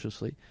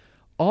cautiously.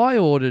 I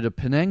ordered a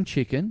Penang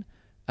chicken,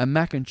 a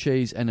mac and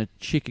cheese, and a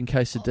chicken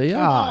quesadilla.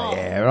 Oh,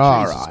 yeah,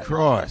 all Jesus right.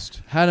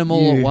 Christ. Had them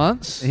all at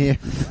once. Yeah.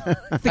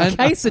 The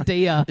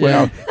quesadilla. Yeah.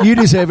 Well, you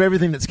deserve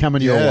everything that's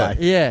coming your Yeah. way.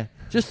 Yeah.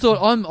 Just thought,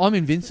 I'm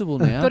invincible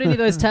now. Got any of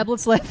those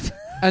tablets left?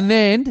 And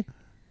then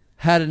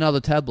had another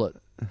tablet.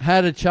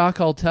 Had a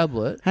charcoal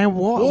tablet. And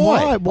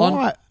why?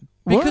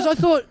 Because I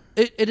thought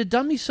it had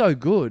done me so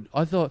good.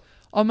 I thought,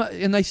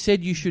 and they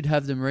said you should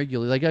have them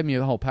regularly. They gave me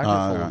a whole packet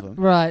full of them.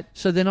 Right.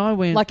 So then I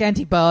went... Like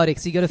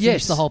antibiotics, you got to finish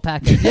Yes. the whole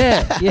packet.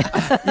 Yeah.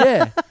 Yeah.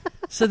 Yeah.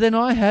 So then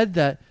I had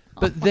that.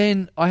 But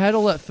then I had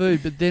all that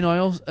food, but then I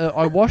also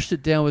I washed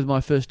it down with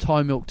my first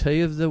Thai milk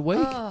tea of the week.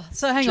 Oh,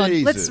 so hang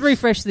on, let's Jesus.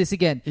 refresh this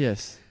again.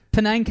 Yes.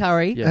 Penang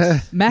curry,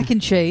 Yes. mac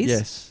and cheese,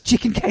 Yes.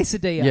 chicken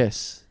quesadilla.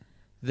 Yes.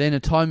 Then a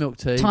Thai milk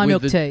tea. Thai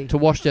with milk tea. To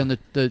wash down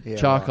the Yeah,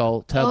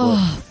 charcoal tablet.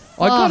 Oh,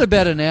 I got fuck.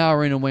 about an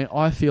hour in and went,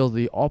 I feel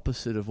the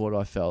opposite of what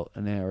I felt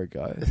an hour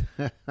ago.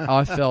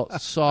 I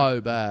felt so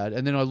bad.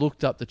 And then I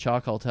looked up the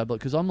charcoal tablet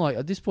because I'm like,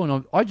 at this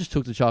point, I just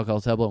took the charcoal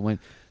tablet and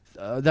went,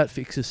 that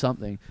fixes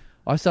something.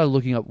 I started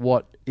looking up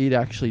what it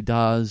actually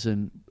does.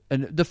 And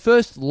the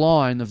first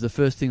line of the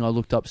first thing I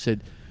looked up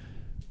said,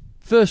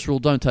 first rule,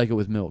 don't take it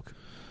with milk.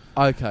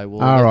 Okay,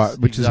 well, All that's right,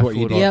 which is what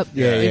you did. Yep.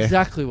 Yeah.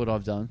 exactly what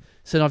I've done.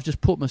 So I've just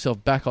put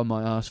myself back on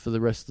my ass for the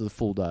rest of the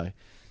full day.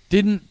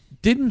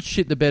 Didn't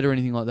shit the bed or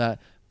anything like that,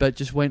 but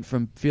just went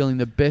from feeling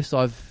the best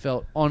I've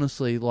felt,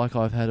 honestly, like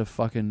I've had a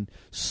fucking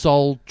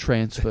soul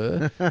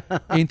transfer,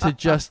 into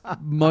just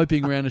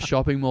moping around a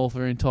shopping mall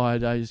for an entire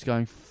day, just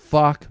going,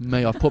 fuck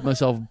me, I've put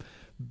myself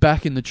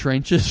back in the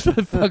trenches for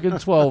fucking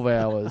 12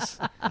 hours.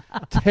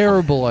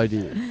 Terrible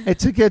idea.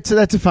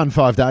 That's a fun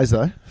 5 days,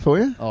 though, for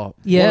you. Oh,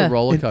 Yeah. what a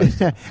roller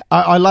coaster.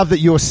 I love that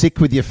you're sick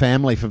with your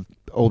family for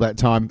all that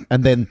time,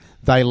 and then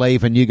they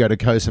leave and you go to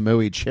Koh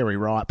Samui cherry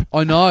ripe.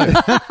 I know.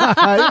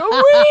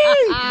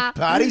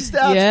 Party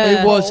stuff.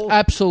 Yeah. It was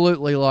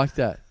absolutely like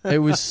that. It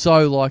was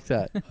so like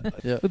that.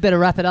 Yeah. We better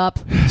wrap it up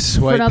for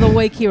Sweet. another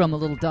week here on the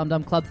Little Dum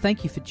Dum Club.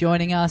 Thank you for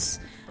joining us.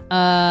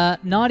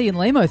 Nighty and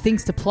Lehmo,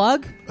 things to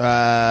plug.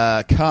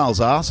 Carl's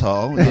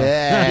arsehole. Oh,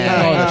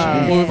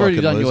 Yeah. well, we've already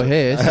done your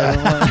hair. So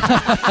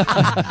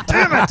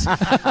Damn it!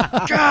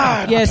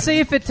 God. Yeah, see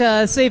if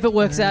it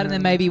works out, and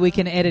then maybe we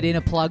can edit in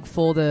a plug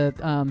for the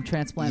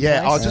transplant.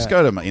 Yeah, place. I'll just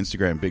go to my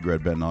Instagram, Big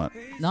Red Ben Knight.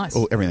 Nice.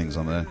 Oh, everything's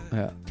on there.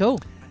 yeah. Cool.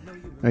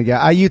 There you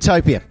go.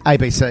 Utopia,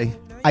 ABC,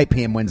 8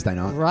 p.m. Wednesday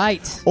night.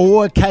 Right.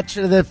 Or catch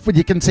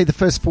you can see the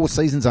first 4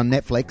 seasons on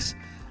Netflix,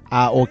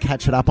 or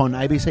catch it up on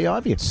ABC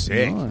iView.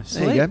 Sick. Nice.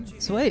 There you go.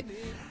 Sweet.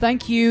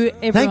 Thank you,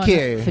 everyone, Thank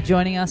you. for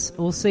joining us.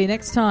 We'll see you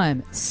next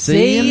time.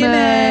 See you,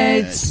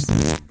 mates.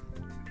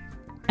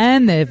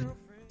 And they've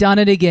done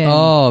it again.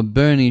 Oh,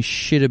 Bernie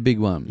shit a big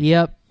one.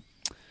 Yep.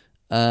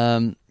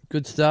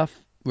 Good stuff.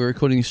 We're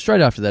recording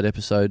straight after that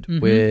episode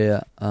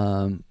where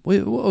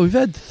we've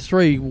had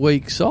 3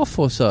 weeks off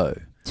or so.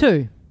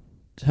 2.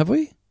 Have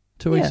we?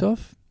 2 weeks Yeah.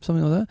 off?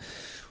 Something like that.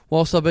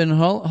 Whilst I've been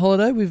on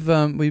holiday, we've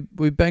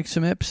banked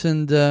some eps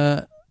and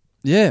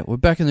we're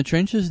back in the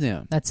trenches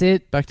now. That's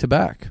it. Back to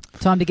back.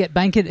 Time to get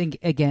banking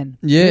again.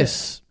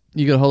 Yes.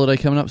 You got a holiday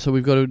coming up, so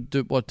we've got to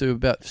do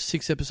about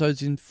 6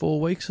 episodes in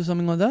 4 weeks or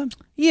something like that?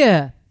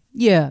 Yeah.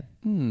 Yeah.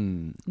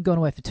 Hmm. I'm going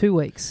away for 2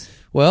 weeks.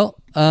 Well,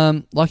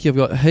 lucky I've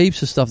got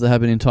heaps of stuff that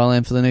happened in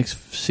Thailand for the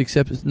next 6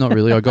 episodes. Not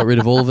really. I got rid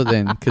of all of it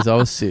then because I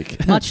was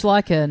sick. Much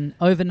like an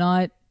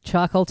overnight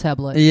charcoal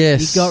tablet.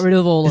 Yes. You got rid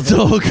of all of It's it.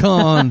 all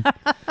gone.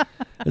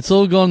 It's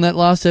all gone. That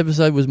last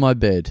episode was my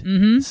bed.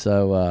 Mm-hmm.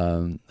 So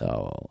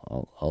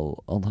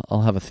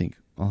I'll have a think.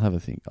 I'll have a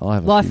think. I'll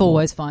have a Life few more.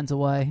 always finds a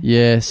way.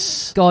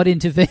 Yes. God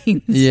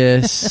intervenes.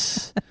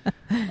 Yes.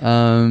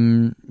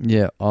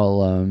 Yeah.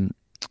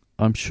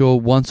 I'm sure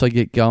once I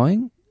get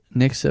going,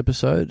 next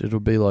episode it'll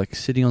be like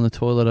sitting on the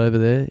toilet over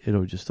there.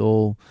 It'll just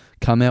all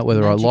come out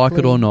whether I like it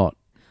Magically. or not.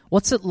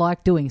 What's it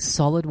like doing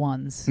solid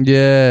ones?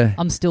 Yeah.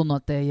 I'm still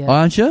not there yet.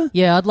 Aren't you?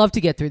 Yeah, I'd love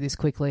to get through this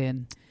quickly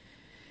and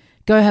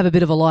go have a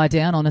bit of a lie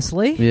down,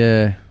 honestly.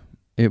 Yeah.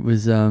 It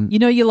was. You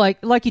know, you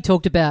like you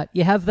talked about,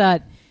 you have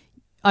that,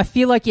 I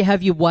feel like you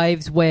have your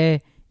waves where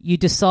you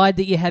decide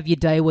that you have your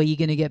day where you're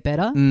going to get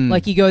better.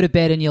 Like you go to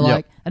bed and you're Yep.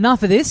 like,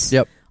 enough of this.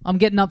 Yep. I'm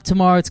getting up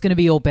tomorrow. It's going to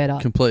be all better.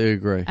 Completely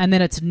agree. And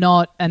then it's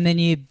not. And then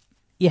you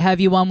have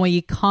your one where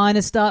you kind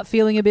of start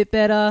feeling a bit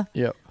better.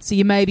 Yep. So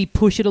you maybe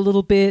push it a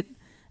little bit.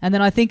 And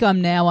then I think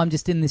I'm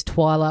just in this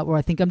twilight where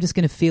I think I'm just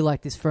going to feel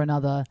like this for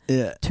another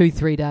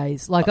 2-3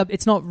 days. Like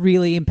it's not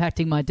really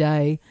impacting my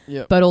day,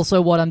 but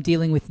also what I'm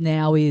dealing with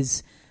now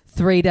is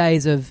 3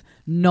 days of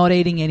not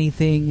eating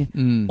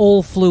anything,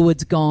 all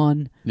fluids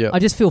gone. I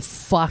just feel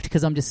fucked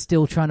because I'm just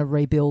still trying to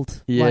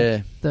rebuild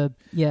like, the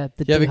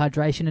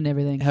dehydration and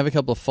everything. Have a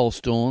couple of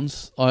false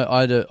dawns.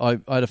 I had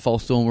a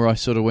false dawn where I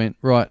sort of went,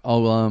 right,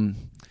 I'll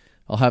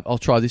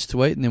try this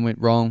to eat, and then went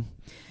wrong.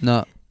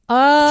 No.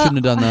 Shouldn't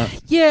have done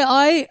that. Yeah,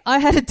 I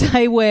had a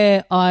day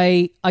where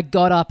I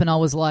got up and I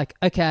was like,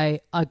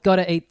 okay, I got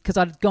to eat because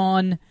I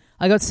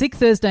got sick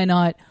Thursday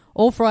night.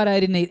 All Friday I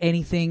didn't eat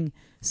anything.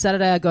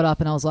 Saturday I got up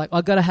and I was like,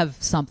 I got to have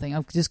something.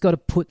 I've just got to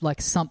put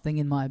like something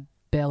in my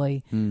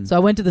belly. So I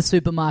went to the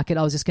supermarket.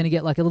 I was just going to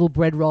get like a little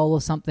bread roll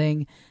or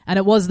something. And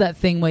it was that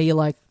thing where you're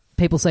like,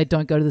 people say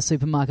don't go to the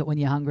supermarket when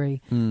you're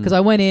hungry. Because I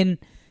went in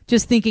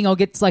just thinking I'll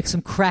get like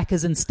some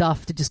crackers and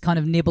stuff to just kind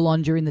of nibble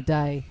on during the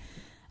day.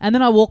 And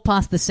then I walk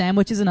past the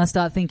sandwiches and I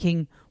start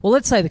thinking, well,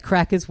 let's say the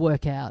crackers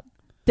work out.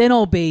 Then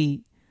I'll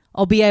be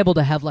able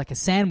to have like a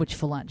sandwich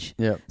for lunch.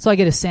 So I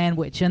get a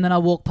sandwich and then I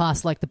walk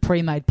past like the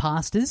pre-made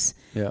pastas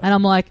and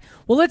I'm like,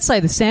 well, let's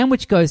say the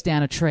sandwich goes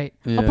down a treat.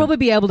 I'll probably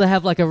be able to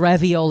have like a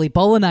ravioli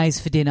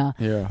bolognese for dinner.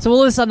 So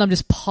all of a sudden I'm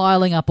just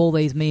piling up all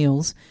these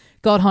meals.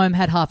 Got home,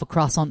 had half a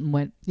croissant and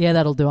went, yeah,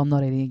 that'll do. I'm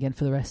not eating again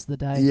for the rest of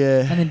the day.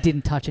 And then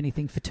didn't touch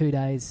anything for 2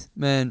 days.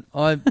 Man,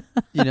 I'm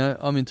in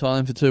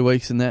Thailand for 2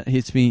 weeks and that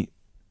hits me,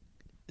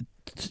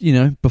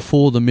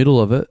 before the middle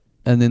of it.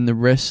 And then the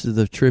rest of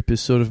the trip is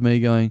sort of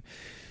me going,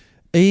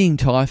 eating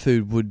Thai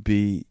food would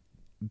be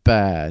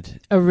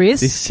bad. A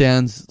risk? This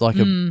sounds like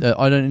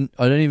I don't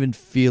even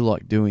feel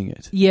like doing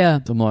it. Yeah.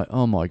 I'm like,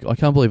 oh my God, I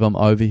can't believe I'm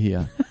over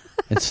here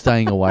and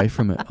staying away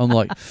from it. I'm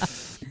like,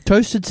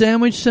 toasted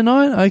sandwich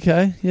tonight?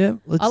 Okay, yeah,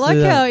 let's I like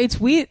do that. how it's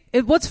weird.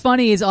 What's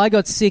funny is I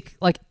got sick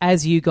like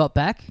as you got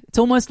back. It's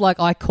almost like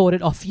I caught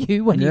it off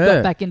you when you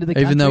got back into the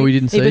country. Even though we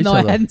didn't see each Even though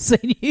other. I hadn't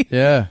seen you.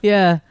 Yeah.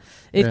 Yeah.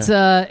 It's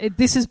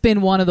this has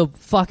been one of the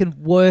fucking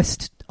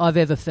worst I've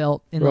ever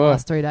felt in the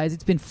last 3 days.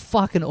 It's been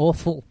fucking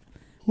awful.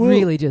 Well,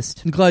 really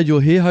just I'm glad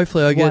you're here.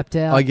 Hopefully I get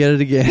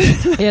it again.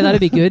 Yeah,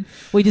 that'd be good.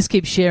 We just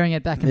keep sharing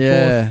it back and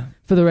forth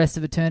for the rest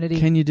of eternity.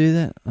 Can you do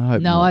that? I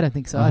hope not. I don't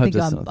think so. I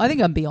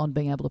think I'm beyond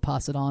being able to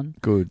pass it on.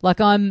 Good.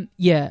 Like I'm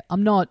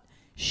not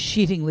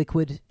shitting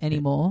liquid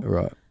anymore.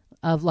 Right.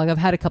 I've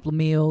had a couple of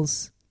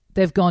meals.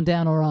 They've gone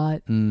down all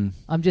right.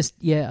 I'm just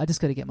I just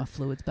got to get my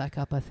fluids back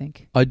up, I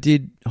think. I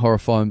did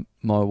horrify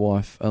my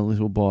wife a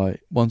little by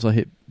once I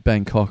hit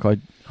Bangkok. I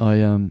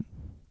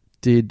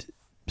did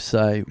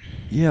say,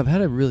 I've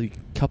had a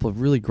couple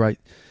of really great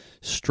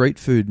street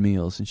food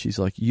meals, and she's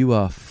like, you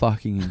are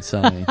fucking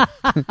insane.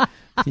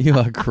 You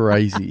are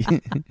crazy.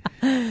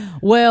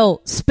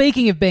 Well,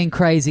 speaking of being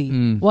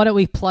crazy, why don't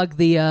we plug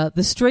the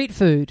street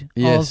food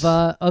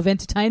of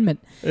entertainment?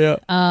 Yeah.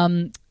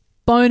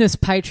 Bonus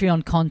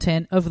Patreon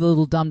content over the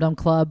Little Dum Dum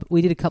Club.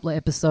 We did a couple of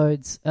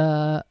episodes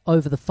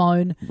over the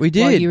phone. We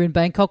did. While you were in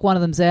Bangkok. One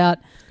of them's out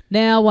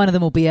now. One of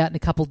them will be out in a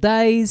couple of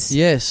days.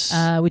 Yes.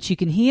 Which you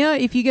can hear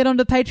if you get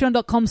onto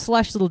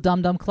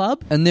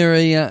patreon.com/littledumdumclub. And there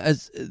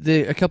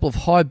are a couple of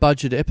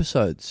high-budget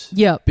episodes.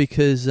 Yeah.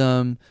 Because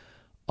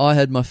I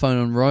had my phone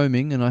on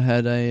roaming and I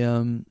had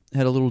a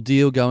little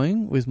deal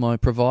going with my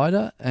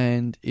provider,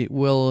 and it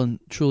well and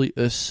truly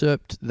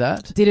usurped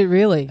that. Did it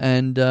really?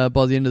 And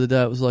by the end of the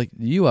day, it was like,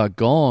 you are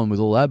gone with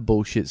all that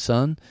bullshit,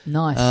 son.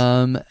 Nice.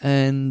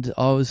 And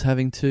I was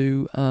having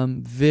to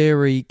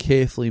very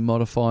carefully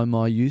modify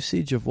my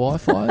usage of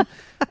Wi-Fi.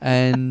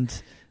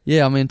 And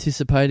I'm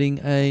anticipating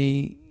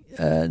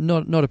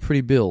not a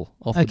pretty bill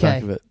off the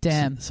back of it.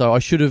 Damn. So I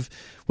should have.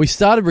 We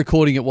started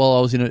recording it while I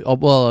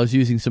was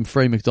using some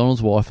free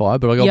McDonald's Wi-Fi,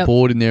 but I got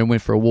bored in there and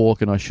went for a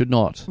walk, and I should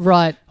not.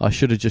 Right. I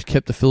should have just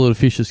kept the fillet of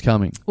fishes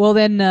coming. Well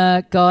then,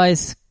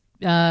 guys,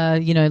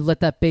 let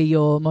that be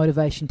your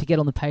motivation to get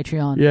on the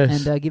Patreon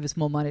and give us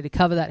more money to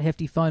cover that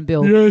hefty phone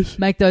bill. Yes.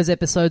 Make those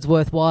episodes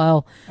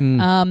worthwhile.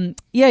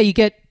 You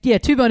get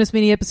 2 bonus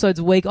mini episodes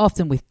a week,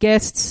 often with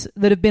guests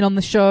that have been on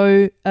the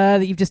show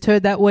that you've just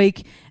heard that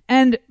week.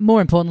 And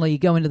more importantly, you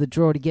go into the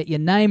draw to get your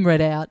name read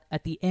out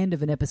at the end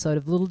of an episode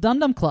of Little Dum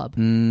Dum Club,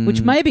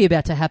 which may be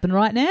about to happen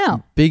right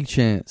now. Big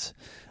chance.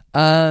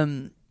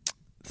 Thank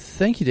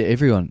you to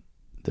everyone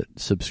that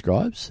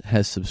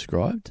has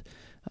subscribed.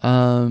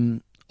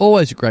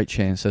 Always a great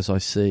chance, as I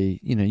see.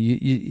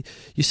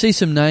 You see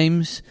some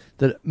names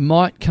that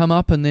might come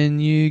up, and then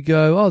you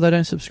go, oh, they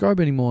don't subscribe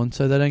anymore, and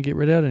so they don't get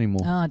read out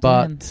anymore. Oh,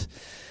 but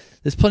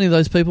there's plenty of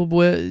those people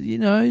where, you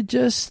can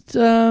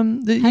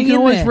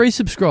always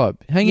resubscribe.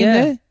 Hang in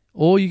there.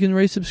 Or you can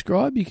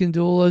resubscribe. You can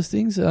do all those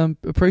things.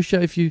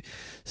 Appreciate if you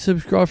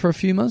subscribe for a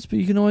few months, but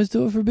you can always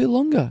do it for a bit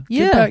longer.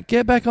 Yeah.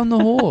 Get back on the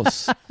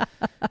horse.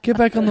 Get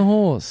back on the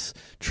horse.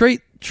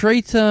 Treat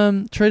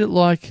it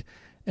like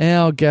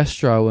our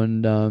gastro,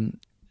 and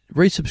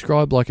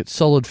resubscribe like it's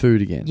solid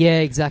food again. Yeah,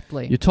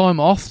 exactly. Your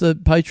time off the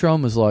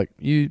Patreon was like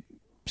you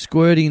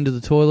squirting into the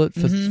toilet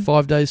for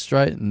 5 days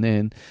straight, and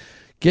then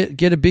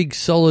Get a big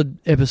solid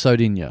episode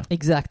in you.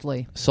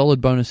 Exactly. Solid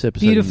bonus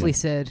episode. Beautifully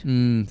said.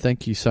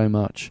 Thank you so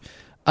much.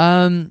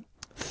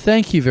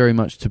 Thank you very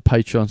much to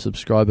Patreon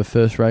subscriber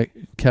first rate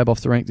cab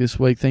off the rank this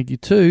week. Thank you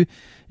to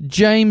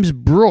James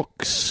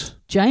Brooks.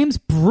 James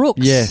Brooks.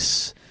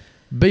 Yes.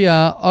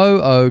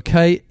 Brookes.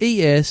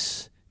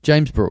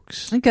 James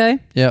Brooks. Okay.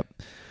 Yep.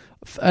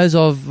 As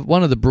of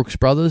one of the Brooks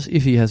brothers,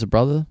 if he has a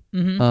brother,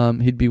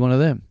 he'd be one of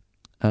them.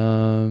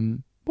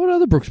 What are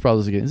the Brooks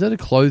brothers again? Is that a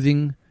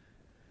clothing?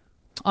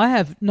 I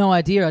have no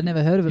idea. I've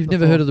never heard of it. You've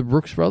before. never heard of the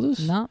Brooks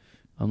brothers? No.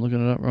 I'm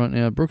looking it up right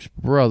now. Brooks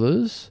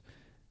Brothers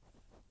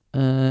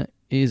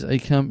is a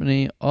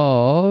company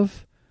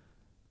of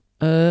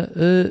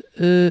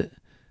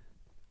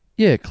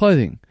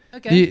clothing.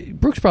 Okay. The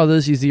Brooks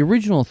Brothers is the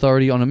original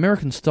authority on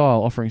American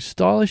style, offering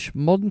stylish,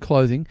 modern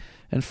clothing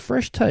and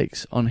fresh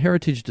takes on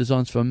heritage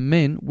designs for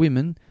men,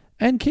 women,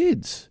 and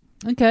kids.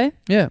 Okay.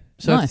 Yeah.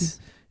 So nice.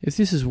 If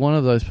this is one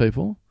of those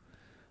people,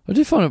 I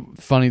do find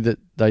it funny that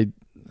it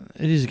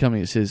is a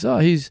company that says, oh,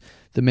 here's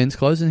the men's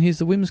clothes and here's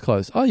the women's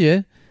clothes. Oh,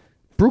 yeah.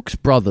 Brooks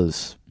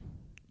Brothers.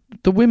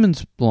 The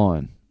women's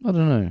line. I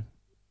don't know.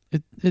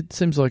 It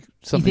seems like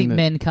something You think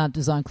men can't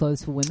design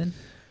clothes for women?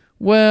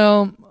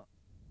 Well,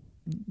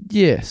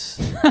 yes.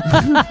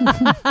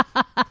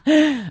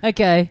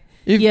 Okay.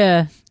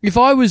 If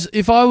I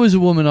was a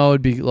woman, I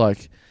would be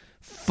like,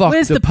 fuck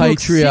Where's the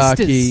Brooks patriarchy.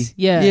 sisters?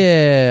 Yeah.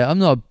 Yeah, I'm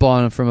not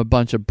buying it from a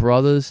bunch of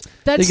brothers.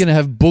 They're going to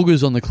have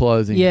boogers on the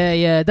clothing.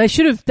 Yeah. They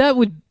should have. That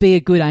would be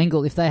a good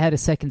angle if they had a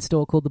second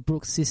store called the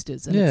Brooks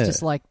Sisters, and it's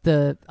just like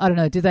I don't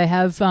know. Do they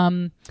have?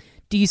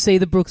 Do you see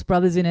the Brooks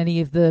brothers in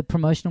any of the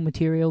promotional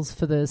materials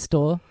for the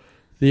store?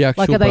 The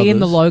actual are they brothers? in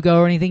the logo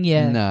or anything?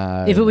 Yeah.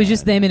 No. If it was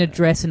just them in a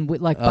dress and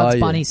with Bugs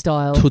Bunny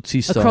style,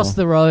 Tootsie style, across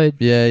the road.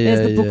 Yeah.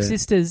 There's the Brooks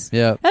Sisters.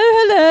 Yeah.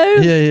 Oh,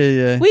 hello.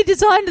 Yeah. We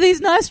designed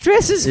these nice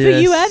dresses for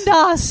you and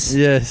us.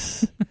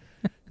 Yes.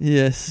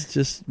 Yes.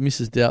 Just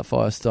Mrs.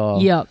 Doubtfire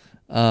style. Yep.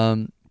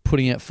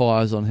 Putting out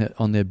fires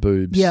on their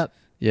boobs. Yep.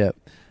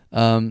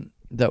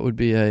 That would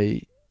be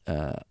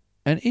an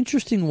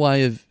interesting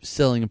way of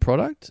selling a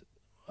product,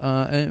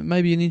 and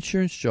maybe an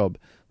insurance job.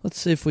 Let's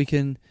see if we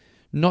can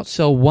not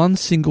sell one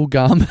single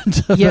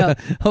garment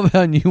of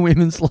our new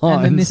women's lines.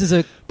 And then this is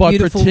a by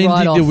beautiful pretending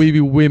write-off. that we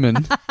be women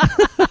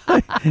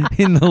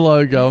in the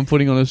logo. I'm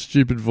putting on a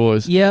stupid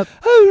voice. Yep.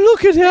 Oh,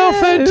 look at how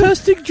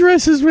fantastic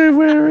dresses we're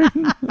wearing.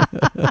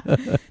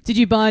 Did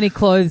you buy any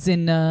clothes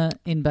in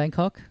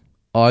Bangkok?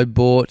 I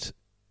bought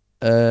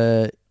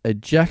a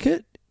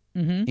jacket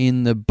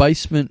in the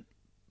basement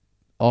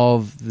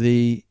of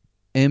the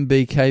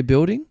MBK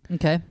building.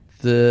 Okay.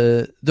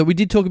 That we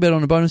did talk about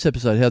on a bonus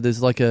episode, how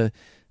there's like a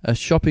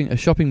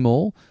shopping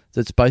mall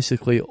that's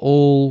basically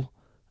all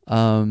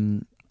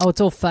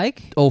it's all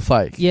fake? All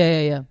fake.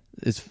 Yeah.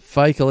 It's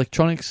fake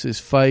electronics, it's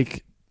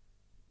fake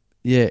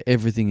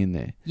everything in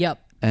there. Yep.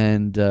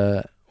 And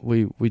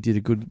we did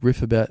a good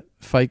riff about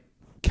fake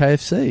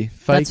KFC,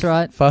 fake That's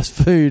right. fast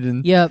food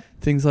and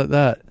things like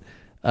that.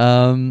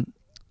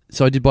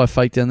 So I did buy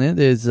fake down there.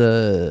 There's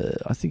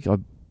I think I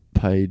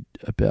paid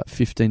about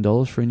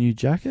 $15 for a new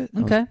jacket.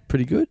 Okay.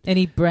 Pretty good.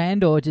 Any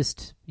brand or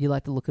just you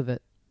like the look of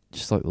it?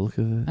 Just like the look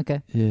of it.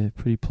 Okay. Yeah,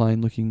 pretty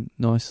plain looking,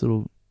 nice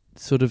little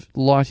sort of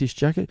lightish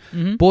jacket.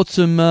 Mm-hmm. Bought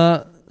some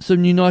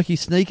new Nike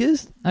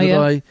sneakers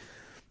that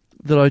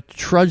I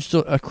trudged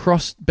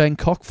across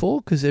Bangkok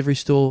for because every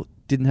store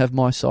didn't have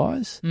my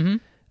size. Mm-hmm.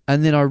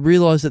 And then I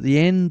realised at the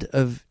end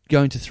of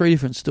going to 3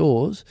 different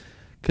stores,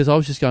 because I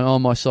was just going, oh,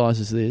 my size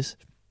is this.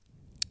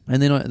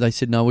 And then they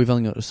said, no, we've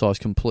only got a size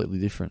completely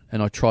different.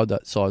 And I tried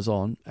that size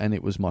on, and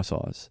it was my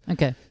size.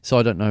 Okay. So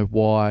I don't know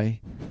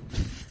why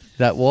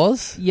that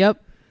was.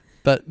 Yep.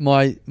 But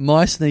my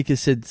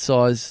sneakers said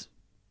size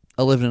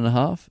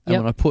 11.5. And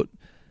when I put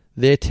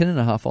their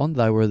 10.5 on,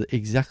 they were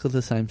exactly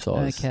the same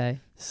size. Okay.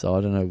 So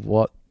I don't know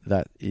what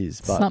that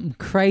is. But something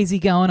crazy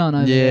going on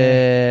over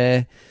there.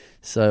 Yeah.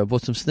 So I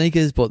bought some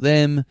sneakers, bought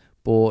them,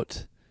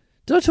 Did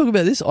I talk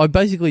about this? I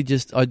basically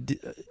I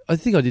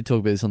think I did talk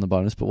about this on the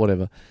bonus, but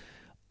whatever.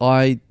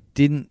 I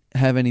didn't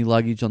have any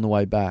luggage on the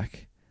way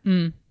back.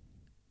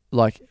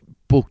 Like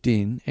booked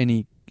in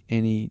any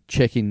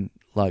check-in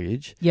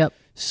luggage. Yep.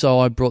 So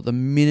I brought the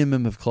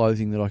minimum of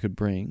clothing that I could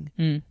bring.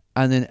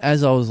 And then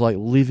as I was like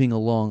living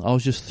along, I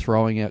was just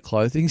throwing out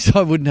clothing so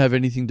I wouldn't have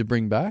anything to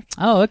bring back.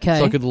 Oh, okay.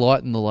 So I could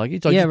lighten the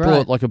luggage. I just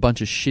brought like a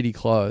bunch of shitty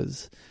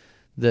clothes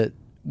that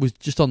was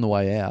just on the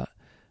way out.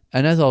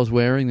 And as I was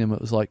wearing them,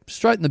 it was like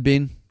straight in the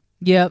bin.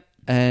 Yep.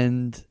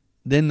 And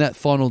then that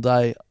final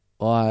day,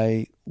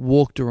 I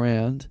walked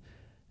around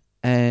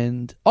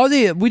and... Oh,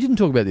 yeah, we didn't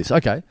talk about this.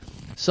 Okay.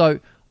 So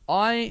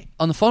on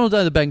the final day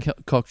of the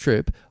Bangkok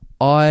trip,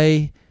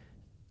 I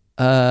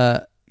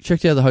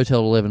checked out of the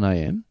hotel at 11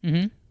 a.m.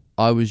 Mm-hmm.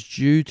 I was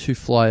due to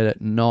fly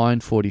at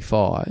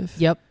 9:45.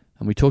 Yep.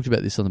 And we talked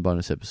about this on the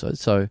bonus episode.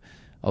 So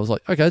I was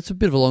like, okay, it's a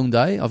bit of a long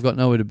day. I've got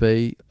nowhere to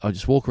be. I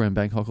just walk around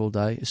Bangkok all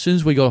day. As soon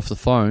as we got off the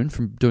phone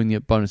from doing the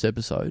bonus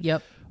episode,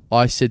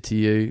 I said to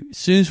you, as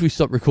soon as we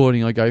stopped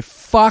recording, I go,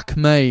 fuck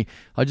me.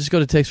 I just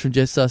got a text from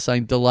Jetstar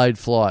saying delayed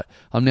flight.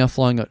 I'm now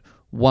flying at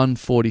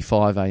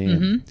 1:45 a.m.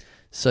 Mm-hmm.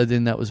 So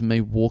then that was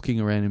me walking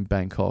around in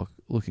Bangkok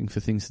looking for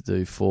things to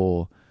do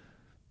for,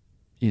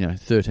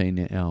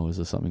 13 hours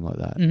or something like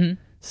that. Mm-hmm.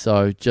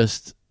 So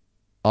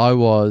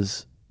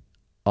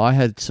I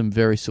had some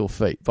very sore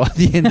feet by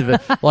the end of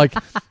it. Like,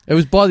 it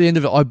was by the end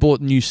of it, I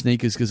bought new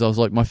sneakers because I was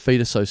like, my feet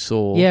are so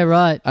sore. Yeah,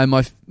 right. And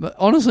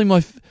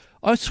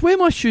I swear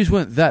my shoes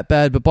weren't that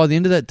bad, but by the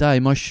end of that day,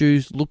 my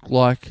shoes looked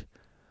like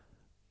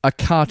a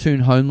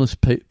cartoon homeless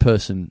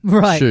person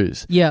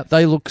shoes. Yeah.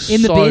 They look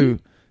in the bin?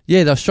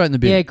 Yeah, they were straight in the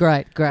bin. Yeah,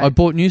 great. I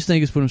bought new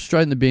sneakers, put them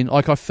straight in the bin.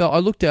 Like, I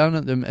looked down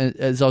at them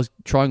as I was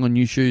trying on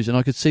new shoes, and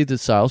I could see the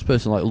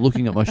salesperson like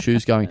looking at my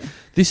shoes, going,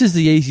 "This is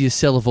the easiest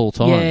sell of all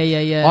time."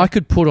 Yeah. I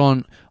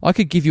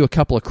could give you a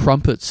couple of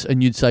crumpets,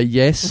 and you'd say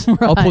yes.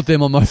 Right. I'll put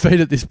them on my feet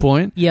at this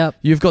point. Yep.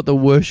 You've got the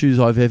worst shoes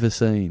I've ever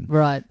seen.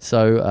 Right.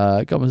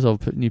 So got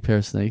myself a new pair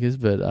of sneakers,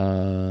 but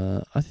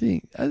I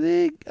think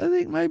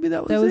maybe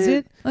that was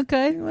it.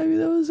 Okay. Maybe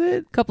that was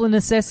it. Couple of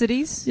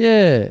necessities.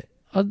 Yeah.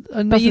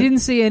 But you didn't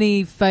see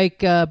any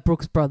fake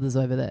Brooks Brothers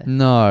over there?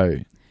 No.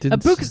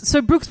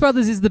 So Brooks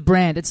Brothers is the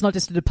brand. It's not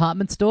just a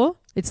department store?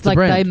 It's like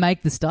brand. they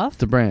make the stuff?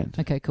 The brand.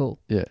 Okay, cool.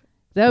 Yeah.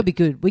 That would be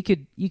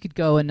good. You could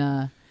go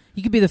and...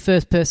 you could be the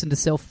first person to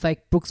sell fake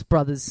Brooks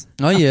Brothers.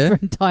 Oh, yeah.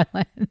 In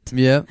Thailand.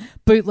 Yeah.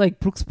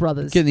 Bootleg Brooks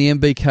Brothers. Get in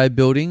the MBK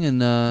building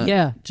and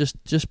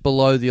just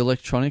below the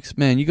electronics.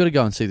 Man, you got to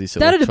go and see this.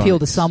 That'd appeal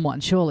to someone,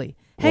 surely.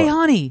 Hey, What?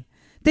 honey,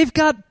 they've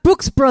got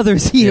Brooks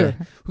Brothers here.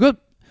 Yeah. We've got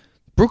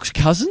Brooks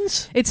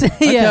Cousins? It's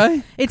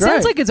Okay, It great.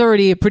 sounds like it's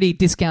already a pretty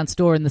discount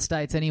store in the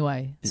States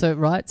anyway. So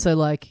right? So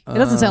like it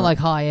doesn't sound like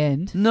high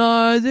end.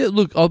 No,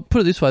 look, I'll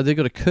put it this way, they've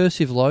got a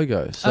cursive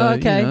logo. So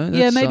okay.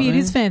 that's Maybe it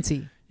is something.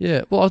 fancy.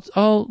 Yeah. Well,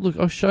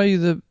 I'll show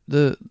you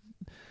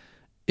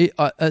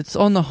it's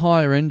on the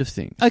higher end of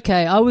things.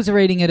 Okay, I was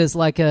reading it as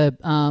like a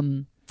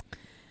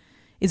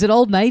is it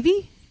Old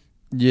Navy?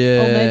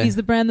 Yeah. Old Navy's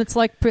the brand that's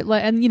like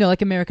and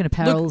like American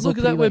Apparel. Look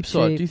at that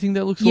website. Cheap. Do you think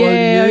that looks low to you?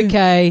 Yeah,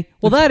 okay.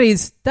 Well,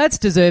 that's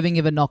deserving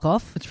of a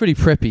knockoff. It's pretty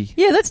preppy.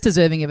 Yeah, that's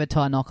deserving of a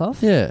Thai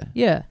knockoff. Yeah.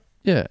 Yeah.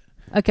 Yeah.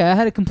 Okay, I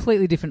had a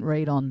completely different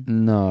read on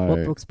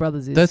what Brooks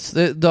Brothers is. That's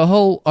the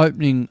whole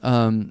opening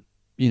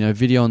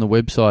video on the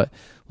website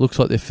looks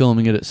like they're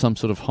filming it at some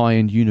sort of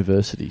high-end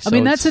university. So I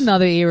mean, that's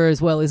another era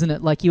as well, isn't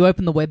it? Like, you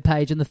open the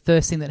webpage and the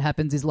first thing that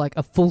happens is like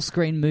a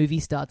full-screen movie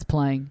starts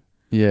playing.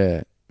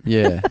 Yeah.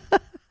 Yeah.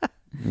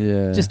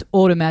 Yeah. Just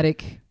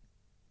automatic.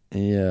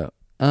 Yeah.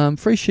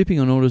 Free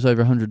shipping on orders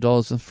over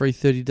 $100 and free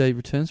 30-day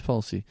returns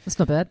policy. That's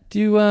not bad. Do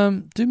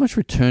you do much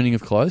returning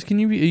of clothes? Are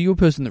you a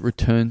person that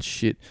returns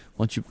shit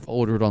once you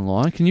order it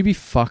online? Can you be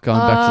going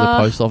back to the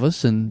post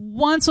office and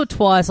once or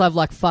twice I've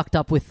like fucked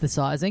up with the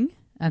sizing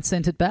and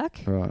sent it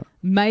back. Right.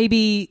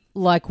 Maybe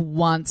like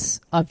once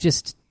I've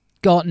just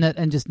gotten it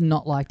and just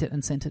not liked it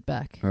and sent it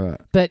back.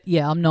 Right. But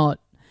yeah, I'm not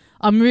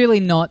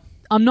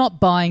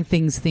buying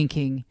things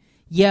thinking,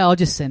 yeah, I'll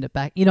just send it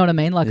back. You know what I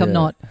mean? Like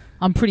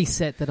I'm pretty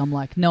set that I'm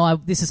like,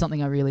 no, this is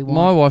something I really want.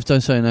 My wife,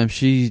 don't say her name,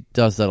 she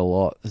does that a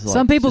lot.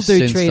 Some people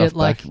do treat it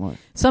like,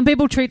 some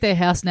people treat their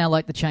house now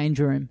like the change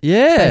room.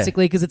 Yeah.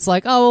 Basically, because it's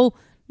like, oh, well,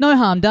 no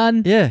harm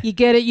done. Yeah. You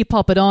get it, you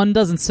pop it on,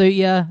 doesn't suit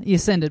you, you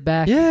send it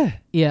back. Yeah.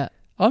 Yeah.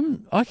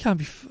 I can't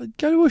be,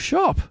 go to a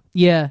shop.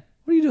 Yeah.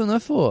 What are you doing that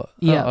for?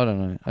 Yeah. I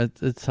don't know.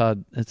 It's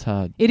hard. It's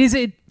hard. It is.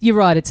 You're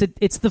right.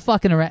 It's the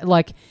fucking around.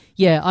 Like,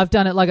 yeah, I've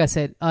done it. Like I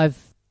said,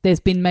 there's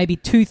been maybe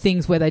 2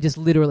 things where they just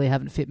literally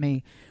haven't fit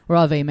me, where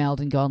I've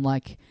emailed and gone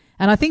like,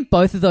 and I think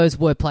both of those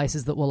were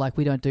places that were like,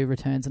 we don't do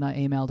returns, and I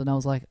emailed and I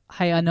was like,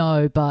 hey, I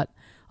know, but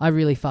I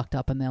really fucked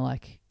up, and they're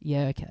like,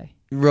 yeah, okay.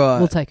 Right.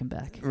 We'll take them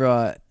back.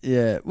 Right.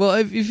 Yeah. Well,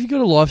 if you've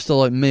got a lifestyle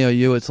like me or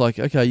you, it's like,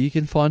 okay, you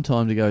can find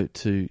time to go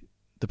to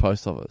the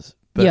post office.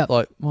 But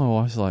like my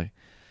wife's like,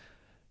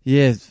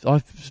 yeah,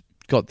 I've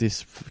got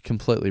this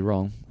completely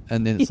wrong.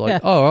 And then it's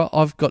like, oh,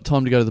 I've got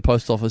time to go to the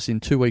post office in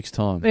 2 weeks'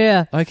 time.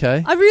 Yeah.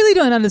 Okay. I really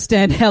don't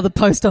understand how the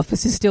post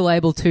office is still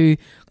able to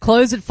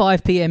close at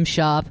 5 p.m.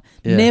 sharp,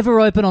 never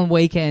open on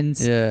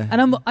weekends. Yeah.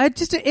 And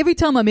every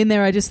time I'm in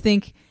there, I just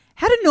think,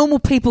 how do normal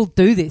people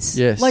do this?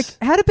 Yes. Like,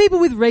 how do people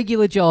with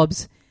regular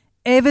jobs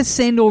ever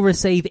send or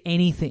receive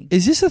anything?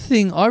 Is this a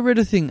thing? I read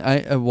a thing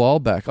a while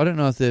back. I don't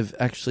know if they've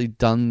actually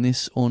done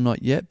this or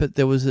not yet, but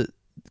there was a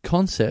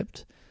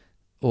concept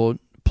or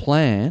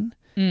plan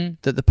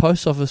that the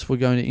post office were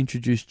going to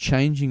introduce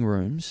changing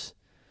rooms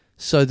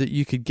so that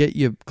you could get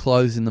your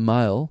clothes in the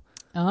mail,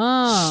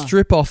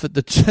 strip off at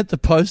the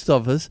post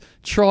office,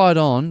 try it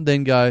on,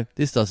 then go,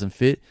 this doesn't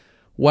fit,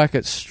 whack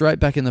it straight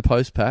back in the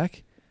post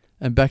pack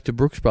and back to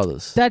Brooks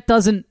Brothers.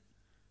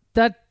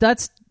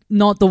 That's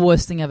not the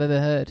worst thing I've ever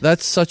heard.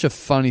 That's such a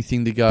funny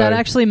thing to go. That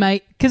actually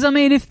because I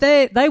mean, if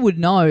they would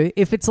know,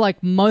 if it's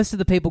like most of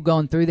the people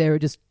going through there are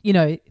just,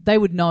 they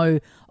would know,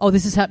 oh,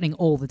 this is happening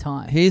all the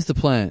time. Here's the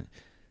plan.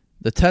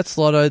 The Tats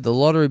Lotto, the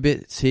lottery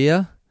bit's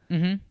here.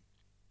 Mm-hmm.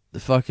 The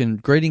fucking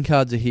greeting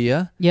cards are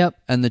here. Yep.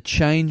 And the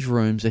change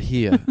rooms are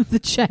here. The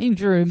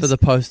change rooms. For the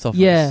post office.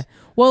 Yeah.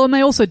 Well, and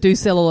they also do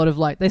sell a lot of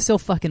they sell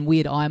fucking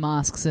weird eye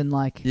masks and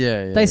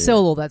they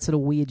sell all that sort of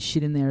weird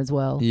shit in there as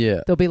well.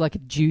 Yeah. There'll be like a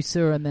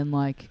juicer and then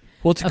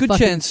Well, it's a good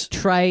fucking chance.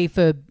 tray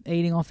for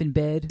eating off in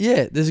bed.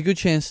 Yeah, there's a good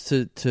chance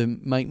to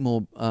make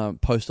more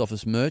post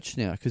office merch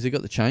now because they've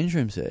got the change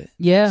rooms there.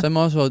 Yeah. So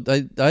might as well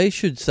they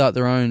should start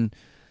their own,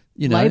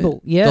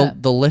 label. Yeah.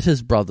 the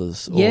Letters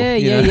Brothers. Or, Yeah.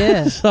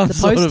 The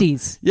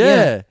posties.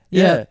 Yeah.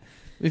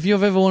 If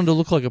you've ever wanted to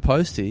look like a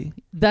postie,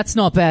 That's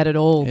not bad at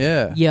all.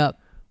 yeah. Yep.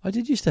 I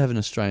did used to have an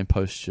Australian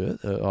Post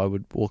shirt that I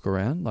would walk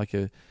around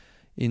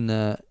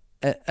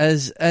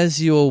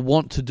as you're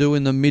wont to do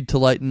in the mid to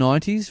late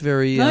 90s.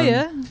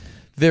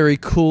 Very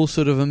cool,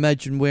 sort of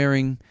imagine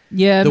wearing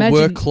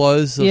work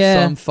clothes of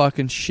some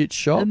fucking shit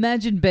shop.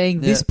 Imagine being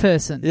this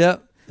person. Yeah.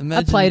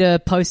 I played a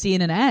postie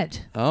in an ad.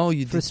 Oh,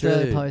 you for did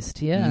Australia too.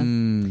 Post. Yeah.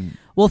 Mm.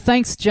 Well,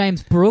 thanks,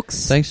 James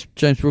Brooks. Thanks,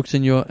 James Brooks,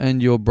 and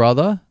your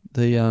brother,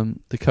 the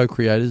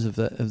co-creators of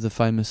the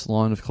famous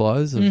line of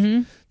clothes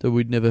that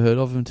we'd never heard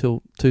of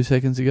until 2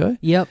 seconds ago.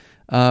 Yep.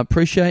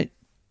 Appreciate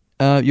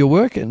your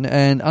work, and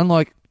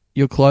unlike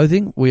your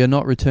clothing, we are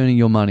not returning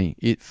your money.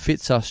 It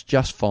fits us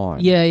just fine.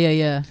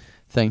 Yeah.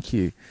 Thank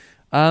you.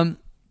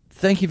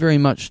 Thank you very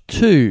much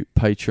to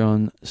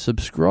Patreon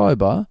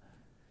subscriber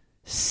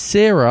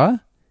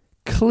Sarah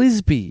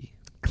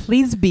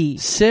Clisby.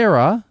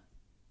 Sarah,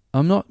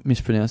 I'm not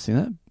mispronouncing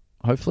that,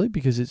 hopefully,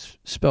 because it's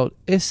spelled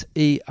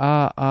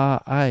Serra.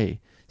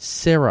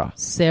 Sarah.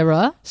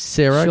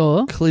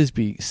 Sure.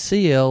 Clisby.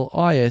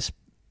 Clisby.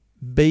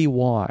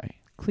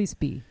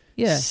 Clisby.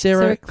 Yeah.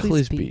 Sarah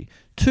Clisby.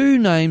 Two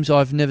names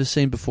I've never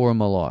seen before in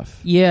my life.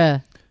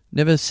 Yeah.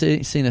 Never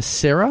seen a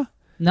Sarah.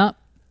 No.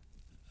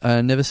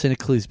 Never seen a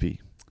Clisby.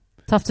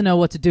 Tough to know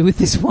what to do with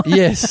this one.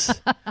 Yes.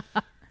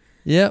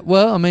 Yeah,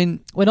 well, I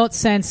mean... We're not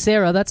Sans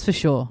Sarah, that's for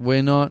sure.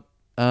 We're not...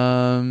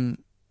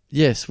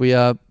 yes, we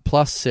are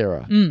plus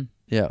Sarah. Mm.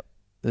 Yeah.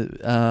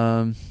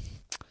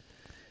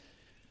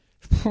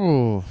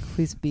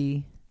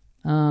 Clisby.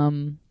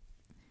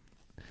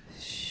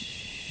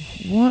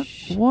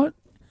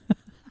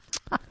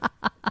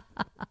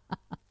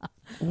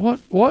 What?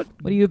 What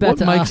are you about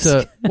to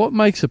ask? What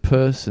makes a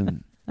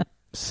person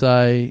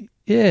say,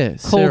 yeah,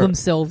 call Sarah,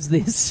 themselves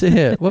this?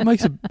 Yeah. What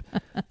makes a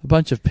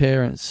bunch of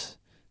parents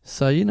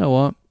say, you know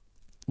what?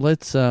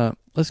 Let's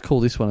call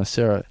this one a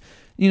Sarah.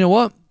 You know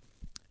what?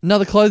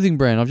 Another clothing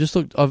brand. I've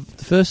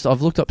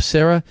looked up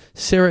Sarah.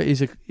 Sarah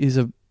is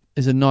a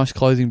nice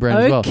clothing brand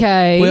as well.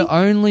 Okay. We're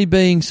only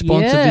being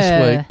sponsored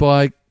this week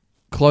by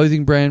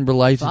clothing brand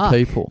related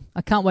people.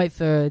 I can't wait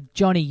for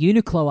Johnny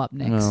Uniqlo up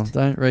next.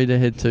 No, don't read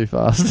ahead too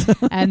fast.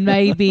 And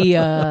maybe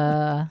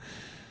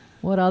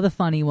what other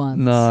funny ones?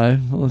 No,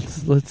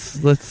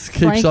 let's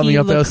keep Frankie something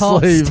up Lacoste. our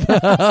sleeve.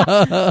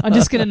 I'm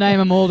just going to name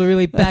them all to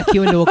really back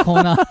you into a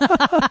corner.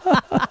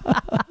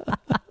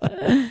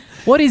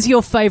 What is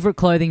your favourite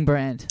clothing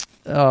brand?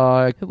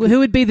 Who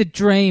would be the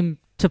dream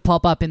to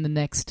pop up in the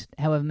next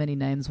however many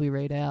names we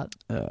read out?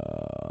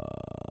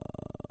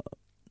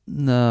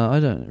 No, I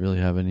don't really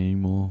have any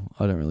anymore.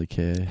 I don't really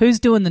care. Who's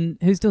doing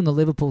the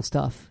Liverpool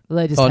stuff? Well,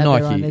 they just have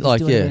Nike. their own. They're just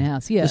doing it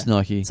in-house. Yeah, just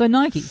Nike. So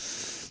Nike.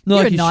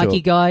 You're a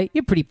Nike guy.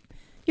 You're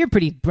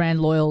pretty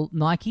brand loyal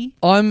Nike.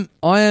 I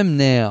am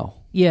now.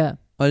 Yeah.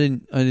 I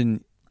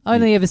didn't. I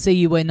only ever see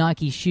you wear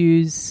Nike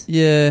shoes.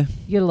 Yeah.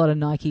 You get a lot of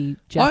Nike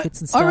jackets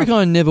and stuff. I reckon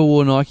I never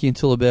wore Nike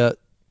until about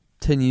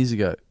 10 years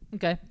ago.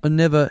 Okay. I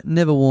never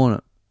worn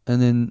it,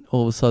 and then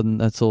all of a sudden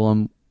that's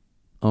all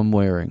I'm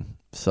wearing.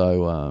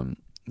 So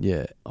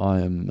yeah,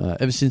 I am.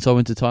 Ever since I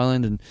went to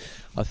Thailand, and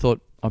I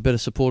thought I better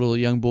support all the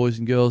young boys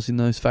and girls in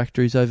those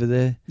factories over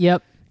there.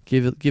 Yep.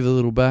 Give a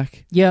little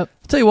back. Yep.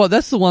 I'll tell you what,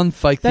 that's the one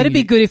fake thing. That'd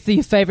be good if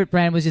your favourite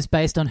brand was just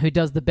based on who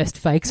does the best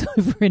fakes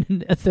over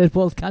in a third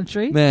world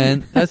country.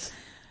 Man, that's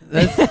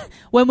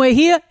when we're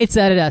here, it's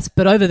Adidas,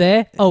 but over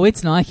there,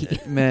 it's Nike.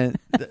 Man,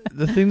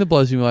 the thing that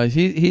blows me away is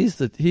here's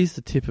the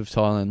tip of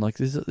Thailand. Like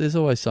there's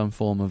always some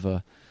form of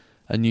a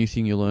new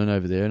thing you learn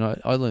over there, and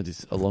I learned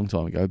this a long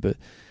time ago, but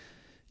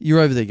you're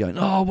over there going,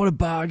 oh, what a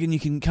bargain, you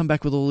can come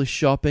back with all this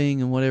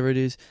shopping and whatever it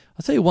is.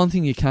 I'll tell you one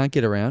thing you can't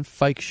get around,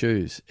 fake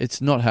shoes.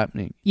 It's not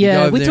happening.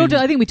 Yeah, I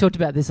think we talked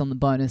about this on the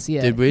bonus, yeah.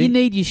 Did we? You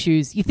need your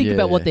shoes. You think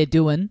about what they're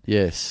doing.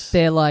 Yes.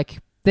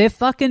 They're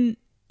fucking,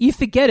 you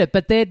forget it,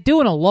 but they're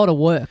doing a lot of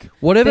work.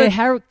 Whatever.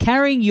 They're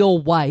carrying your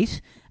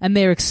weight and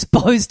they're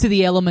exposed to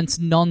the elements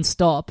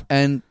non-stop.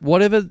 And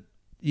whatever,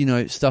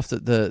 stuff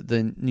that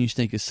the new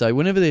sneakers say,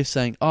 whenever they're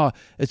saying, oh,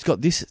 it's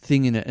got this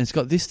thing in it, and it's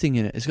got this thing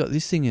in it, it's got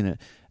this thing in it,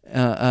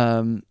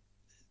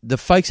 the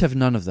fakes have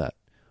none of that.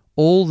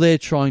 All they're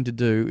trying to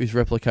do is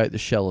replicate the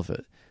shell of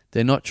it.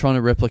 They're not trying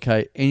to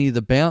replicate any of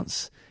the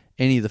bounce,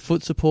 any of the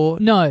foot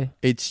support. No.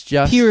 It's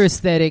just pure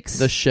aesthetics.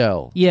 The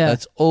shell. Yeah.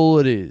 That's all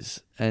it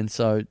is. And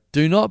so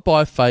do not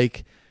buy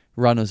fake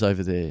runners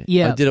over there.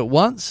 Yeah. I did it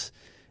once.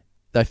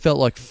 They felt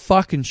like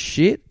fucking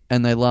shit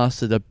and they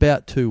lasted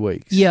about 2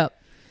 weeks. Yep.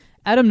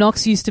 Adam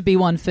Knox used to be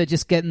one for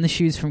just getting the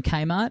shoes from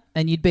Kmart,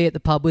 and you'd be at the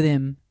pub with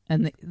him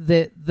and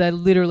they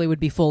literally would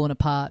be falling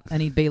apart, and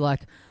he'd be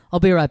like, I'll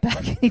be right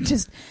back. He'd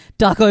just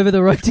duck over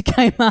the road to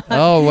Kmart.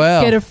 Oh,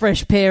 wow. Get a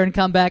fresh pair and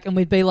come back, and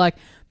we'd be like,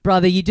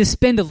 brother, you just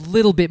spend a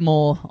little bit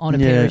more on a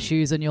pair of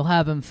shoes and you'll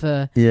have them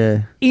for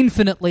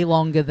infinitely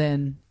longer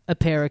than a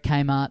pair of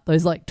Kmart.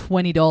 Those like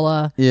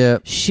 $20 Yeah.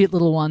 shit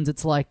little ones.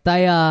 It's like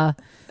they are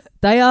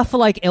for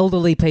like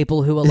elderly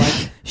people who are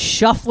like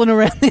shuffling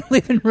around their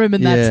living room,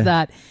 and that's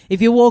that.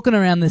 If you're walking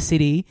around the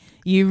city,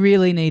 you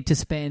really need to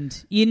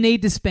spend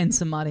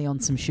some money on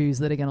some shoes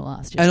that are going to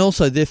last you. And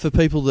also, they're for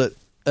people that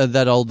are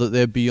that old that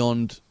they're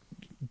beyond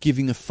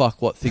giving a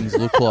fuck what things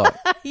look like.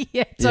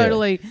 Yeah,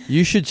 totally. Yeah.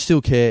 You should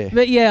still care.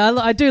 But yeah,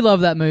 I do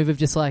love that move of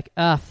just like,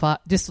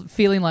 fuck, just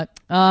feeling like,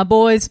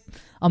 boys,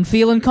 I'm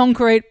feeling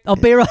concrete. I'll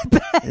be right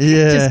back.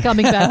 Yeah. Just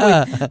coming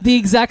back with the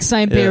exact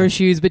same pair of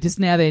shoes, but just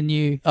now they're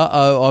new.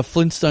 Uh-oh, I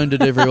Flintstoned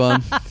it,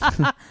 everyone.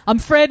 I'm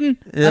Fredding.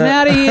 I'm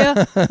out of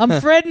here.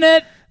 I'm Fredding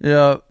it.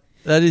 Yeah,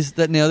 that is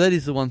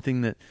the one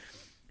thing that,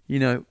 you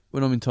know,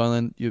 when I'm in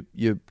Thailand,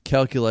 you're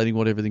calculating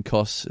what everything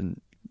costs and,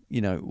 you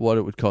know, what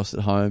it would cost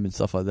at home and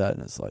stuff like that,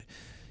 and it's like,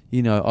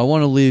 you know, I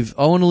want to live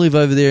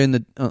over there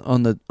in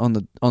on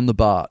the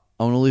BART.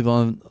 I want to live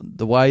on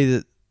the way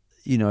that,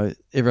 you know,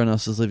 everyone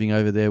else is living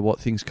over there,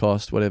 what things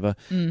cost, whatever.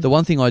 The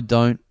one thing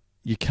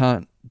you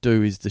can't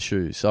do is the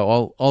shoes.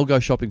 So I'll go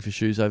shopping for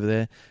shoes over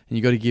there, and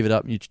you got to give it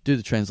up, and you do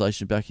the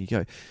translation back, and you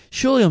go,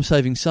 surely I'm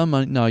saving some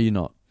money. No, you're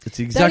not. It's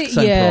the exact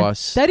same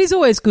price. That is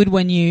always good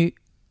when you,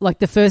 like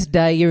the first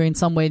day you're in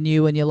somewhere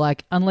new and you're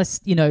like,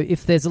 unless, you know,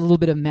 if there's a little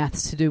bit of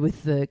maths to do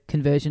with the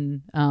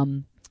conversion,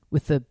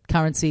 with the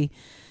currency,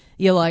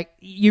 you're like,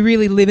 you're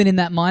really living in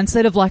that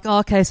mindset of like, oh,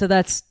 okay, so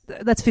that's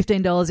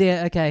 $15,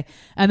 yeah, okay.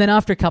 And then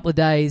after a couple of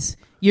days,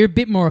 you're a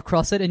bit more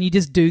across it, and you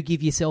just do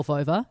give yourself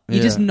over.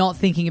 You're just not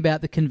thinking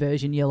about the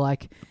conversion. You're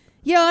like,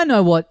 yeah, I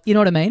know what, you know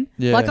what I mean?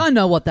 Yeah. Like, I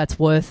know what that's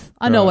worth.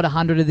 I know what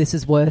 100 of this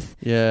is worth.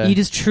 Yeah. You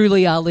just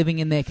truly are living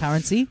in their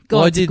currency.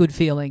 God, it's a good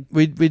feeling.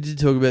 We did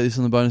talk about this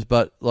on the bonus,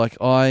 but like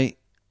I'm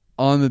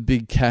a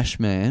big cash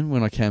man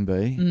when I can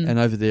be, and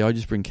over there I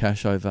just bring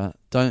cash over.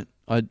 I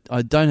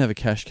don't have a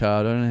cash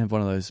card. I don't have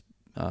one of those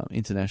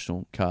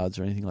international cards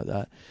or anything like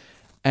that.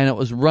 And it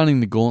was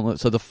running the gauntlet.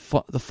 So the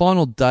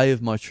final day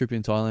of my trip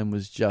in Thailand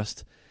was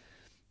just,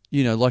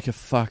 you know, like a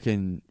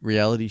fucking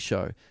reality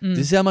show. This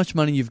is how much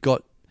money you've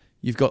got.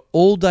 You've got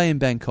all day in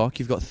Bangkok.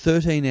 You've got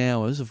 13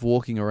 hours of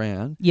walking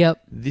around.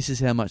 Yep. This is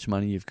how much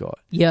money you've got.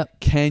 Yep.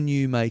 Can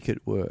you make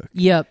it work?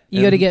 Yep.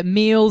 You got to get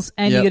meals,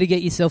 and you got to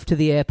get yourself to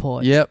the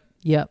airport. Yep.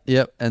 Yep.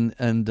 Yep.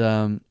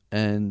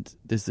 And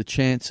there's the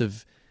chance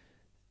of,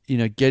 you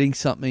know, getting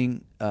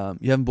something.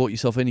 You haven't bought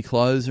yourself any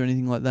clothes or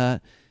anything like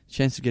that.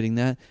 Chance of getting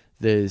that.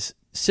 There's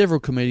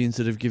several comedians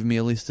that have given me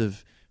a list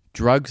of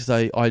drugs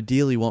they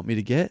ideally want me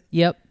to get.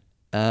 Yep.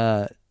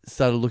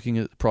 Started looking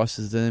at the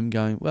prices of them,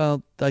 going,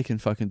 well, they can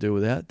fucking do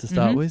without to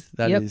start with.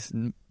 That is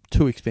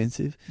too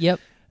expensive. Yep.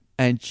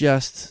 And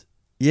just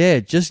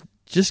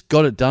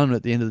got it done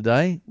at the end of the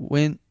day.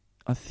 When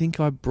I think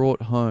I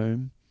brought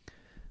home,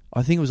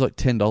 I think it was like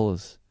 $10,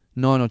 $9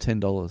 or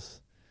 $10.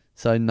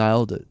 So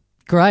nailed it.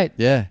 Great.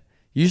 Yeah.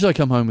 Usually I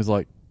come home with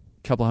like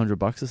a couple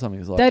 $100 or something.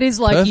 It's like, that is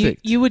like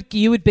you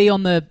would be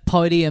on the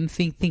podium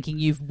thinking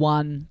you've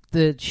won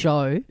the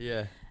show.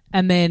 Yeah.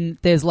 And then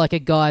there's like a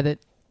guy that,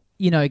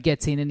 you know,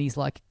 gets in and he's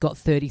like got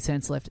 30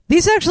 cents left.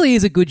 This actually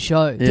is a good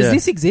show. Does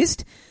this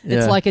exist? Yeah.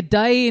 It's like a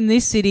day in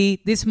this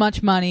city, this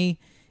much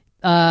money.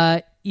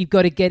 You've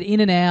got to get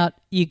in and out.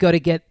 You've got to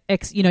get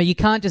you know, you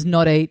can't just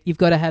not eat. You've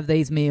got to have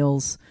these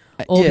meals,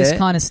 all this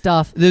kind of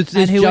stuff. There's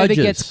and whoever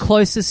gets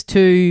closest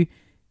to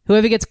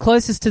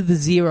the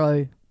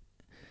zero.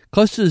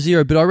 Close to the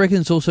zero, but I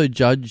reckon it's also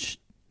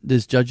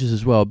there's judges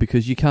as well,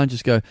 because you can't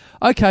just go,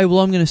 okay, well,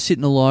 I'm going to sit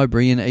in the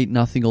library and eat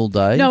nothing all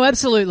day. No,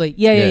 absolutely.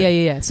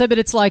 Yeah. So, but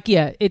it's like,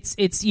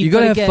 it's you've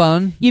got to have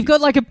fun. You've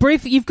got like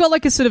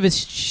a sort of a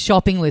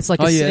shopping list, like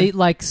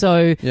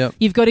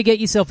you've got to get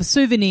yourself a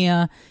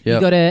souvenir. Yep.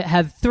 You've got to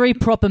have 3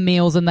 proper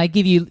meals, and they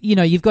give you, you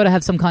know, you've got to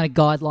have some kind of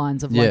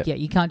guidelines of like,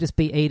 you can't just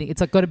be eating.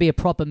 It's like got to be a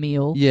proper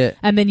meal. Yeah.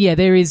 And then, it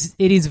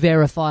is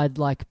verified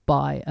like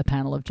by a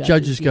panel of judges.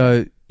 Judges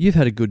go, you've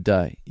had a good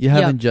day. You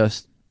haven't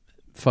just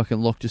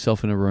fucking locked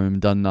yourself in a room,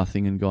 done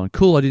nothing, and gone,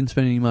 cool, I didn't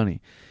spend any money.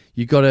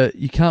 You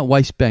can't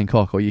waste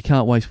Bangkok, or you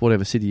can't waste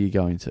whatever city you're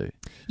going to.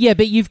 Yeah,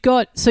 but you've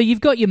got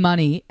your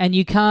money, and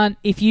you can't,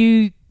 if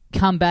you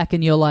come back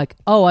and you're like,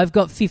 oh, I've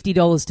got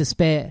 $50 to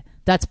spare,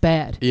 that's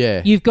bad.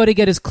 Yeah. You've got to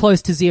get as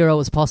close to zero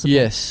as possible.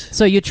 Yes.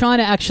 So you're trying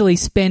to actually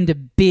spend a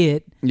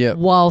bit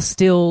while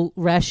still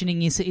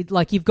rationing your...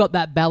 Like, you've got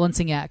that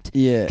balancing act.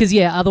 Yeah. Because,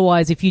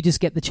 otherwise, if you just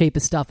get the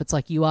cheaper stuff, it's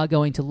like you are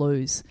going to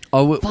lose.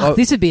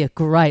 This would be a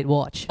great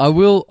watch. I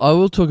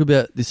will talk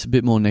about this a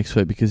bit more next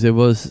week, because there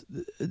was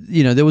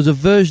a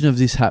version of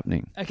this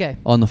happening. Okay.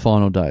 On the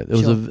final day.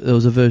 There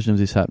was a version of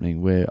this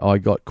happening where I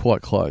got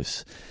quite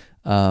close.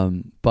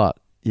 But,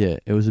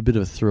 it was a bit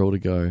of a thrill to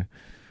go...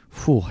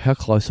 Whew, how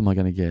close am I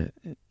going to get?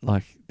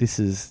 Like, this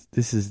is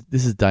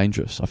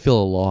dangerous. I feel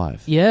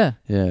alive. Yeah.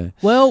 Yeah.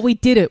 Well, we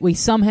did it. We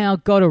somehow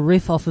got a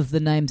riff off of the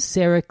name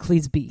Sarah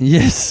Clisby.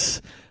 Yes.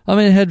 I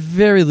mean, it had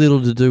very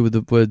little to do with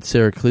the word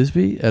Sarah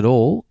Clisby at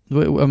all.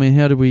 I mean,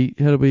 how do we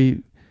get from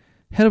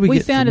there?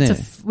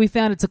 We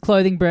found it's a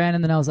clothing brand,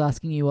 and then I was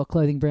asking you what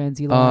clothing brands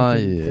you like.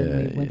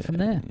 We went from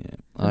there. Yeah.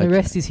 And the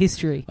rest is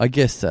history. I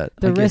guess that.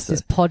 The rest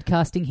is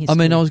podcasting history. I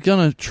mean, I was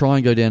going to try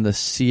and go down to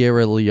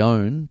Sierra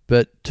Leone,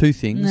 but two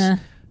things. Nah.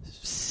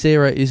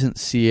 Sarah isn't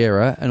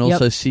Sierra, and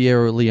also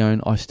Sierra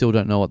Leone, I still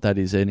don't know what that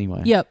is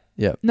anyway. Yep.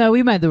 No,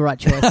 we made the right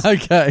choice.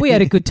 Okay. We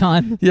had a good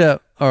time. Yeah,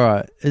 all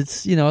right.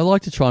 It's, I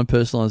like to try and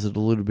personalise it a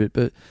little bit,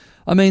 but,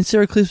 I mean,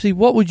 Sarah Clisby,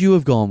 what would you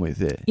have gone with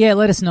there? Yeah,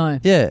 let us know.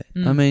 Yeah.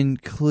 I mean,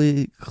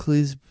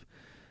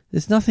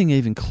 there's nothing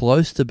even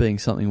close to being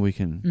something we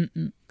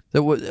can...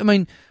 I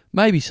mean,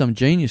 maybe some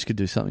genius could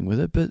do something with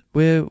it, but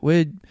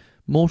we're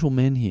mortal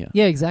men here.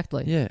 Yeah,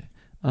 exactly. Yeah.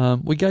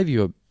 We gave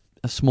you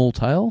a small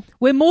tale.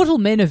 We're mortal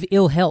men of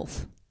ill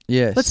health.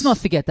 Yes. Let's not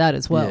forget that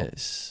as well.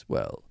 Yes.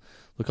 Well,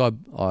 look,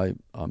 I'm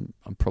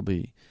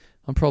probably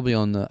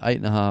on the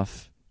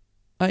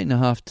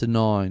 8.5 to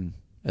 9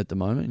 at the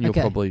moment. And you're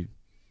probably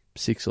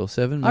 6 or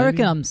 7. Maybe? I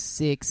reckon I'm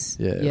 6.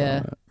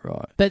 Yeah.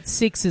 Right. But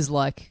 6 is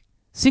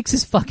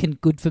fucking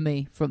good for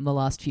me from the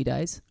last few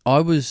days.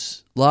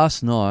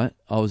 Last night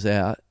I was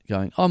out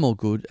going, I'm all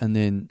good, and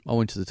then I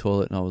went to the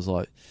toilet and I was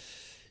like,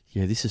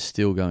 yeah, this is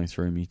still going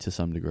through me to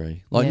some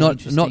degree. Like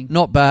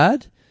not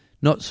bad,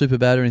 not super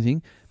bad or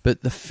anything,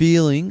 but the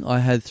feeling I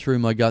had through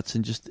my guts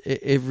and just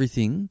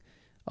everything,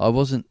 I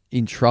wasn't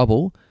in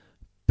trouble,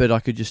 but I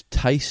could just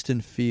taste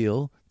and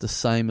feel the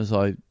same as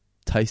I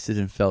tasted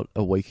and felt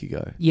a week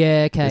ago.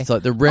 Yeah, okay. It's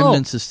like the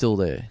remnants are still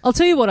there. I'll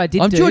tell you what I did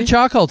do. I'm due a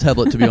charcoal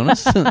tablet, to be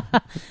honest.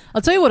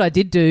 I'll tell you what I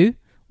did do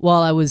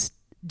while I was...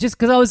 Just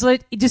because I was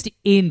like just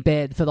in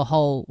bed for the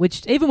whole...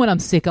 Which even when I'm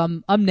sick,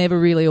 I'm never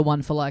really a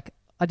one for like...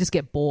 I just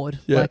get bored.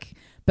 Yeah.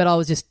 But I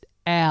was just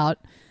out.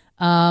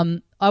 I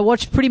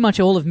watched pretty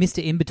much all of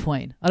Mr.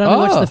 In-Between. I'd only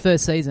watched the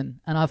first season.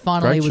 And I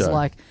finally was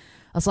like...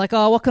 I was like,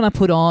 oh, what can I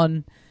put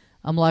on?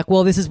 I'm like,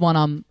 well, this is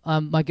one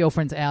my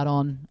girlfriend's out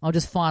on. I'll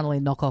just finally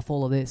knock off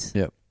all of this.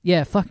 Yep.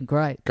 Yeah, fucking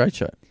great. Great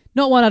show.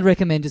 Not one I'd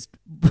recommend just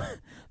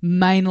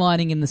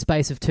mainlining in the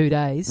space of 2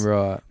 days.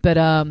 Right. But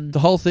the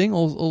whole thing,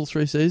 all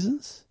 3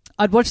 seasons?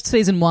 I'd watched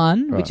season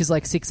 1, which is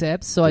like 6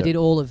 eps, so I did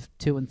all of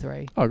 2 and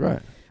 3. Oh, great.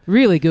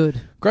 Really good.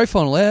 Great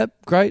final ep.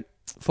 Great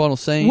final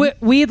scene.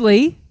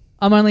 Weirdly,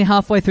 I'm only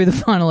halfway through the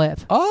final ep.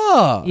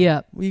 Oh!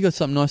 Yeah. Well, you got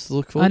something nice to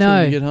look forward to I know.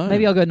 when you get home.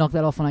 Maybe I'll go knock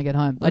that off when I get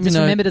home. I just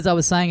remembered as I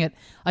was saying it,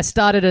 I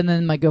started and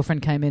then my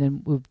girlfriend came in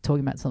and we were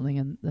talking about something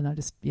and then I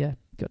just,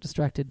 got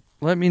distracted.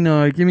 Let me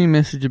know. Give me a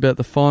message about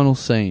the final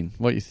scene.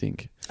 What you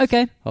think.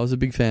 Okay. I was a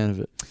big fan of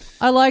it.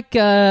 I like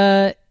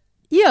where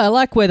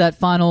that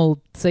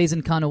final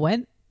season kind of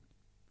went.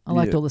 I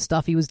liked all the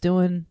stuff he was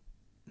doing.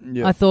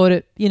 Yeah. I thought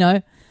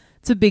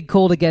it's a big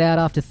call to get out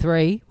after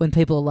 3 when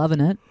people are loving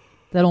it.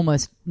 That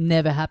almost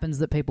never happens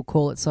that people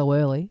call it so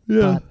early. Yeah.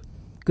 But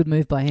good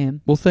move by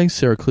him. Well, thanks,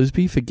 Sarah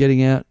Clisby, for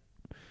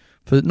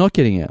not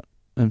getting out,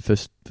 and for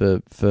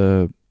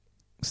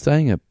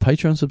staying a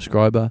Patreon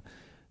subscriber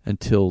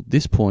until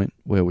this point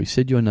where we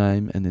said your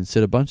name and then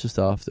said a bunch of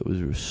stuff that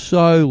was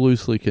so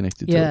loosely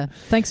connected to it. Yeah.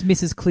 Thanks,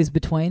 Mrs.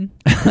 Clisbetween.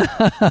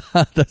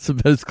 That's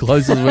about as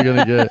close as we're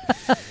going to get.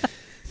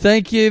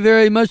 Thank you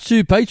very much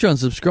to Patreon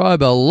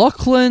subscriber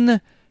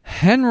Lachlan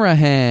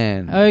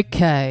Hanrahan.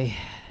 Okay.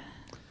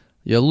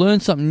 You learn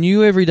something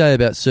new every day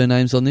about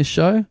surnames on this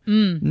show.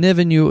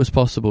 Never knew it was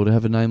possible to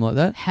have a name like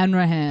that.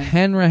 Hanrahan.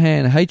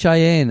 Hanrahan.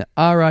 Hanrahan.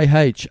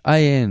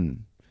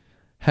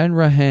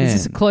 Hanrahan. Is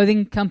this a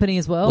clothing company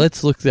as well?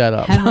 Let's look that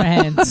up.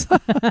 Hanrahans.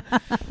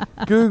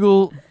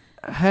 Google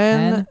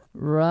Hanrahan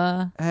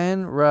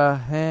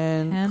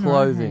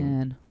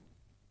clothing.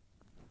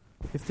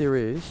 If there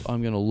is,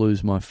 I'm going to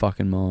lose my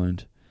fucking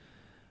mind.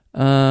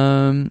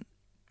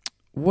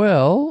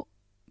 Well,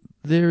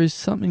 there is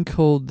something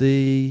called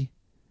the...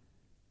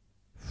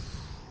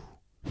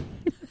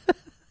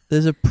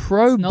 There's a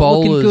pro not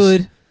bowlers... looking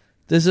good.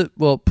 There's a...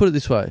 Well, put it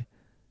this way.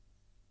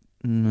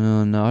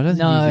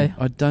 No,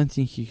 I don't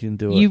think you can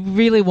do it. You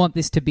really want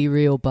this to be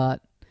real,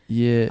 but...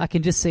 Yeah. I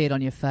can just see it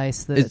on your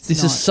face that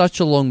This is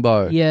such a long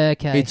bow. Yeah,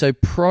 okay. It's a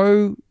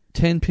pro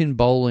 10-pin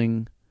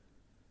bowling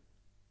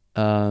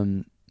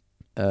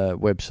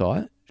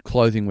website,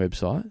 clothing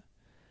website,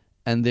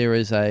 and there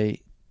is a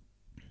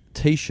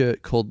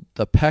T-shirt called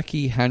the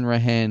Packy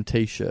Hanrahan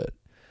T-shirt,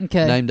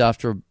 named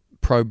after a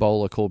pro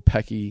bowler called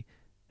Packy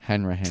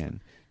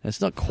Hanrahan.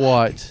 It's not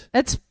quite.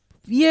 But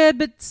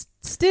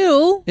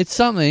still, it's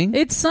something.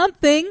 It's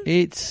something.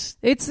 It's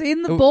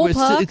in the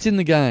ballpark. It's in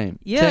the game.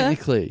 Yeah.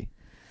 Technically,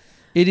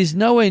 it is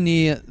nowhere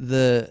near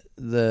the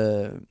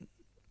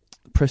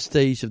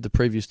prestige of the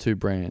previous 2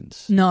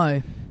 brands.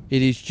 No,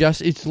 it is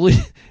just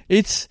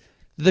it's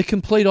the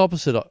complete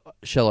opposite,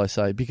 shall I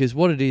say? Because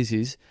what it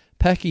is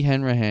Packy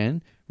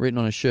Hanrahan written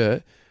on a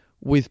shirt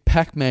with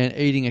Pac-Man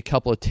eating a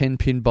couple of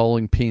 10-pin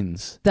bowling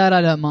pins. That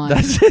I don't mind.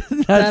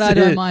 I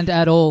don't mind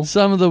at all.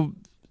 One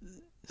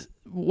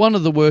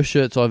of the worst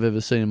shirts I've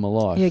ever seen in my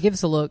life. Yeah, give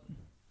us a look.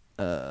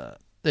 There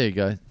you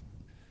go.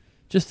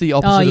 Just the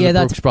opposite of the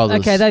Brooks Brothers.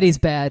 Okay, that is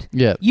bad.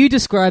 Yeah. You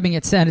describing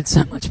it sounded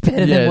so much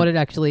better than what it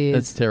actually is.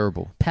 That's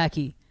terrible.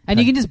 Packy. And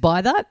you can just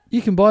buy that?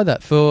 You can buy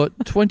that for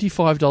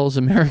 $25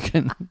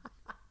 American.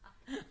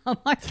 Oh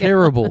my God.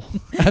 Terrible.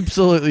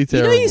 Absolutely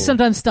terrible. You know, you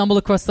sometimes stumble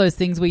across those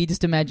things where you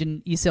just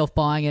imagine yourself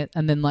buying it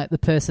and then like the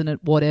person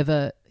at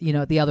whatever,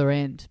 at the other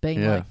end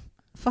being like,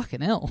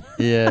 fucking hell.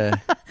 Yeah.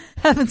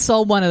 Haven't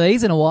sold one of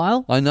these in a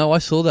while. I know. I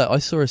saw that. I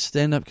saw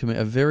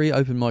a very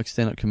open mic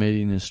stand-up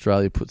comedian in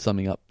Australia put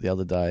something up the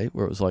other day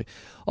where it was like,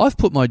 I've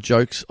put my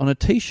jokes on a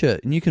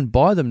T-shirt and you can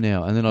buy them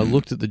now. And then I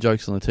looked at the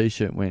jokes on the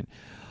T-shirt and went,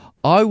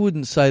 I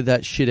wouldn't say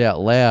that shit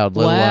out loud,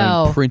 let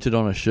alone print it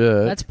on a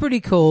shirt. That's pretty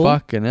cool.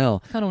 Fucking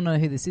hell. I don't know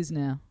who this is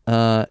now.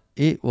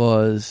 It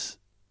was...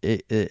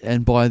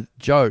 and by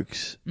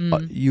jokes,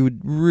 you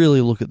would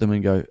really look at them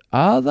and go,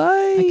 are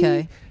they?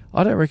 Okay.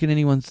 I don't reckon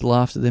anyone's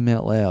laughed at them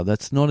out loud.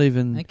 That's not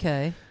even...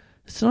 Okay.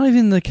 It's not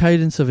even the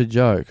cadence of a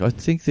joke. I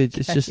think that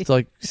it's just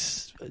like...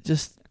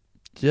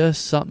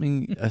 Just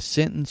something, a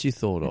sentence you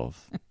thought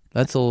of.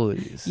 That's all it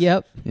is.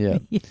 Yep. Yeah.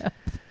 Yep.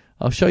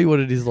 I'll show you what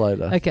it is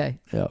later. Okay.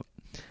 Yep.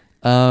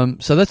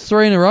 So that's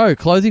 3 in a row.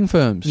 Clothing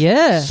firms.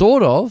 Yeah.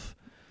 Sort of.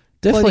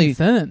 Definitely.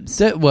 Clothing firms.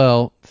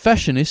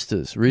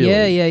 Fashionistas,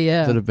 really.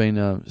 Yeah. That have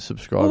been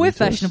subscribing Well, we're to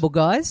fashionable us.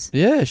 guys.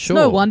 Yeah, It's sure.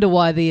 no wonder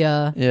why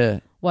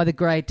the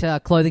great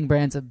clothing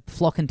brands are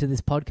flocking to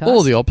this podcast.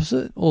 Or the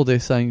opposite. Or they're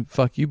saying,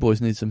 fuck, you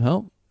boys need some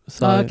help.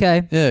 So,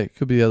 okay. Yeah, it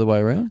could be the other way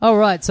around. Oh,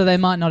 right. So they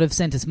might not have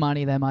sent us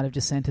money. They might have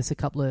just sent us a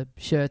couple of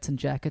shirts and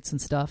jackets and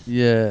stuff.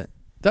 Yeah,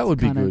 that would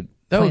be good.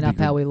 That would clean be up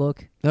good. how we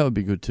look. That would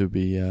be good to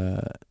be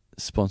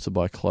sponsored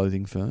by a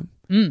clothing firm.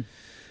 Mm.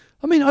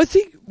 I mean, I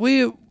think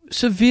we're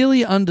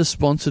severely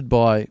under-sponsored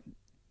by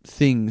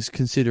things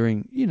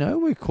considering,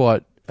 we're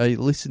quite a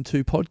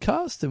listen-to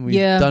podcast and we've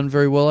done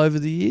very well over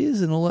the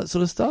years and all that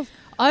sort of stuff.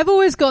 I've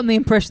always gotten the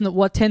impression that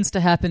what tends to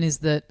happen is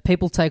that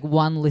people take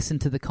one listen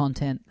to the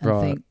content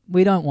and think,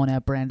 we don't want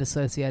our brand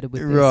associated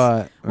with this.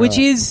 Right. Which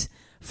is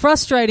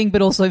frustrating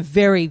but also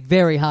very,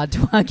 very hard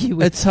to argue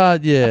with. It's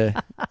hard,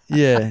 yeah.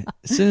 Yeah.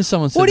 As soon as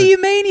someone says... What do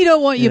you mean you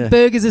don't want your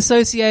burgers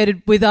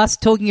associated with us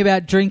talking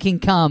about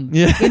drinking cum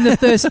in the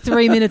first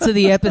 3 minutes of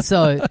the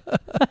episode?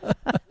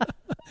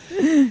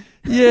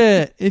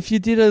 Yeah. If you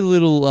did a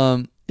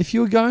little... if you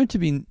were going to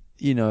be...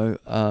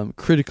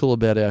 critical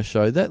about our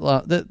show.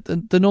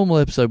 The normal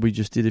episode we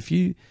just did, if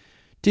you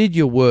did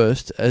your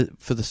worst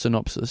for the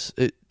synopsis,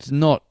 it's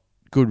not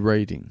good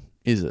reading,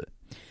 is it?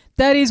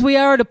 That is, we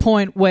are at a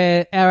point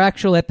where our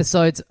actual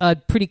episodes are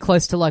pretty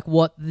close to like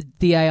what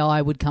the AI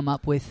would come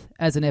up with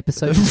as an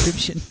episode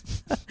description.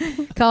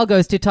 Carl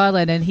goes to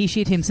Thailand and he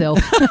shit himself.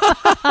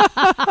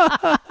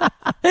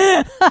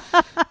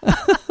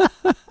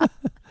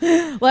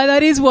 Like,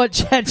 that is what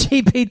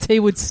ChatGPT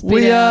would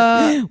spit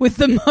out with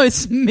the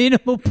most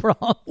minimal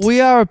prompt. We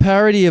are a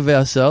parody of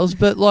ourselves,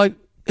 but, like,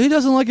 who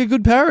doesn't like a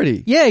good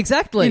parody? Yeah,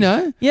 exactly.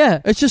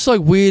 Yeah. It's just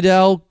like Weird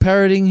Al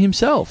parodying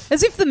himself.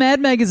 As if the Mad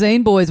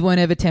Magazine boys weren't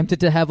ever tempted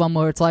to have one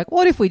where it's like,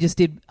 what if we just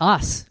did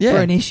us for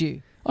an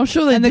issue? I'm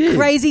sure they did. And the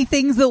crazy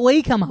things that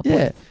we come up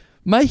with.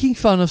 Making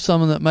fun of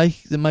someone that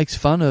makes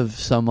fun of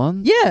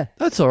someone. Yeah.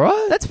 That's all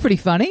right. That's pretty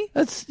funny.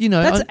 That's,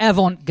 That's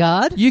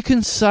avant-garde. You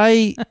can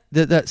say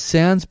that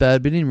sounds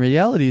bad, but in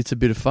reality, it's a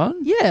bit of fun.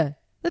 Yeah.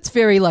 That's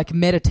very, like,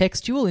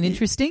 metatextual and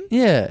interesting.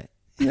 Yeah.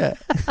 Yeah.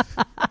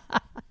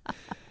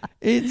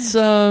 It's,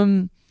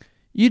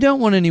 you don't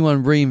want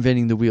anyone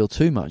reinventing the wheel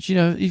too much.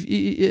 If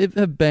you have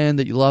a band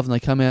that you love and they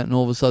come out and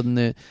all of a sudden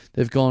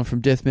they've gone from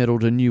death metal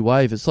to new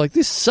wave, it's like,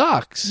 this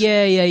sucks.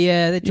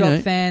 Yeah. They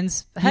drop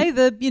fans. Hey,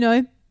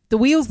 the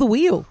wheel's the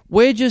wheel.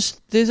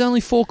 There's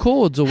only 4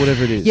 chords or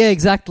whatever it is. Yeah,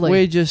 exactly.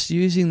 We're just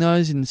using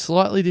those in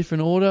slightly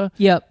different order.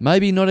 Yep.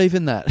 Maybe not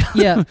even that.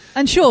 Yeah.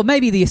 And sure,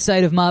 maybe the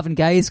estate of Marvin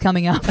Gaye is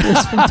coming after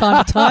us from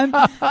time to time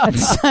and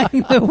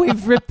saying that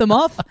we've ripped them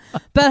off.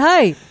 But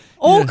hey,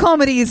 all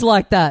comedy is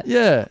like that.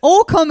 Yeah.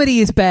 All comedy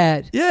is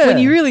bad. Yeah. When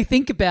you really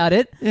think about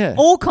it,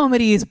 all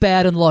comedy is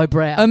bad and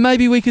lowbrow. And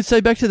maybe we could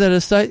say back to that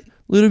estate, a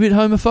little bit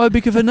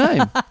homophobic of a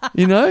name,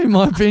 in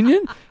my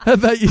opinion. How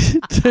about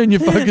you turn your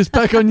focus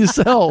back on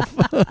yourself?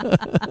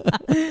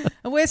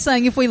 And we're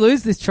saying if we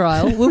lose this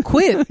trial, we'll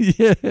quit.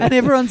 Yeah. And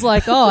everyone's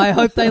like, oh, I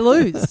hope they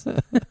lose.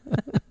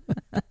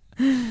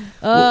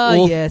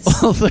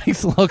 Yes. Well,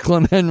 thanks,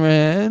 Lachlan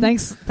Hanrahan.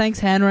 Thanks,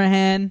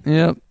 Hanrahan.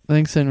 Yep.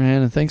 Thanks,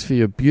 Hanrahan. And thanks for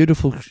your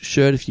beautiful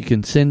shirt. If you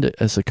can send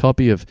us a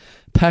copy of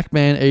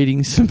Pac-Man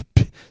eating some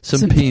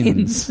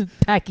pins.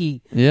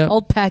 Packy. Yeah.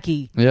 Old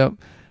Packy. Yep.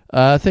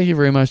 Thank you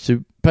very much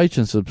to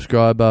Patreon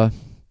subscriber.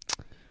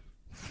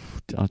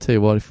 I'll tell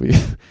you what,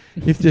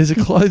 if there's a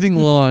clothing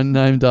line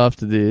named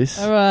after this,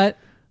 all right,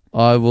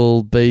 I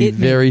will be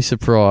very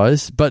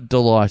surprised but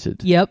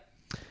delighted. Yep.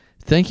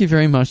 Thank you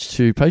very much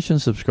to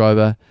Patreon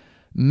subscriber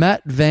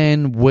Matt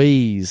Van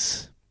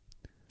Wees.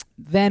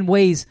 Van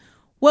Wees.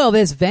 Well,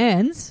 there's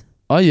Vans.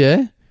 Oh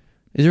yeah.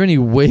 Is there any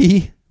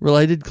Wee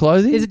related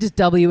clothing? Is it just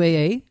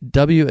W-E-E?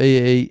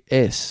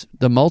 W-E-E-S,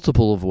 the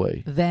multiple of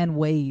Wee. Van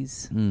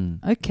Wees.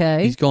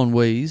 Okay. He's gone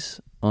Wees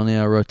on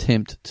our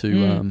attempt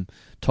to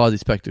tie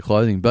this back to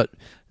clothing. But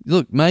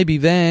look, maybe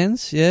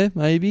Vans,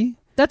 maybe.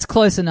 That's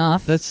close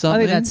enough. That's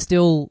something. I think that's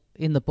still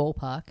in the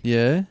ballpark.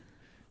 Yeah.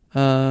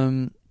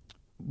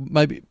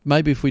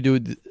 maybe if we do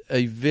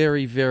a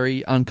very,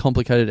 very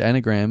uncomplicated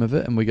anagram of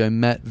it, and we go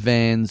Matt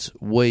Van's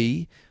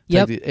we,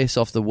 take the S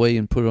off the we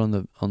and put it on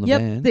the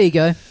van. There you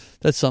go.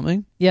 That's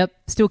something. Yep,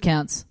 still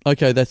counts.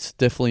 Okay, that's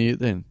definitely it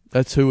then.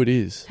 That's who it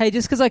is. Hey,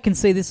 just because I can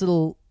see this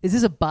little... Is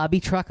this a Barbie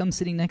truck I'm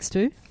sitting next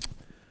to?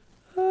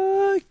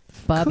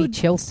 Barbie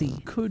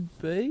Chelsea. Could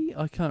be.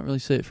 I can't really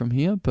see it from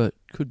here, but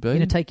could be. You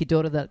going to take your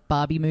daughter to that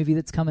Barbie movie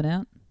that's coming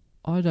out?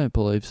 I don't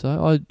believe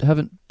so. I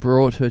haven't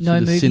brought her to no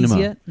the movies cinema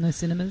yet? No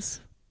cinemas?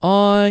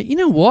 You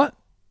know what?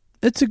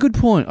 It's a good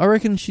point. I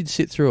reckon she'd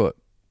sit through it.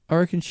 I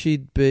reckon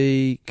she'd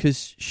be...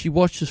 Because she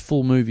watches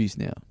full movies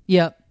now.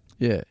 Yep.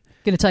 Yeah.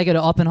 Going to take her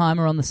to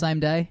Oppenheimer on the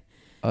same day.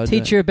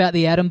 Teach her about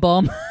the atom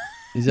bomb.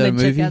 Is that a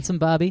movie? Check out some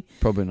Barbie.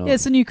 Probably not. Yeah,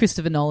 it's a new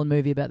Christopher Nolan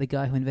movie about the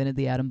guy who invented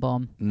the atom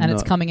bomb. And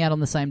it's coming out on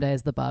the same day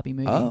as the Barbie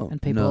movie.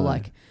 And people are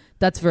like,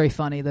 that's very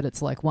funny that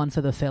it's like one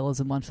for the fellas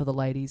and one for the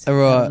ladies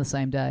on the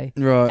same day.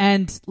 Right.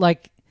 And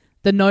like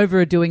the Nova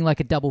are doing like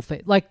a double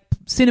feature. Like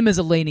cinemas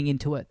are leaning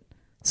into it.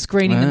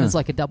 Screening them as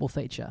like a double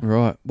feature.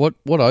 Right. What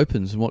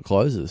opens and what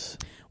closes?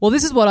 Well,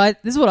 this is what I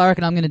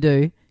reckon I'm going to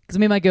do. Because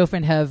me and my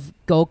girlfriend have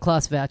gold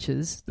class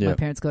vouchers that my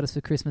parents got us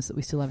for Christmas that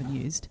we still haven't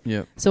used.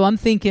 Yeah. So I'm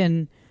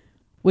thinking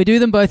we do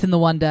them both in the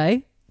one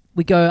day.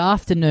 We go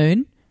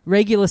afternoon,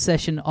 regular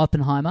session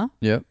Oppenheimer.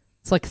 Yep.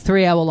 It's like a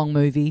 3-hour-long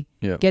movie.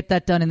 Yep. Get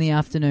that done in the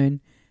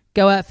afternoon.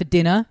 Go out for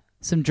dinner,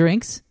 some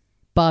drinks.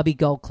 Barbie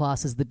gold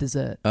class as the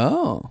dessert.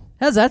 Oh.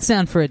 How's that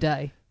sound for a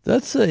day?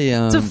 That's a...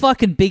 It's a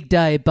fucking big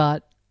day,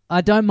 but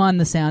I don't mind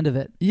the sound of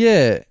it.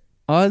 Yeah.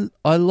 I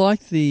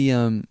like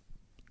the...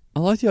 I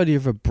like the idea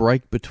of a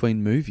break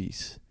between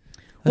movies.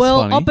 That's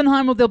funny.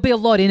 Oppenheimer, there'll be a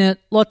lot in it,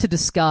 a lot to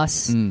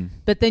discuss.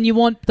 But then you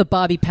want the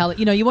Barbie palette.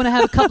 You know, you want to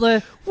have a couple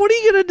of... What are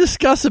you going to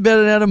discuss about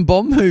an atom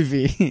bomb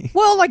movie?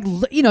 Well, like,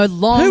 you know,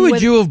 long... Who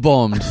would you have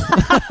bombed?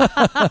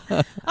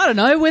 I don't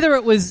know. Whether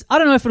it was... I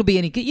don't know if it'll be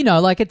any good. You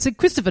know, like, it's a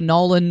Christopher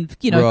Nolan...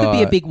 You know, it could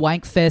be a big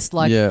wank fest.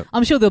 Like,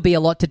 I'm sure there'll be a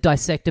lot to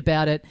dissect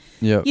about it.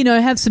 Yeah. You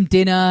know, have some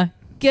dinner,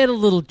 get a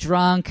little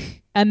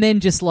drunk, and then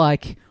just,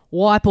 like,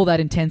 wipe all that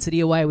intensity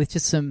away with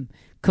just some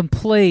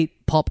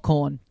complete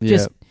popcorn.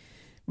 Just...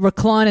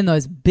 recline in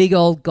those big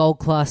old gold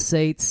class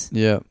seats.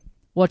 Yeah.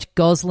 Watch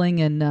Gosling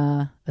and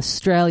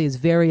Australia's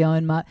very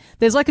own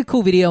there's like a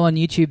cool video on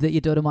YouTube that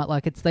your daughter might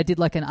like. They did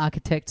like an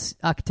architecture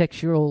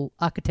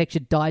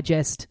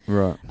digest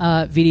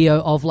video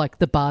of like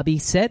the Barbie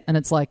set, and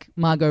it's like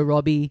Margot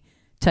Robbie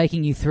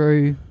taking you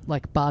through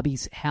like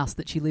Barbie's house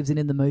that she lives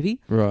in the movie.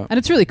 Right. And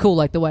it's really cool,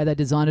 like the way they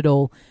design it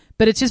all.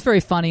 But it's just very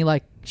funny,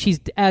 like she's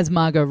as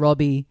Margot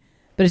Robbie,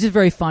 but it's just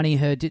very funny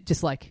her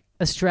just like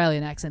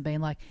Australian accent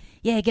being like,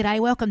 yeah, g'day,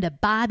 welcome to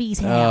Barbie's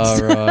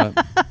house. Oh, right.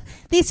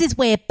 This is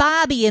where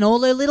Barbie and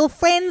all her little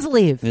friends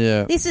live.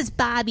 Yeah. This is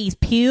Barbie's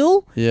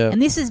pool. Yeah.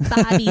 And this is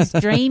Barbie's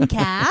dream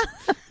car.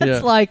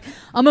 It's like,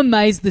 I'm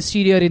amazed the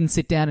studio didn't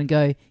sit down and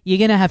go, you're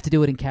going to have to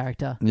do it in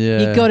character.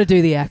 Yeah. You've got to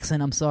do the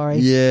accent, I'm sorry.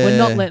 Yeah. We're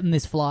not letting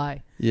this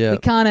fly. Yeah. We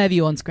can't have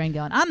you on screen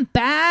going, I'm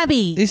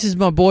Barbie. This is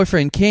my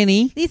boyfriend,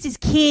 Kenny. This is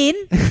Ken.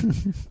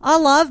 I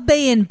love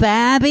being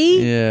Barbie.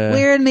 Yeah.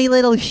 Wearing me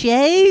little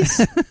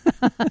shoes.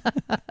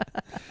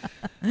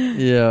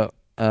 Yeah.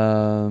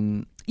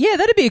 Yeah,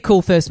 that'd be a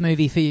cool first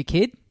movie for your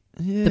kid.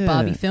 Yeah. The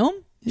Barbie film.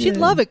 She'd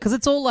love it because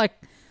it's all like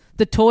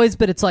the toys,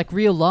 but it's like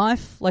real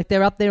life. Like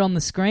they're up there on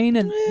the screen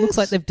and it looks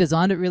like they've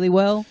designed it really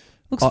well.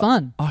 Looks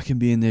fun. I can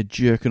be in there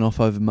jerking off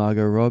over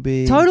Margot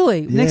Robbie.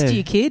 Totally. Yeah. Next to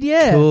your kid,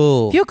 yeah.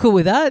 Cool. If you're cool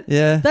with that,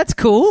 that's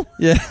cool.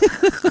 Yeah.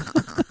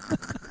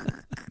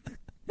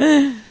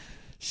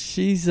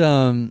 She's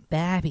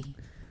Barbie.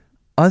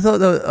 I thought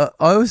that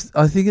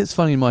I think it's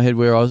funny in my head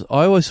where I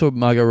always saw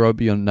Margot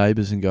Robbie on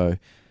Neighbours and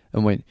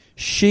went,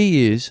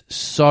 she is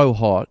so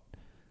hot.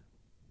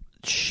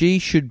 She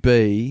should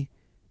be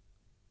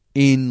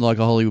in like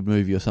a Hollywood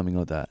movie or something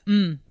like that.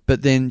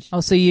 But then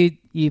so you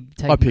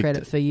take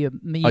credit for you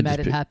made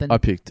it happen. I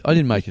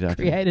didn't make it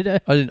happen. Created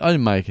her. I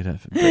didn't make it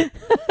happen.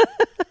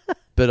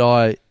 But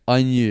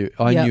I knew.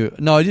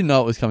 No, I didn't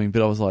know it was coming,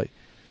 but I was like,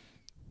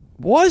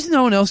 why is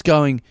no one else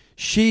going,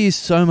 she is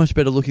so much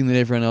better looking than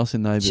everyone else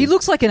in Neighbours? She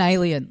looks like an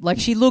alien. Like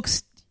she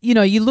looks, you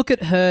know, you look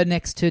at her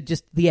next to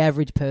just the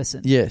average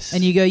person. Yes.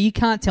 And you go, you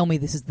can't tell me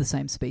this is the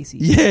same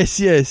species.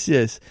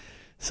 Yes.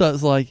 So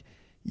it's like,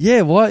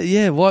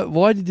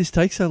 why did this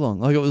take so long?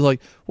 Like it was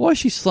like, why is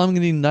she slumming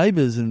it in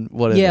Neighbours and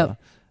whatever? Yeah.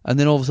 And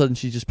then all of a sudden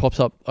she just pops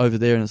up over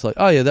there and it's like,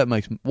 oh yeah, that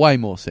makes way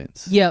more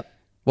sense. Yep.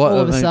 All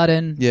of a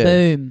sudden,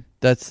 boom.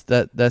 That's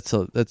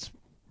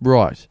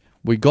right.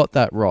 We got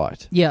that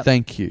right. Yeah.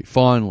 Thank you.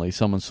 Finally,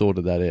 someone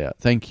sorted that out.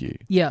 Thank you.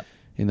 Yeah.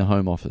 In the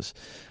Home Office.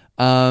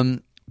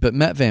 But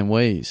Matt Van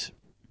Wees,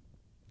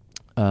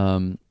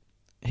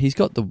 he's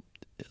got the...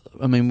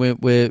 I mean,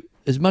 we're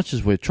as much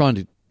as we're trying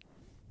to,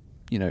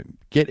 you know,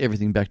 get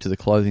everything back to the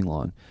clothing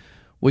line,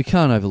 we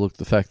can't overlook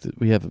the fact that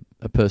we have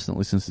a person that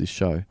listens to this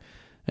show,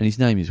 and his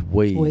name is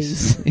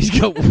Wees. he's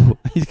got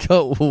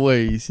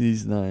Wees in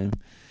his name.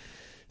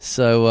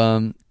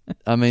 So,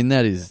 I mean,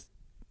 that is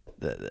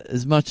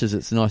as much as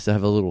it's nice to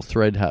have a little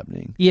thread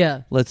happening,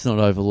 Yeah. let's not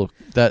overlook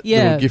that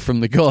little gift from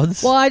the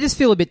gods. Well, I just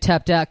feel a bit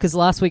tapped out because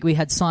last week we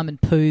had Simon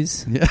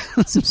Poos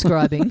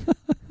subscribing.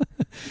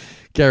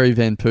 Gary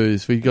Van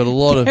Poos. We got a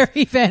lot of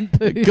Gary Van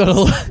Poos.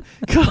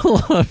 got a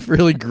lot of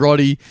really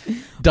grotty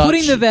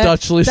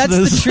Dutch listeners.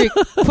 That's the trick.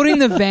 Putting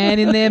the van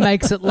in there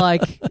makes it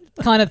like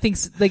kind of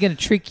thinks they're going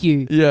to trick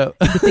you. Yeah,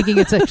 into thinking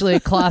it's actually a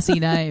classy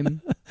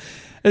name.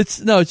 It's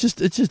just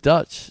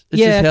Dutch.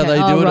 It's just how they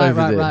do it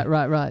over there.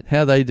 Right.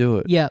 How they do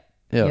it. Yeah.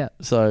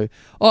 So,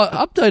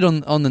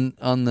 update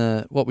on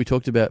the what we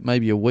talked about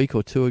maybe a week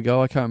or two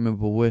ago. I can't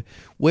remember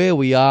where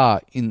we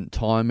are in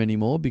time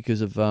anymore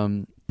because of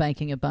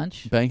banking a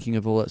bunch, banking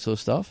of all that sort of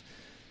stuff.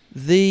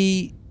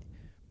 The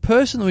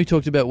person that we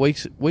talked about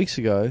weeks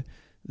ago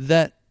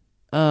that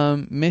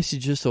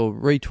messaged us or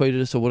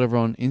retweeted us or whatever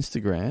on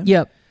Instagram.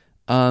 Yep.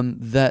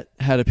 That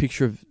had a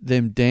picture of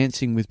them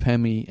dancing with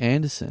Pammy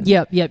Anderson.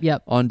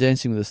 Yep. On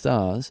Dancing with the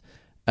Stars,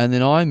 and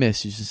then I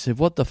messaged and said,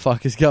 "What the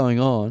fuck is going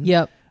on?"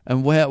 Yep.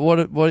 And what?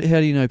 How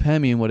do you know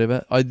Pammy and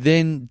whatever? I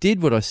then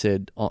did what I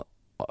said I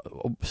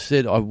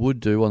would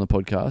do on the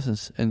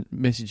podcast and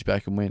messaged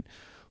back and went,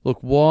 "Look,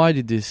 why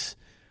did this?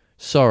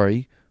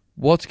 Sorry,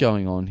 what's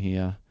going on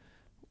here?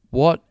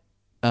 What?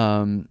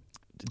 Do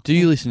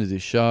you listen to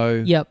this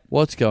show? Yep.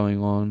 What's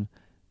going on?"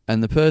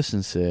 And the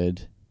person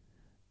said,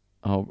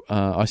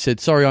 I said,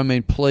 "Sorry, I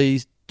mean,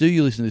 please, do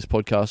you listen to this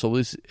podcast?" Or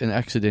was this an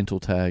accidental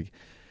tag?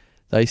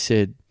 They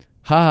said,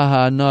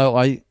 "Ha,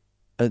 no,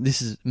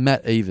 this is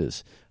Matt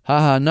Evers.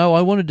 Ha, no,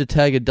 I wanted to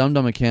tag a Dum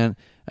Dum account,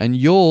 and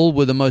y'all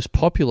were the most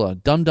popular.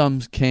 Dum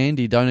Dum's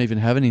Candy don't even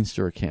have an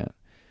Insta account."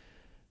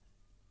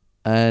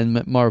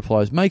 And my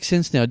reply is, "Makes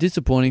sense now.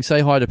 Disappointing. Say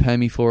hi to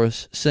Pammy for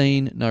us.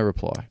 Seen, no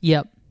reply."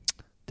 Yep.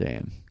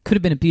 Damn. Could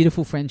have been a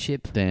beautiful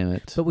friendship. Damn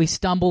it. But we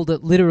stumbled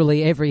at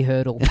literally every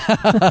hurdle.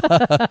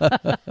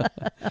 But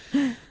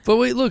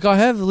I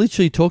have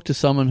literally talked to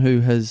someone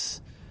who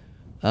has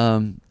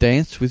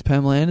danced with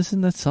Pamela Anderson.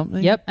 That's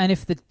something. Yep, and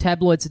if the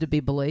tabloids are to be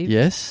believed.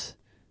 Yes.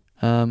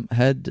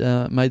 Had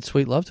made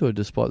sweet love to her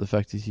despite the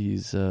fact that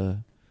he's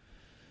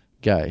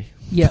gay.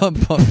 Yeah. In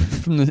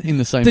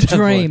the same The tabloid.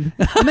 dream.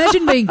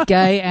 Imagine being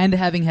gay and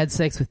having had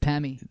sex with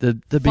Pammy. The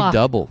big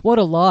double. What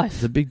a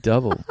life. The big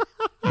double.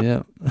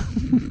 Yeah.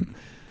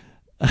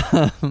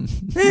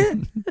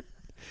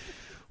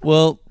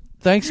 Well,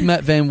 thanks,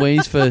 Matt Van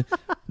Wees, for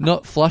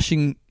not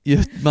flushing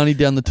your money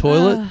down the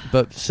toilet,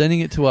 but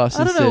sending it to us I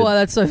don't instead. know why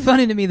that's so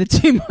funny to me. The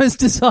two most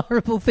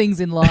desirable things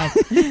in life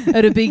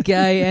are to be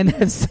gay and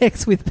have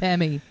sex with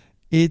Pammy.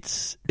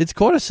 It's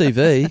quite a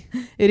CV.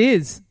 It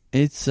is.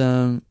 It's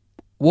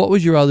what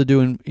would you rather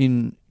do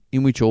in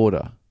which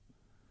order?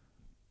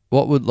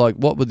 What would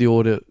the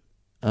order?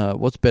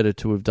 What's better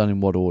to have done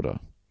in what order?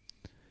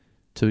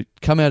 To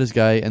come out as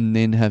gay and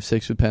then have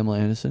sex with Pamela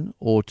Anderson,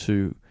 or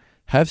to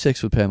have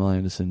sex with Pamela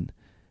Anderson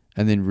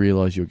and then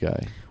realise you're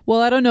gay? Well,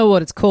 I don't know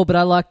what it's called, but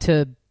I like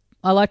to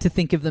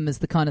think of them as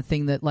the kind of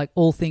thing that, like,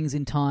 all things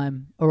in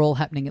time are all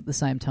happening at the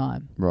same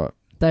time. Right.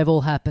 They've all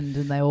happened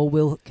and they all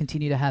will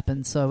continue to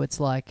happen. So it's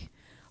like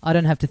I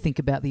don't have to think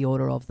about the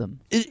order of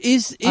them.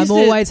 I'm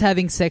always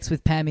having sex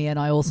with Pammy, and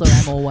I also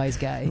am always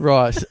gay.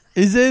 Right.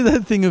 Is there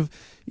that thing of,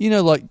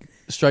 like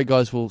straight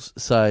guys will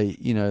say,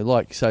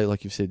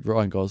 like you've said,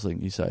 Ryan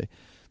Gosling, you say,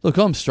 "Look,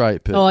 I'm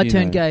straight, but I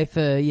turned gay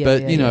for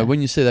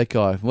when you see that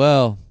guy,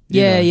 well,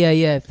 yeah.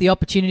 If the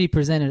opportunity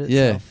presented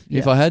itself,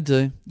 if I had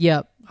to,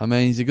 yep. I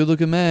mean, he's a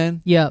good-looking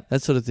man, yep,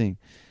 that sort of thing.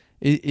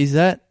 Is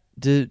that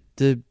do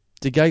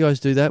gay guys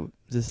do that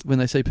when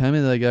they see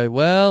Pammy? They go,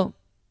 "Well,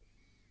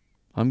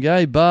 I'm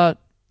gay, but."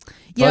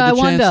 Yeah, I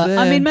wonder.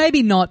 I mean,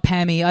 maybe not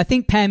Pammy. I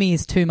think Pammy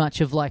is too much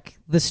of like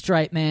the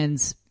straight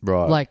man's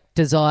like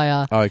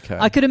desire. Okay.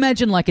 I could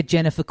imagine like a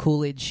Jennifer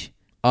Coolidge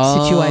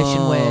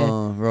situation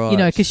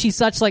where, because she's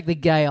such like the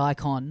gay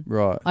icon.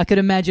 Right. I could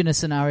imagine a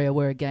scenario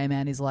where a gay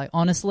man is like,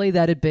 honestly,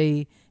 that'd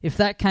be, if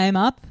that came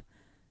up,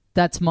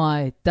 that's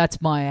my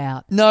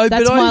out. No,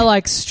 that's but my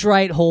like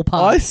straight hall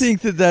pass. I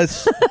think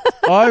that's.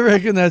 I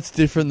reckon that's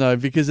different though,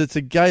 because it's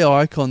a gay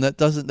icon that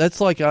doesn't. That's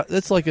like a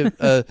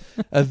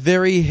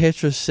very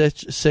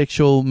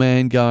heterosexual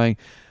man going,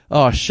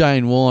 "Oh,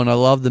 Shane Warne, I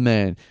love the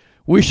man.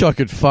 Wish I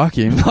could fuck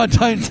him." I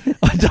don't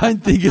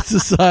think it's the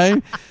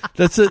same.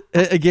 That's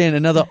again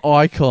another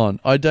icon.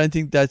 I don't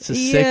think that's a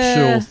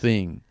sexual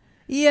thing.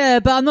 Yeah,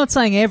 but I'm not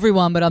saying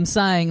everyone, but I'm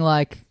saying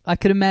like I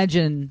could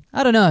imagine.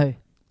 I don't know.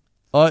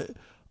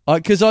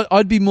 Because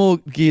I'd be more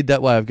geared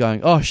that way of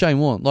going, "Oh, Shane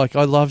Warne." Like,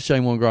 I loved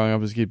Shane Warne growing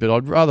up as a kid, but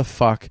I'd rather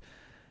fuck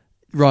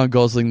Ryan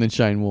Gosling than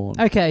Shane Warne.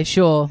 Okay,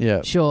 sure.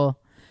 Yeah. Sure.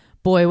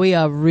 Boy, we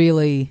are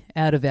really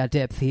out of our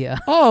depth here.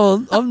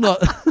 Oh, I'm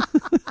not.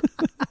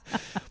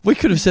 We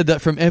could have said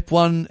that from Ep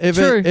 1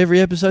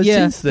 every episode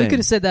since then. We could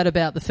have said that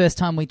about the first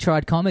time we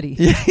tried comedy.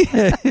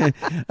 Yeah.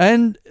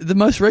 And the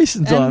most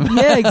recent time.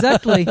 Yeah,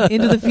 exactly.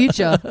 Into the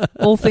future.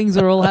 All things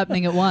are all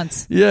happening at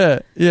once.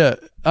 Yeah.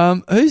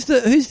 Who's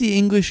the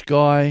English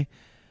guy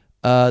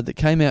that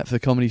came out for the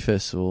comedy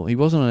festival? He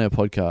wasn't on our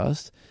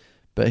podcast,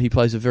 but he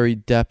plays a very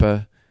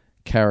dapper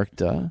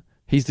character.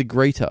 He's the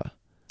greeter.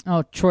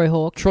 Oh, Troy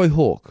Hawk. Troy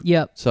Hawk.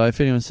 Yep. So if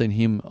anyone's seen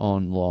him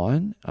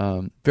online,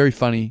 very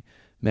funny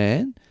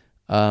man.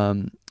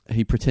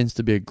 He pretends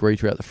to be a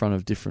greeter out the front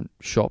of different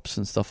shops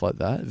and stuff like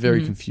that.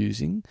 Very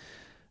confusing.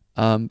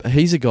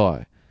 He's a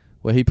guy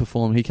where he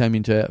performed. He came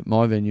into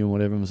my venue and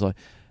whatever, and was like,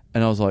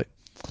 and I was like,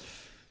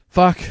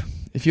 "Fuck!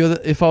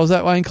 If I was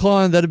that way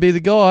inclined, that'd be the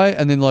guy."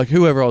 And then like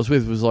whoever I was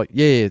with was like,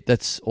 "Yeah,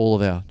 that's all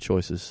of our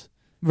choices.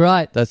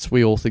 Right.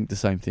 We all think the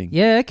same thing."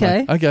 Yeah. Okay.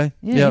 Like, okay.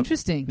 Yeah. Yep.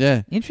 Interesting.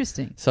 Yeah.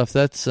 Interesting. So if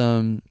that's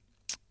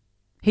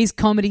his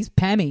comedy's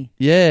Pammy.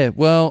 yeah,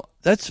 well,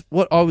 that's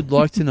what I would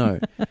like to know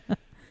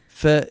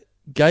for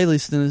gay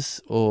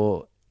listeners,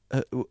 or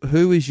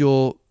who is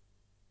your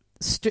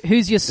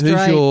who's your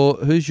straight?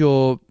 who's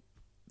your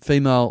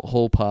female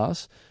hall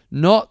pass?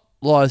 Not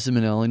Liza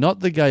Minnelli, not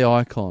the gay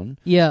icon.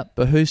 Yeah.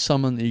 But who's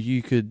someone that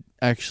you could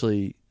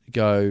actually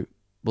go,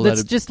 well,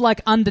 that's just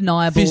like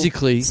undeniable.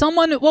 Physically.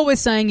 What we're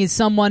saying is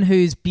someone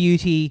whose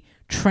beauty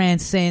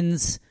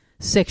transcends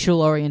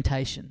sexual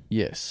orientation.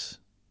 Yes.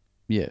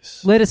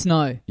 Yes. Let us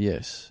know.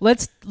 Yes.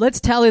 Let's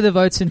tally the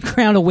votes and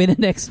crown a winner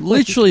next week.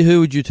 Literally, who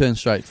would you turn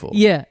straight for?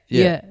 Yeah.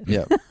 Yep.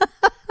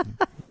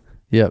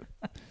 Yep.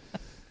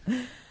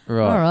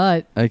 Right. All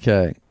right.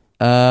 Okay.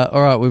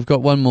 All right, we've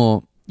got one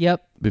more.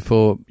 Yep.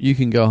 Before you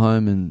can go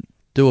home and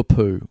do a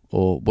poo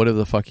or whatever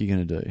the fuck you're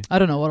going to do. I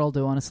don't know what I'll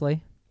do,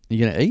 honestly. You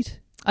going to eat?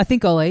 I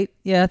think I'll eat.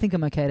 Yeah, I think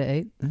I'm okay to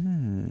eat.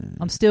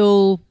 I'm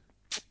still...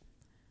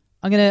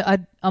 I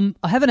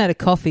haven't had a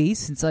coffee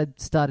since I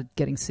started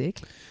getting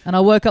sick. And I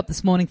woke up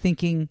this morning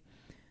thinking,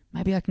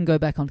 maybe I can go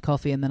back on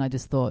coffee. And then I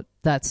just thought,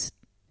 that's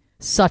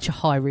such a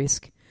high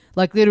risk.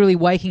 Like literally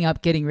waking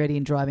up, getting ready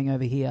and driving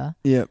over here.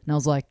 Yep. And I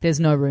was like, there's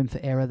no room for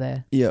error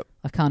there. Yep.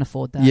 I can't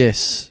afford that.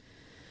 Yes.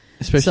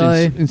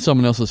 Especially So- in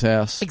someone else's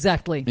house.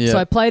 Exactly. Yep. So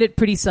I played it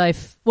pretty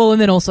safe. Well,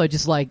 and then also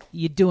just like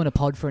you're doing a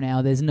pod for an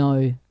hour. There's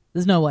no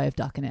way of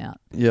ducking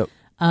out. Yep.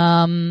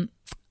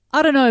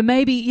 I don't know.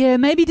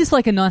 Maybe just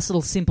like a nice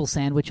little simple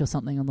sandwich or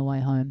something on the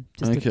way home.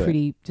 Just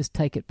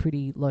take it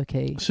pretty low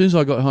key. As soon as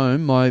I got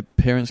home, my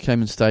parents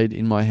came and stayed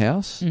in my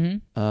house.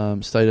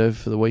 Stayed over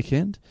for the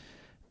weekend.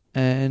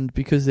 And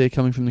because they're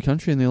coming from the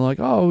country and they're like,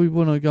 oh, we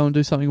want to go and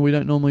do something we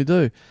don't normally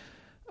do.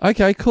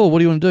 Okay, cool. What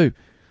do you want to do?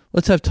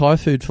 Let's have Thai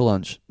food for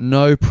lunch.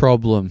 No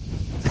problem.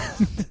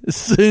 As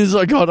soon as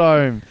I got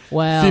home.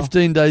 Wow.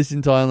 15 days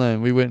in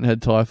Thailand, we went and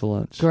had Thai for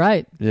lunch.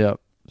 Great. Yep.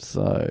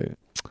 So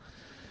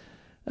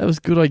that was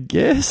good, I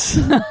guess.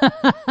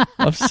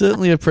 I've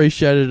certainly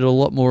appreciated it a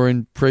lot more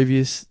in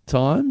previous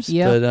times.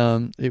 Yep.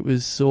 But it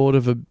was sort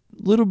of a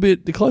little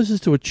bit the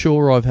closest to a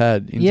chore I've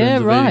had in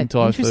terms of eating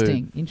Thai food.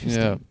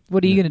 Interesting. Yeah.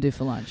 What are you going to do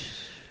for lunch?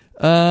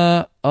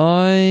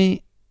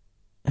 I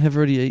have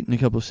already eaten a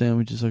couple of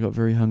sandwiches. I got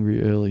very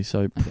hungry early,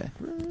 so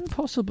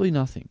possibly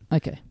nothing.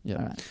 Okay. Yeah.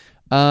 All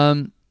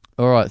right.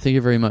 All right. Thank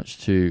you very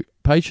much to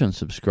Patreon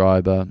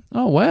subscriber.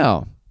 Oh,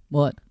 wow.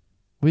 What?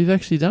 We've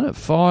actually done it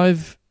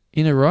 5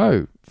 in a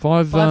row.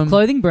 Five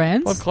clothing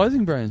brands? 5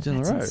 clothing brands in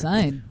That's a row.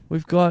 insane.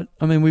 We've got,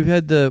 we've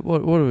had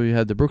what have we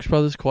had? The Brooks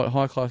Brothers, quite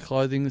high-class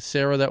clothing.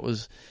 Sarah, that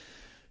was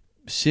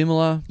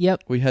similar.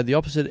 Yep. We had the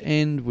opposite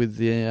end with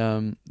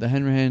the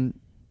hand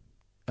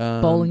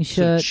bowling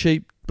sort of shirt.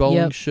 cheap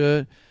bowling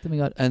shirt. Then we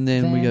got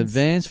we got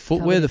Vans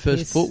footwear, covered the in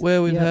first piss.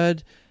 footwear we've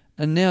had.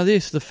 And now the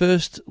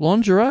first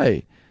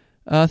lingerie.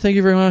 Thank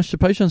you very much to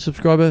Patreon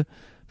subscriber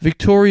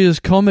Victoria's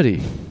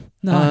Comedy.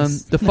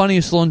 Nice. The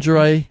funniest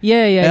lingerie out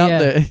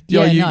there.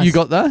 Yeah, nice. You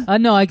got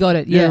that? No, I got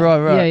it. Yeah, Yeah,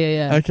 right.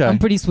 Yeah. Okay. I'm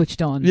pretty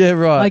switched on. Yeah,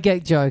 right. I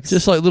get jokes.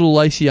 Just like little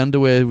lacy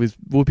underwear with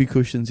whoopee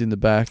cushions in the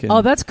back. And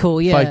that's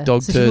cool, yeah. fake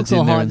dog so she looks turds all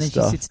in there hot and then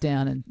stuff. she sits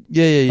down and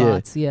Yeah.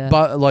 farts, yeah.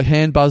 But like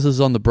hand buzzers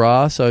on the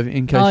bra, so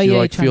in case you you're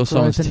like trying feel to grope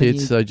someone's and then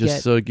tits, you so just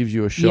get- sort of gives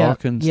you a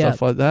shock and Yeah.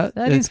 stuff like that.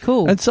 That is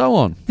cool. And so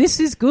on. This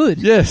is good.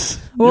 Yes.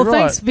 Well, you're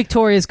thanks, right.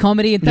 Victoria's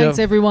Comedy, and thanks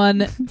Yep.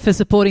 everyone for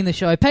supporting the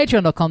show.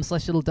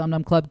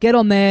 Patreon.com/LittleDumDumClub. Get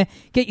on there,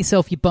 get yourself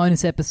your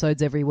bonus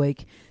episodes every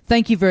week.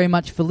 Thank you very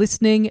much for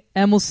listening,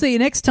 and we'll see you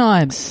next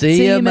time.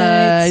 See you,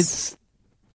 mates.